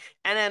again.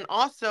 And then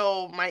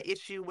also my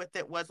issue with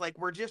it was like,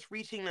 we're just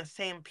reaching the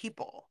same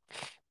people.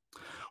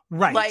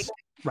 Right. Like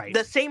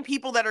the same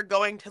people that are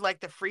going to like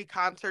the free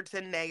concerts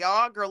in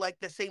NAOG are like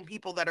the same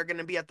people that are going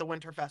to be at the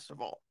Winter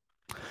Festival.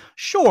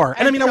 Sure.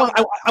 And I mean, so,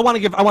 I want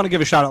to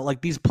give a shout out. Like,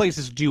 these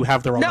places do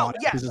have their own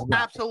audiences as well.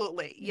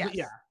 Absolutely. Yes.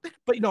 Yeah.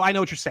 But I know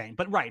what you're saying.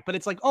 But but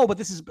it's like, oh, but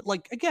this is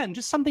like, again,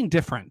 just something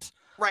different.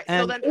 Right.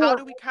 And, so then how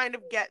do we kind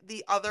of get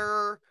the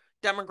other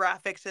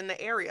demographics in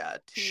the area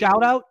to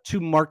shout out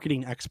to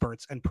marketing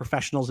experts and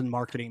professionals in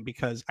marketing?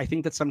 Because I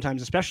think that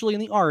sometimes, especially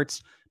in the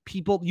arts,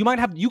 people,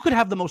 you could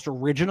have the most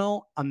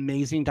original,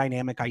 amazing,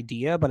 dynamic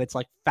idea, but it's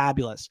like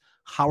fabulous.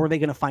 How are they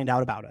going to find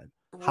out about it?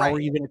 How are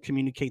you going to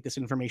communicate this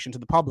information to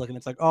the public? And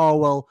it's like, oh,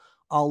 well,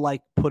 I'll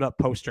like put up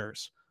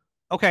posters.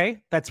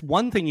 Okay, that's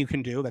one thing you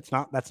can do. That's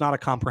not a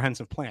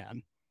comprehensive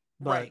plan.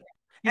 But,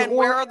 and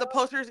where are the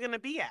posters going to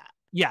be at?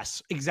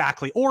 Yes,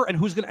 exactly.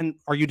 And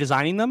are you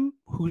designing them?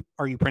 Who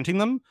are you printing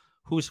them?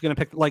 Who's going to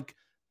pick? Like,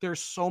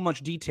 there's so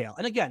much detail.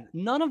 And again,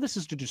 none of this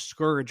is to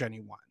discourage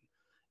anyone.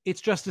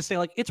 It's just to say,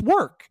 like, it's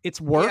work. It's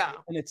work.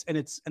 Yeah.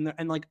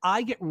 And like,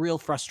 I get real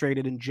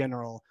frustrated in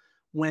general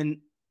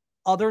when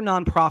other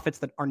nonprofits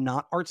that are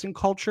not arts and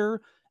culture,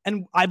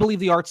 and I believe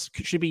the arts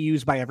should be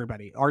used by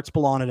everybody. Arts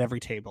belong at every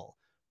table.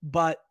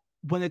 But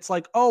when it's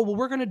like, oh, well,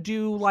 we're going to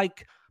do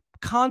like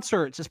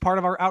concerts as part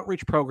of our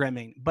outreach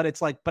programming, but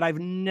it's like, but I've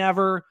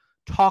never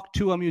talked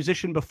to a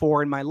musician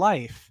before in my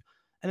life.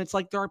 And it's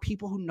like, there are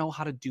people who know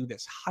how to do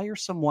this. Hire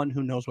someone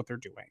who knows what they're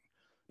doing.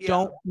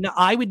 Yeah.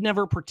 I would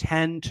never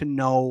pretend to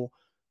know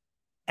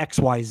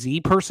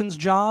XYZ person's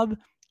job.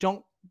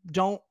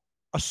 Don't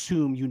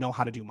assume you know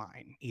how to do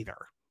mine either.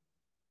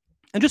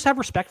 And just have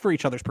respect for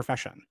each other's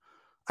profession,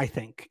 I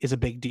think, is a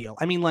big deal.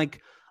 I mean,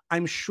 like,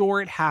 I'm sure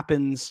it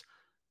happens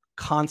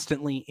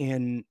constantly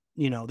in,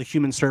 the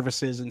human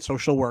services and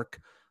social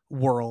work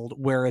world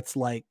where it's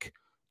like,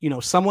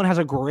 someone has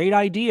a great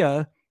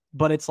idea,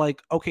 but it's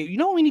like, okay, you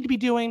know what we need to be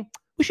doing?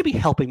 We should be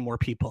helping more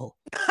people.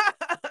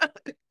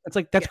 It's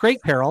like, that's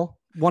great, Carol.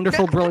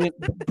 Wonderful,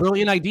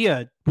 brilliant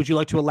idea. Would you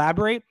like to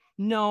elaborate?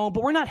 No,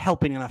 but we're not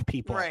helping enough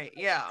people. Right,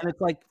 yeah. And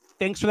it's like,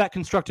 thanks for that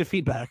constructive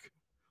feedback.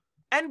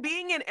 And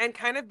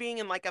kind of being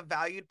in like a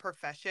valued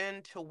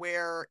profession to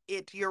where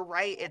you're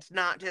right, it's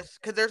not just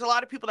because there's a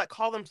lot of people that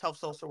call themselves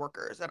social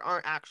workers that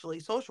aren't actually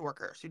social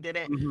workers, who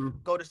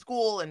didn't go to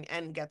school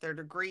and get their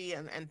degree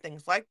and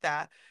things like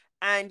that.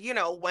 And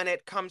when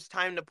it comes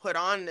time to put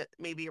on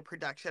maybe a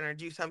production or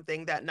do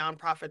something that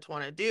nonprofits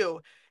want to do,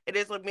 it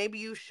is like maybe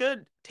you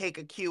should take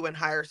a cue and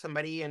hire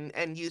somebody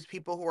and use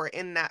people who are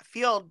in that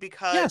field,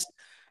 because Yes.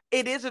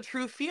 it is a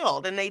true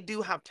field and they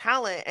do have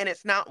talent, and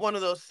it's not one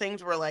of those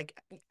things where like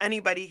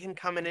anybody can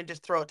come in and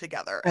just throw it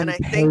together. And And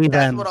I pay think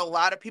that's them. what a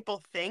lot of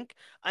people think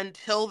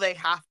until they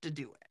have to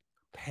do it.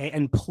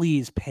 And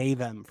please pay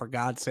them, for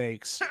God's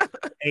sakes.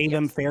 Pay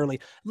them Yes.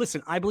 fairly.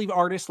 Listen, I believe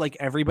artists, like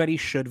everybody,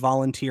 should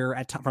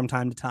volunteer from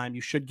time to time.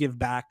 You should give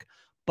back.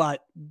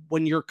 But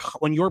when your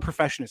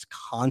profession is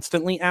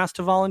constantly asked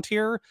to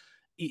volunteer,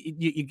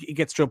 it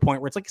gets to a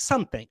point where it's like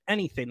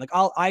anything. Like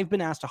I've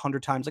been asked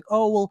 100 times, like,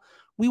 oh, well,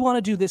 we want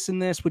to do this and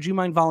this. Would you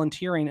mind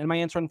volunteering? And my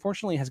answer,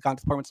 unfortunately, has gotten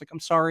to the point where it's like, I'm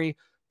sorry,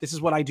 this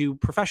is what I do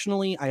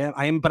professionally.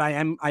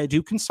 I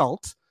do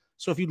consult.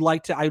 So if you'd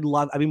like to, I'd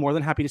be more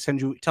than happy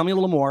to tell me a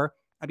little more.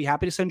 I'd be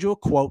happy to send you a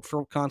quote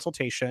for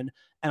consultation,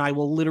 and I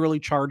will literally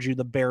charge you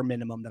the bare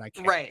minimum that I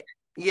can. Right.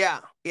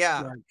 Yeah.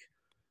 Yeah.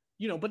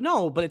 Like, but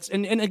no, but it's,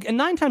 and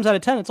 9 times out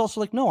of 10, it's also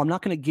like, no, I'm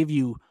not going to give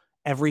you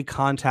every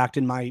contact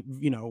in my,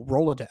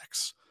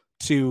 Rolodex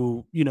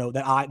to,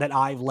 that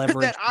I've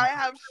leveraged. That I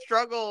have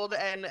struggled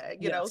and,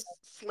 Yes.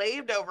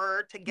 slaved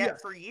over to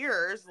get for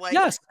years. Like,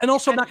 yes. And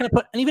also I'm not going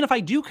to and even if I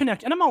do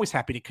connect, and I'm always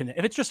happy to connect,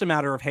 if it's just a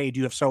matter of, hey, do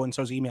you have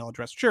so-and-so's email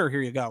address? Sure,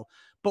 here you go.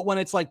 But when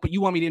it's like, but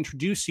you want me to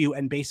introduce you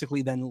and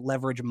basically then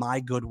leverage my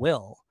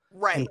goodwill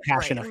and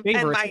passion of favor.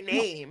 And my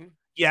name.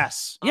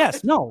 Yes.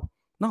 Yes. No.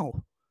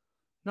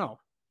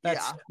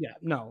 That's, yeah.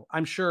 No,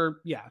 I'm sure.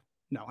 Yeah.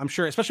 No, I'm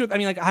sure, especially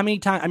with, like how many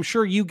times I'm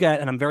sure you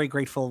get, and I'm very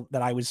grateful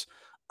that I was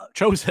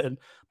chosen,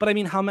 but I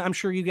mean, I'm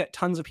sure you get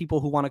tons of people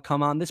who want to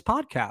come on this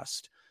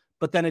podcast,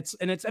 but then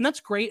and that's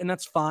great. And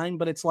that's fine.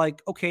 But it's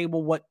like, okay,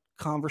 well, what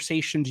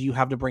conversation do you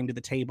have to bring to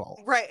the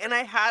table? Right. And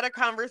I had a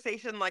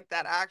conversation like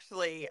that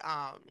actually,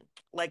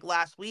 like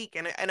last week,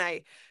 and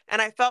I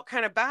felt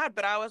kind of bad,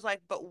 but I was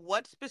like, but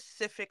what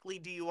specifically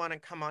do you want to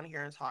come on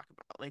here and talk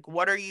about? Like,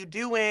 what are you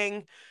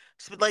doing?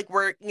 So, like,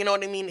 you know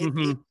what I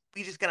mean?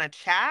 We just gonna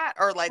chat,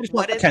 or like,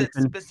 what is it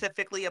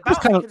specifically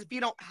about? Because if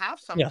you don't have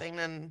something,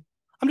 then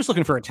I'm just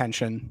looking for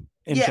attention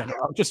in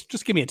general.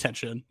 Just give me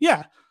attention.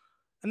 Yeah.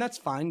 And that's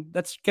fine.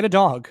 Let's get a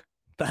dog.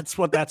 That's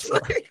what that's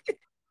for.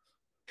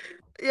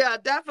 Yeah,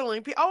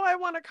 definitely. Oh, I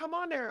want to come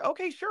on there.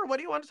 Okay, sure. What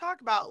do you want to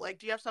talk about? Like,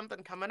 do you have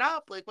something coming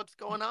up? Like, what's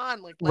going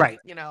on? Like, right.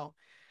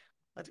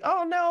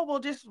 Oh no, we'll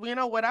just,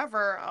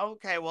 whatever.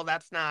 Okay, well,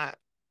 that's not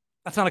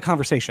a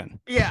conversation.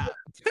 Yeah.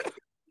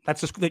 That's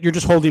just that you're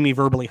just holding me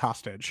verbally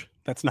hostage.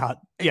 That's not.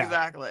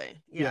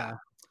 Exactly. Yeah.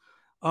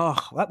 Oh,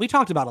 we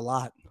talked about a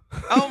lot.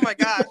 Oh my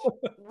gosh,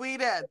 we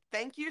did.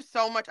 Thank you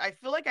so much. I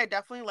feel like I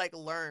definitely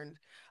learned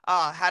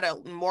had a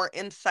more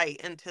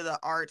insight into the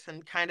arts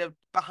and kind of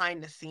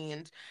behind the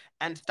scenes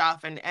and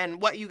stuff,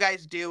 and what you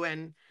guys do,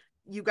 and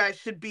you guys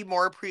should be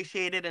more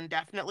appreciated and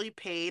definitely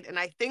paid. And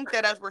I think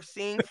that as we're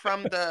seeing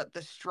from the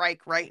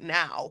strike right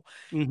now,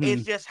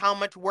 it's just how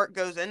much work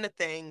goes into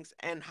things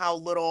and how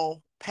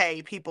little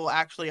pay people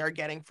actually are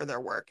getting for their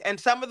work. And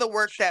some of the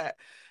work that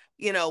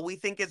we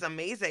think is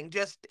amazing.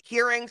 Just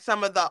hearing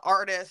some of the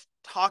artists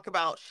talk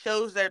about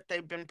shows that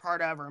they've been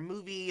part of, or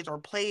movies or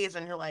plays,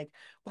 and you're like,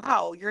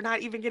 wow, you're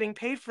not even getting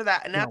paid for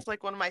that. And that's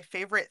one of my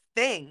favorite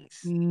things.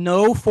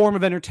 No form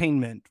of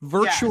entertainment,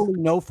 virtually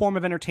no form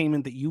of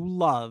entertainment that you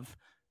love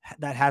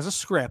that has a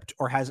script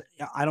or has,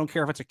 I don't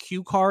care if it's a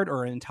cue card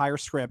or an entire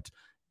script,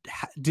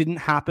 didn't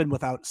happen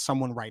without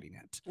someone writing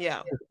it.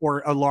 Yeah.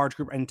 Or a large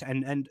group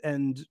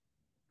and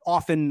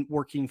often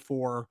working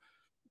for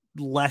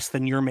less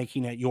than you're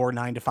making at your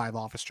 9-to-5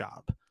 office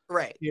job.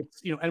 Right.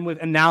 It's,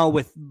 and now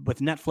with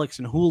Netflix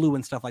and Hulu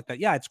and stuff like that.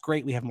 Yeah, it's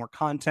great. We have more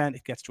content.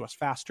 It gets to us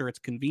faster. It's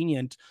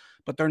convenient,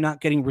 but they're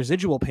not getting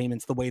residual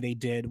payments the way they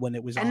did when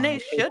it was on. And they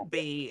should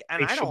be.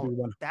 And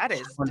that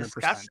is 100%.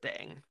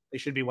 Disgusting. They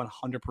should be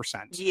 100%.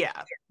 Yeah.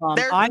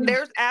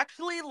 There's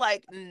actually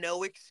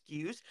no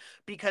excuse,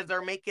 because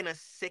they're making a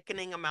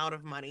sickening amount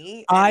of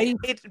money.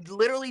 It's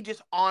literally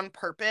just on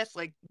purpose,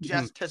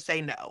 just to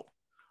say no.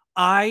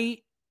 I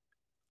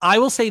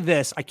will say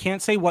this. I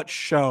can't say what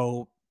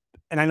show,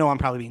 and I know I'm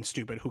probably being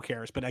stupid. Who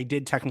cares? But I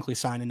did technically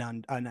sign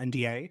an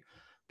NDA.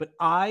 But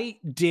I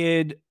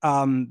did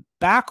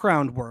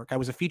background work. I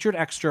was a featured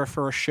extra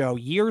for a show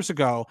years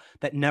ago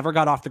that never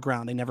got off the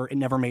ground. It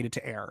never made it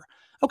to air.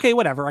 Okay,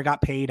 whatever. I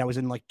got paid. I was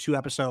in 2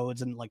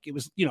 episodes, and it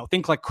was,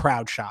 think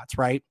crowd shots,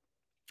 right?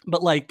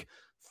 But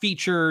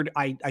featured,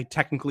 I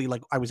technically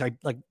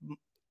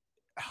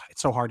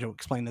it's so hard to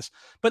explain this,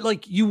 but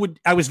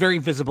I was very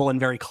visible and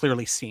very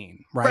clearly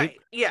seen, right?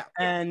 Yeah.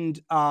 And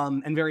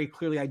very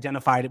clearly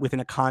identified it within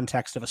a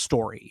context of a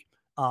story.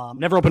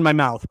 Never opened my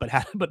mouth,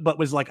 but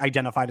was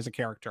identified as a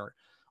character.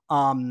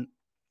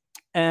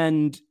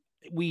 And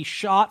we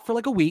shot for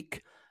a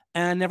week,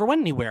 and never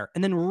went anywhere.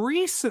 And then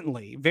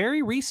recently,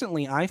 very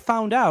recently, I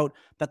found out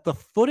that the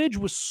footage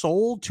was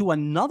sold to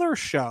another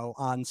show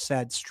on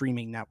said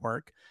streaming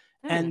network.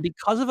 And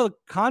because of a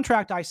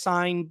contract I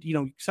signed,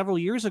 several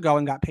years ago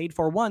and got paid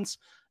for once.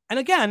 And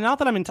again, not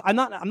that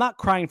I'm not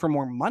crying for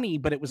more money,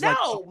 but it was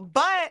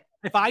but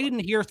if I didn't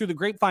hear through the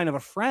grapevine of a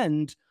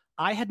friend,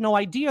 I had no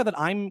idea that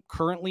I'm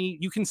currently,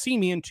 you can see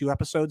me in 2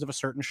 episodes of a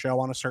certain show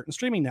on a certain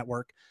streaming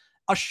network,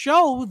 a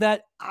show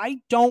that I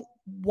don't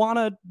want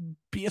to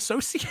be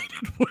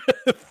associated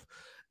with.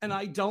 And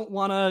I don't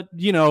want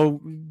to,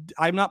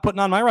 I'm not putting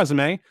on my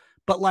resume,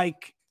 but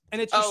like,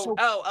 and it's just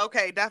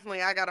okay,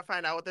 definitely. I got to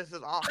find out what this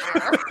is off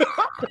air.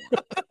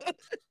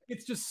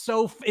 It's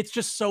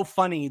just so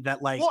funny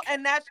that like, well,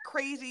 and that's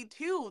crazy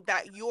too,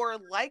 that your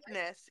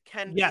likeness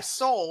can be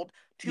sold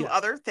to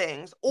other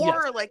things,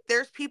 or like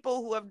there's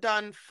people who have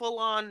done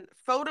full-on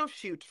photo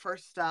shoots for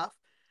stuff,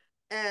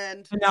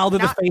 and now they're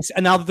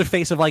the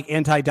face of like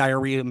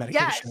anti-diarrhea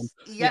medication.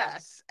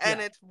 Yes. And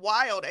it's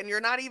wild, and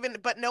you're not even,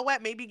 but know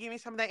what, maybe give me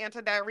some of that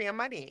anti-diarrhea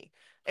money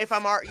if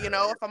I'm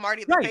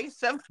already the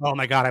face of. Oh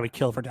my God, I would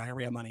kill for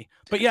diarrhea money.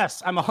 But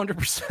yes, I'm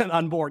 100%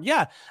 on board.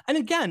 Yeah. And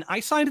again, I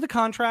signed the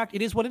contract.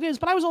 It is what it is.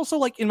 But I was also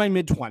like in my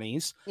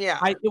mid-20s. Yeah.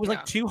 It was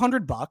like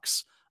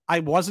 $200. I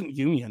wasn't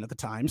union at the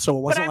time, so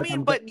it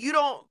wasn't.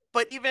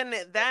 But even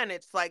then,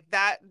 it's like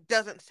that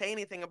doesn't say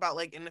anything about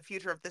like in the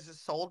future if this is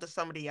sold to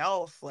somebody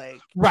else. Like,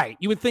 right.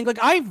 You would think like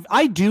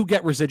I do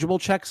get residual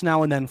checks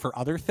now and then for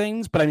other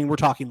things, but I mean, we're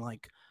talking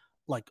like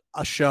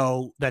a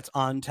show that's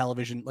on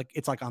television, like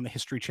it's like on the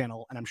History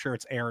Channel, and I'm sure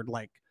it's aired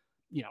like,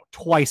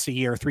 twice a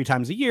year, 3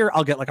 times a year.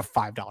 I'll get like a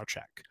 $5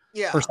 check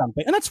or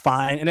something, and that's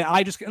fine. And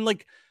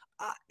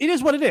it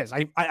is what it is.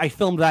 I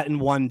filmed that in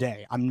one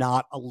day. I'm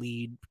not a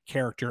lead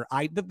character.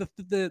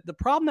 The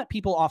problem that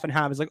people often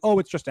have is like, oh,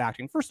 it's just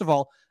acting. First of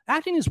all,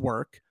 acting is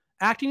work.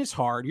 Acting is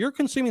hard. You're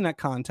consuming that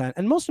content,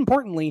 and most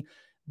importantly,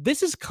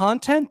 this is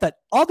content that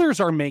others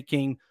are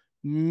making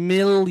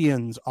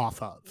millions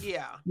off of.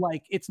 Yeah.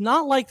 Like, it's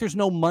not like there's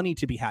no money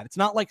to be had. It's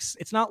not like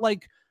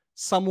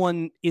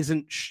someone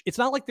isn't, it's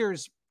not like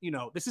there's,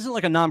 this isn't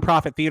like a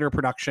nonprofit theater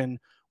production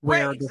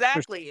where right,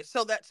 exactly.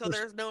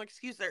 There's no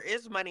excuse. There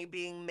is money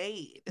being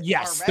made.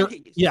 Yes.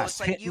 Already. It's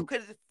like you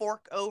could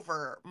fork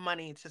over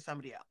money to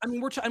somebody else. I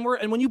mean,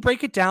 and when you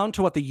break it down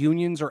to what the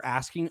unions are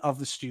asking of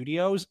the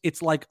studios,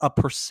 it's like a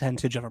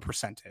percentage of a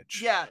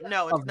percentage. Yeah,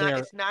 no, it's not.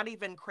 It's not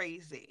even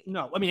crazy.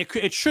 No, I mean,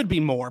 it should be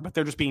more, but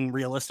they're just being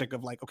realistic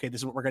of like, okay, this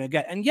is what we're going to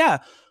get. And yeah,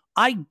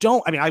 I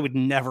would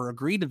never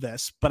agree to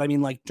this, but I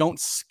mean, like, don't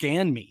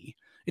scan me.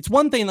 It's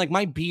one thing, like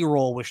my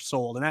B-roll was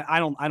sold, and I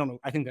don't know.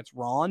 I think that's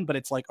wrong, but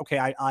it's like,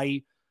 okay,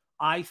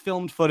 I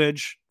filmed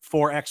footage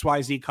for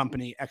XYZ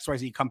company.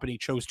 XYZ company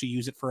chose to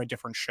use it for a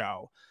different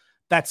show.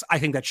 I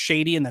think that's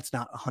shady, and that's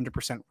not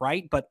 100%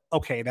 right, but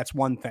okay, that's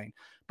one thing.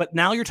 But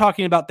now you're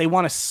talking about they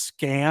want to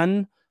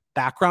scan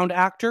background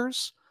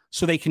actors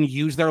so they can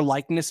use their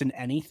likeness in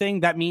anything.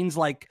 That means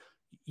like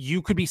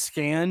you could be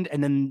scanned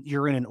and then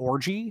you're in an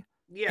orgy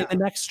in the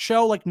next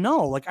show. Like,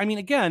 no, like, I mean,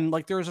 again,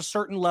 like there's a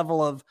certain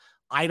level of,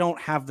 I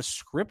don't have the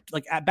script.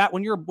 Like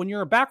when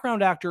you're a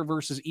background actor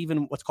versus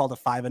even what's called a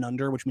 5 and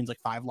under, which means like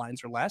 5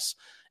 lines or less,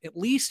 at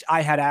least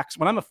I had access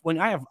when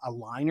I have a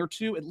line or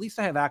two, at least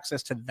I have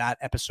access to that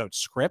episode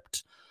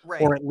script,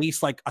 right? Or at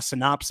least like a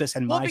synopsis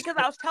and because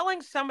I was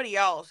telling somebody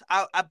else,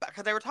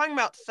 because they were talking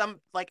about some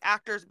like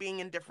actors being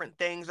in different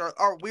things,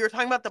 or we were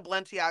talking about the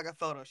Balenciaga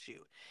photo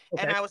shoot.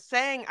 Okay. And I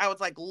was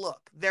like,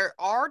 look, there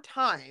are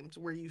times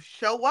where you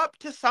show up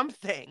to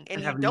something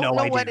and you don't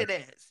know what it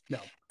is. No.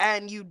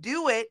 And you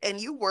do it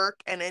and you work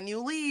and then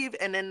you leave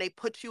and then they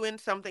put you in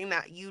something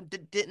that you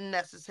didn't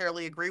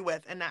necessarily agree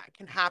with, and that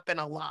can happen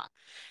a lot.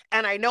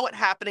 And I know what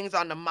happening's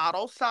on the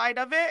model side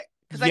of it,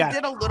 because I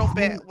did a little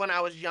bit when I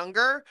was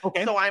younger.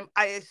 Okay. So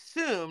I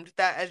assumed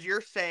that, as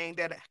you're saying,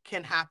 that it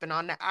can happen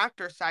on the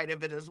actor side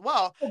of it as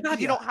well.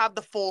 You don't have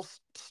the full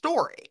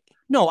story.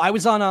 No, I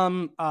was on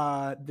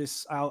I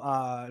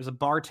was a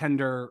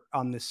bartender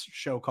on this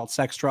show called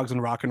Sex, Drugs,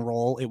 and Rock and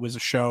Roll. It was a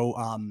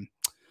show,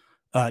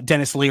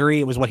 Dennis Leary.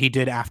 It was what he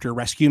did after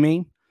Rescue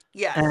Me.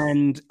 Yeah.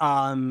 And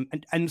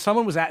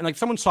someone was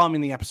someone saw me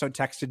in the episode,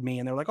 texted me,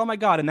 and they were like, "Oh my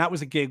God." And that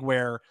was a gig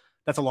where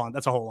that's a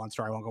whole long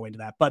story. I won't go into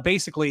that. But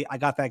basically I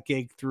got that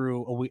gig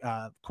through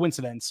a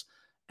coincidence,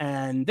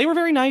 and they were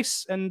very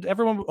nice, and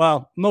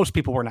most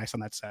people were nice on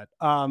that set.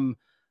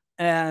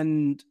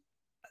 And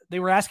they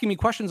were asking me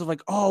questions of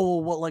like, oh,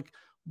 well, like,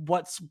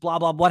 what's blah,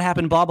 blah, what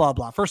happened, blah, blah,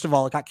 blah. First of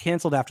all, it got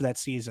canceled after that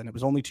season. It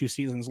was only 2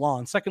 seasons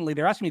long. Secondly,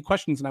 they're asking me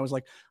questions, and I was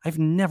like, I've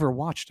never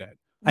watched it.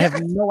 I have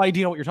no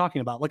idea what you're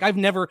talking about. Like, I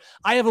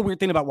have a weird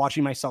thing about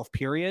watching myself,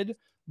 period.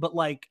 But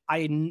like,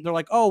 they're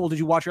like, oh, well, did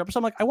you watch your episode?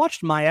 I'm like, I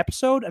watched my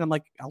episode, and I'm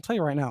like, I'll tell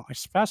you right now, I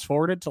fast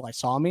forwarded till I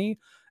saw me,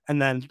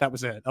 and then that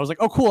was it. I was like,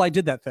 oh, cool, I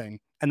did that thing,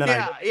 and then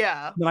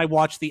then I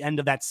watched the end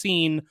of that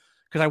scene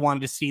because I wanted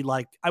to see,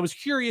 like, I was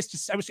curious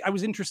to, I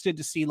was interested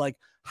to see like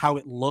how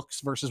it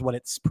looks versus what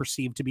it's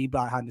perceived to be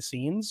behind the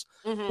scenes.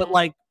 Mm-hmm. But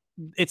like,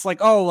 it's like,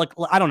 oh, like,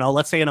 I don't know,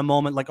 let's say in a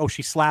moment, like, oh,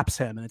 she slaps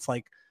him, and it's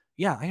like,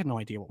 yeah, I had no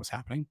idea what was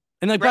happening.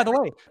 And like, by the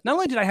way, not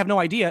only did I have no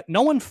idea,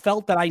 no one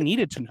felt that I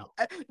needed to know.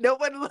 No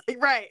one,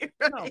 right.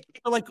 No.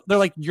 They're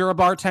like, you're a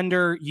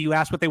bartender. You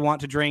ask what they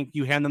want to drink.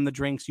 You hand them the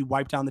drinks. You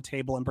wipe down the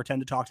table and pretend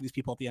to talk to these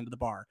people at the end of the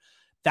bar.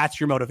 That's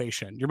your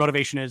motivation. Your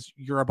motivation is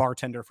you're a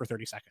bartender for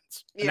 30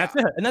 seconds. And that's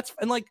it.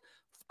 And like,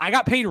 I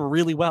got paid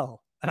really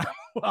well and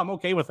I'm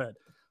okay with it.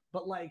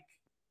 But like,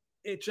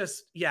 it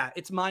just,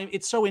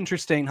 it's so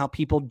interesting how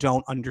people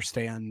don't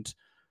understand.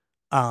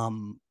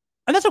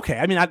 And that's okay.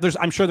 I mean,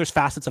 I'm sure there's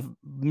facets of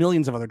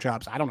millions of other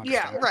jobs I don't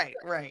understand. Yeah,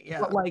 right. Yeah.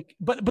 But like,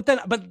 but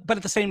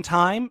at the same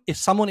time, if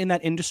someone in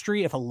that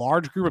industry, if a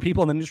large group of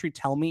people in the industry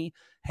tell me,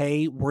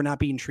 "Hey, we're not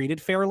being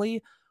treated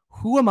fairly,"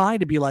 who am I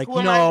to be like,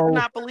 who no, am I to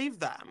not believe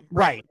them?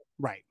 Right.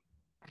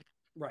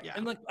 Yeah.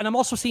 And I'm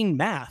also seeing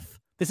math.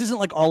 This isn't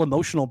like all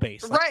emotional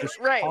based. Like,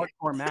 right.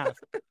 Hardcore math.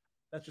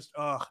 That's just,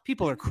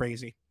 people are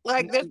crazy.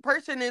 Like, this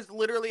person is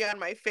literally on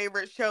my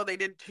favorite show. They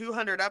did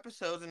 200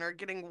 episodes and are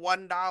getting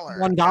 $1.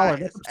 $1.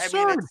 That's absurd.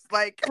 I mean, it's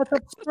like...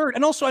 That's absurd.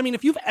 And also, I mean,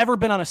 if you've ever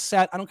been on a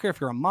set, I don't care if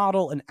you're a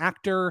model, an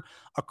actor,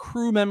 a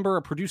crew member,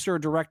 a producer,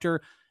 a director,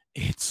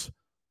 it's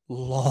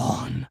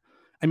long.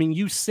 I mean,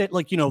 you sit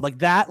like, like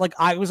that. Like,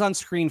 I was on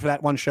screen for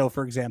that one show,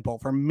 for example,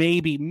 for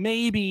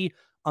maybe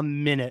a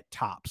minute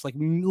tops, like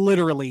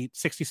literally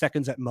 60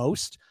 seconds at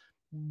most.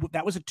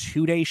 That was a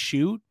 2-day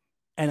shoot.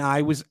 And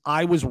I was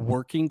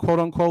working, quote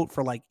unquote,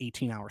 for like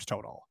 18 hours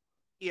total.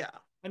 Yeah.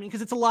 I mean,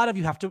 because it's a lot of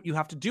you have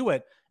to do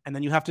it, and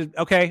then you have to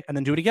and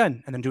then do it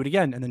again, and then do it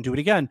again, and then do it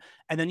again,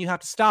 and then you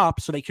have to stop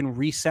so they can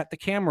reset the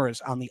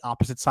cameras on the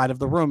opposite side of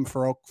the room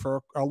for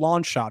a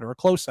launch shot or a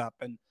close up,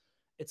 and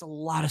it's a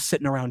lot of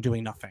sitting around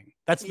doing nothing.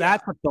 That's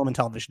what film and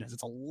television is.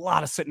 It's a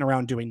lot of sitting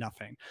around doing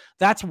nothing.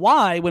 That's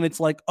why when it's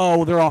like,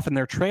 oh, they're off in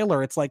their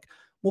trailer, it's like,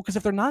 well, because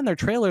if they're not in their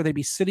trailer, they'd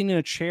be sitting in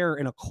a chair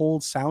in a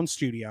cold sound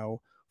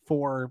studio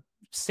for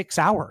 6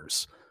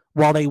 hours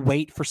while they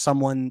wait for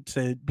someone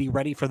to be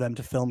ready for them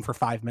to film for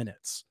 5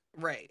 minutes.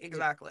 Right,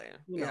 exactly.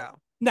 Yeah.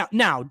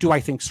 Now, do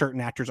I think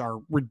certain actors are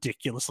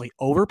ridiculously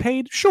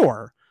overpaid?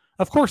 Sure,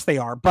 of course they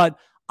are, but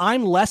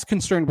I'm less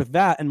concerned with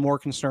that and more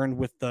concerned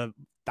with the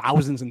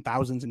thousands and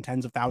thousands and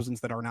tens of thousands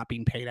that are not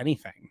being paid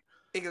anything.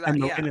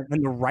 Exactly.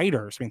 And the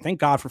writers. I mean, thank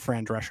God for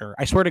Fran Drescher.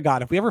 I swear to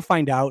God, if we ever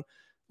find out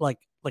like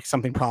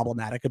something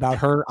problematic about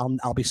her,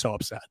 I'll be so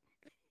upset.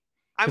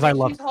 I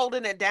mean, she's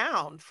holding it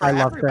down for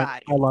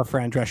everybody. I love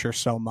Fran Drescher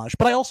so much,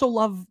 but I also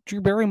love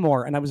Drew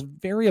Barrymore, and I was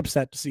very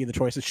upset to see the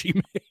choices she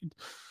made.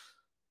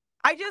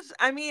 I'm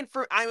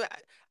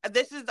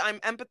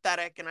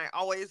empathetic, and I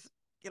always,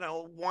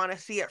 want to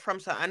see it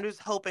from some. I'm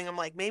just hoping. I'm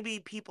like, maybe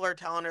people are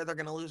telling her they're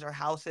going to lose her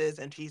houses,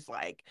 and she's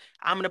like,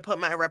 I'm going to put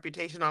my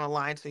reputation on the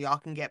line so y'all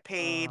can get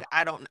paid.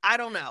 I don't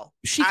know.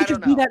 She could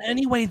just do that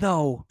anyway,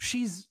 though.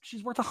 She's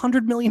worth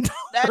 $100 million.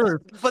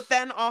 But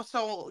then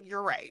also,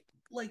 you're right.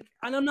 Like,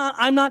 and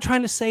I'm not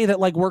trying to say that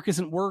like work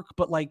isn't work,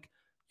 but like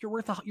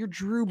you're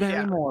Drew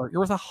Barrymore.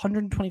 You're worth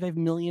 $125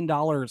 million.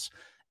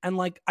 And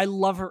like, I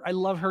love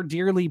her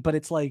dearly, but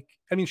it's like,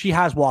 I mean, she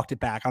has walked it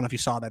back. I don't know if you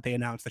saw that they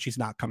announced that she's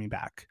not coming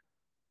back.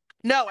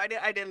 No,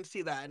 I didn't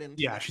see that.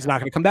 She's not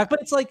going to come back, but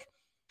it's like,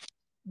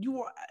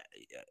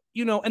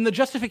 and the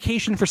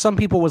justification for some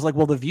people was like,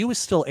 well, The View is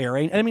still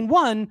airing. And I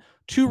mean,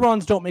 2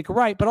 runs don't make a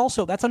right, but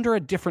also that's under a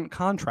different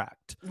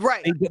contract.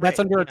 Right. That's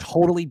under a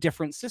totally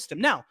different system.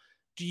 Now,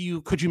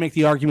 could you make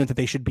the argument that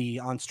they should be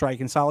on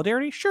strike in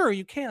solidarity? Sure,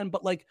 you can,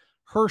 but like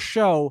her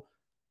show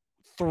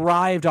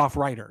thrived off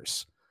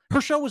writers.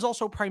 Her show was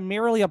also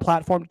primarily a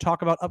platform to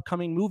talk about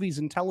upcoming movies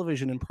and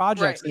television and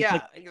projects. Right,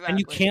 exactly. And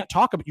you can't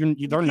talk about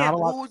they're not a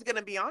lot. Who's going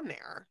to be on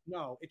there?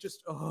 No, it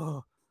just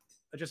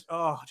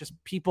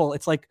people.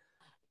 It's like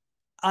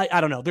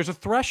I don't know. There's a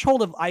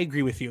threshold of I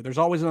agree with you. There's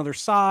always another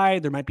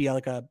side. There might be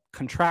like a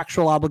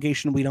contractual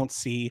obligation we don't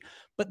see,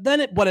 but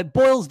then what it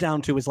boils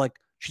down to is like,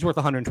 she's worth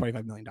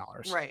 $125 million.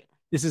 Right.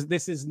 This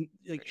is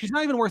like, she's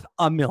not even worth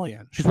 $1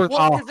 million. She's worth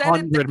 $100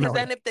 million. Because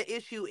then if the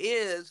issue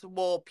is,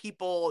 well,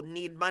 people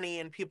need money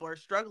and people are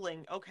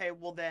struggling. Okay,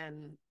 well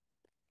then,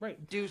 right.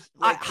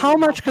 How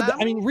much could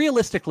I mean,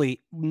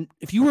 realistically,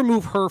 if you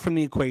remove her from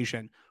the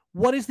equation,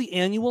 what is the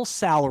annual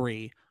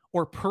salary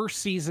or per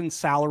season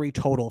salary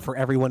total for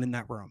everyone in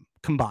that room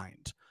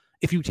combined?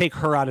 If you take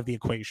her out of the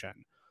equation,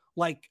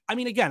 like, I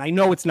mean, again, I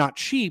know it's not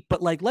cheap,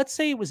 but like, let's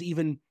say it was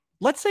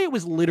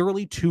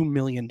literally $2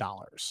 million,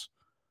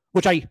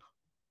 which I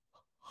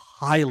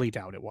highly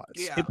doubt it was.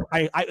 Yeah.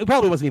 It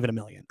probably wasn't even $1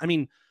 million. I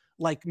mean,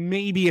 like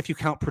maybe if you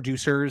count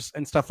producers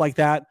and stuff like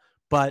that,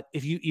 but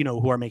if you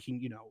who are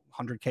making,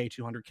 $100K,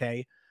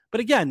 $200K,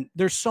 but again,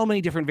 there's so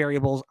many different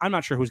variables. I'm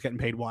not sure who's getting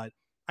paid what.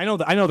 I know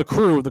the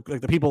crew,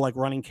 the people like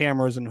running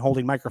cameras and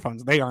holding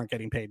microphones, they aren't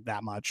getting paid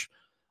that much.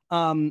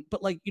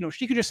 But like,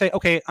 she could just say,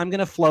 okay, I'm going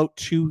to float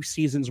 2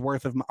 seasons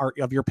worth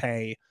of your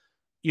pay.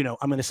 I'm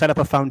going to set up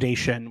a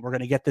foundation. We're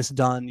going to get this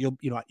done.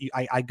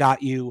 I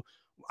got you.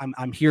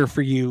 I'm here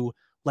for you.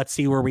 Let's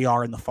see where we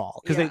are in the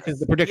fall. Because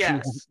the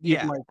prediction,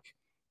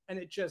 and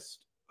it just,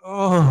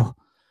 but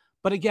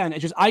again,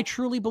 I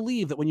truly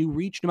believe that when you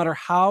reach, no matter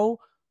how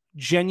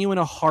genuine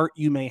a heart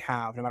you may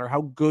have, no matter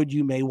how good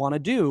you may want to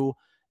do,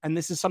 and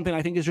this is something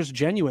I think is just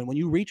genuine. When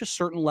you reach a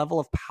certain level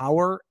of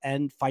power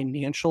and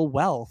financial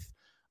wealth,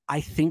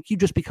 I think you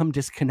just become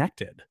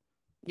disconnected.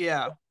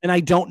 Yeah. And I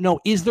don't know,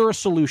 is there a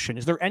solution?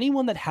 Is there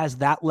anyone that has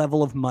that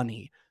level of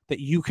money that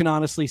you can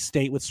honestly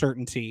state with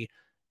certainty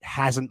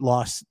hasn't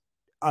lost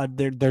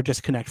their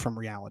disconnect from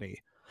reality?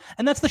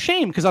 And that's the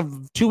shame, because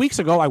of 2 weeks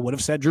ago, I would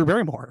have said Drew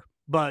Barrymore.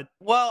 But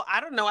well, I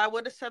don't know. I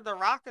would have said The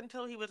Rock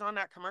until he was on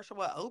that commercial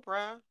with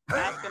Oprah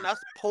asking us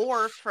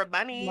poors for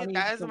money.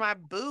 That is my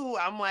boo.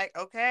 I'm like,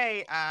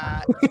 okay,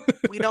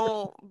 we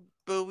don't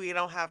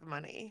have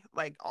money.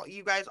 Like,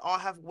 you guys all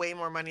have way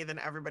more money than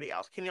everybody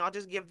else. Can y'all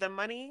just give them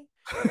money?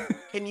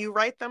 Can you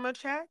write them a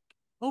check?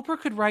 Oprah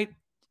could write,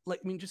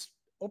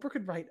 Oprah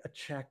could write a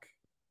check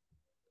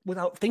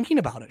without thinking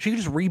about it. She could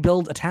just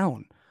rebuild a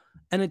town.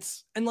 And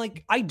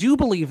I do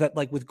believe that,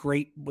 like, with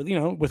great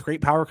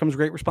power comes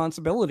great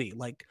responsibility.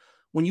 Like,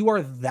 when you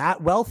are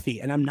that wealthy,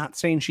 and I'm not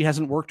saying she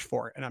hasn't worked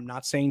for it, and I'm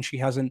not saying she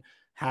hasn't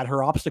had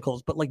her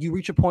obstacles, but like, you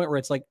reach a point where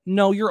it's like,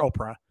 no, you're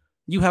Oprah.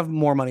 You have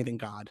more money than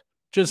God.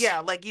 Just, yeah,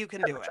 like, you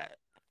can do it.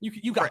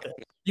 You got this.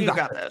 You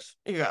got this.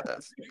 You got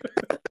this.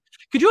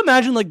 Could you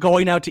imagine, like,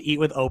 going out to eat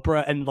with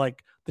Oprah and,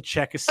 like, the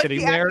check is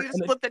sitting there? You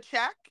split the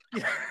check?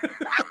 It's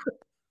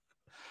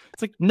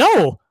like,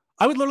 no.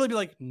 I would literally be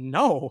like,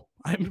 no,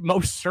 I'm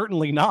most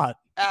certainly not.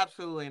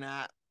 Absolutely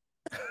not.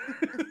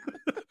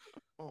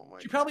 Oh my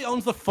God. She probably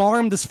owns the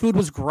farm this food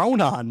was grown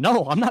on.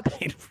 No, I'm not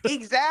paying for this.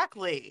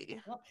 Exactly.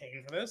 I'm not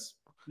paying for this.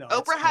 No,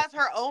 Oprah has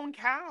her own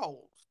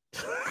cows.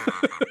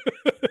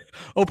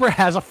 Oprah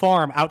has a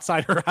farm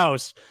outside her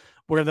house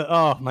where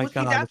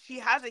God. She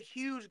has a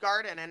huge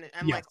garden, and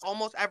yes, like,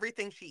 almost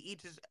everything she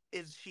eats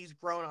is she's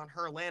grown on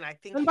her land. I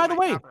think. And by the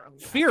way,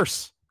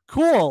 fierce,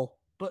 cool,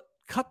 but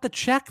cut the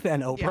check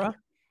then, Oprah.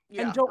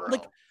 Yeah, and don't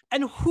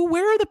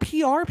where are the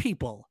PR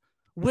people?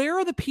 Where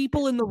are the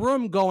people in the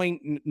room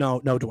going, no,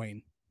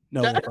 Dwayne,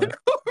 no,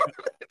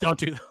 don't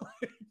do that.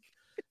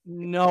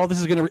 No, this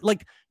is going to,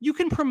 you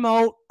can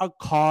promote a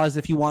cause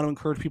if you want to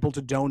encourage people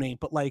to donate,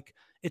 but like,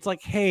 it's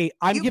like, hey,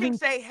 you can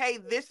say, hey,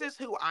 this is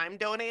who I'm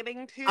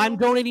donating to. I'm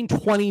donating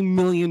 $20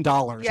 million.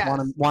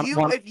 Yes.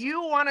 If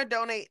you want to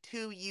donate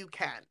to, you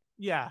can.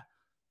 Yeah.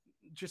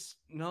 Just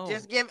no.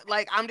 Just give,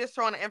 I'm just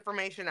throwing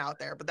information out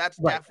there, but that's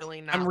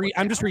definitely not.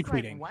 I'm just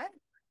retweeting. What?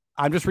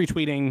 I'm just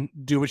retweeting.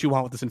 Do what you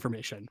want with this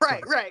information.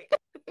 Right.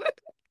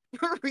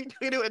 Retweet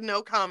it with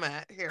no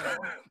comment. Here,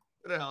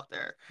 put it out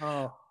there.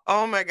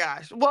 Oh my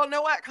gosh. Well,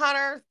 know what,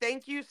 Conor?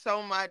 Thank you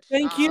so much.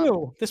 Thank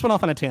you. This went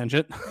off on a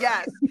tangent.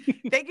 Yes.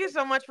 Thank you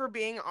so much for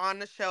being on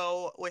the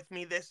show with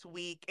me this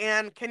week.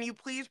 And can you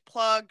please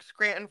plug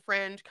Scranton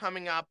Fringe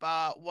coming up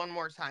one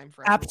more time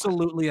for everyone?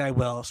 Absolutely, I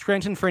will.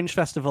 Scranton Fringe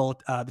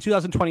Festival, the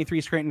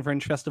 2023 Scranton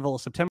Fringe Festival,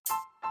 September.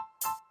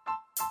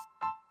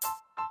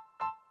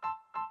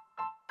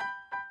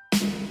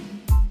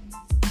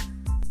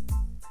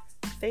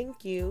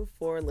 Thank you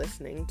for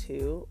listening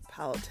to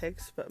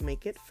Politics But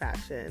Make It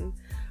Fashion.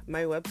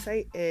 My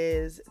website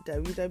is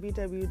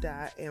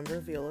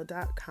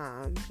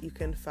www.amberviola.com. You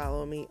can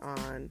follow me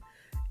on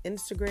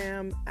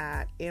Instagram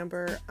at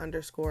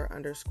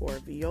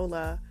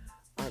Amber__Viola,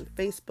 on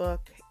Facebook,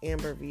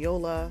 Amber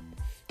Viola,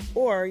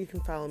 or you can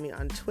follow me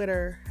on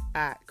Twitter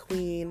at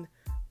Queen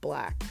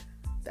Black.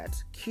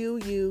 That's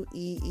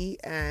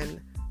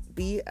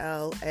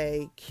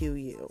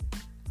QUEENBLAQU.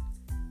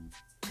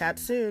 Chat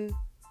soon.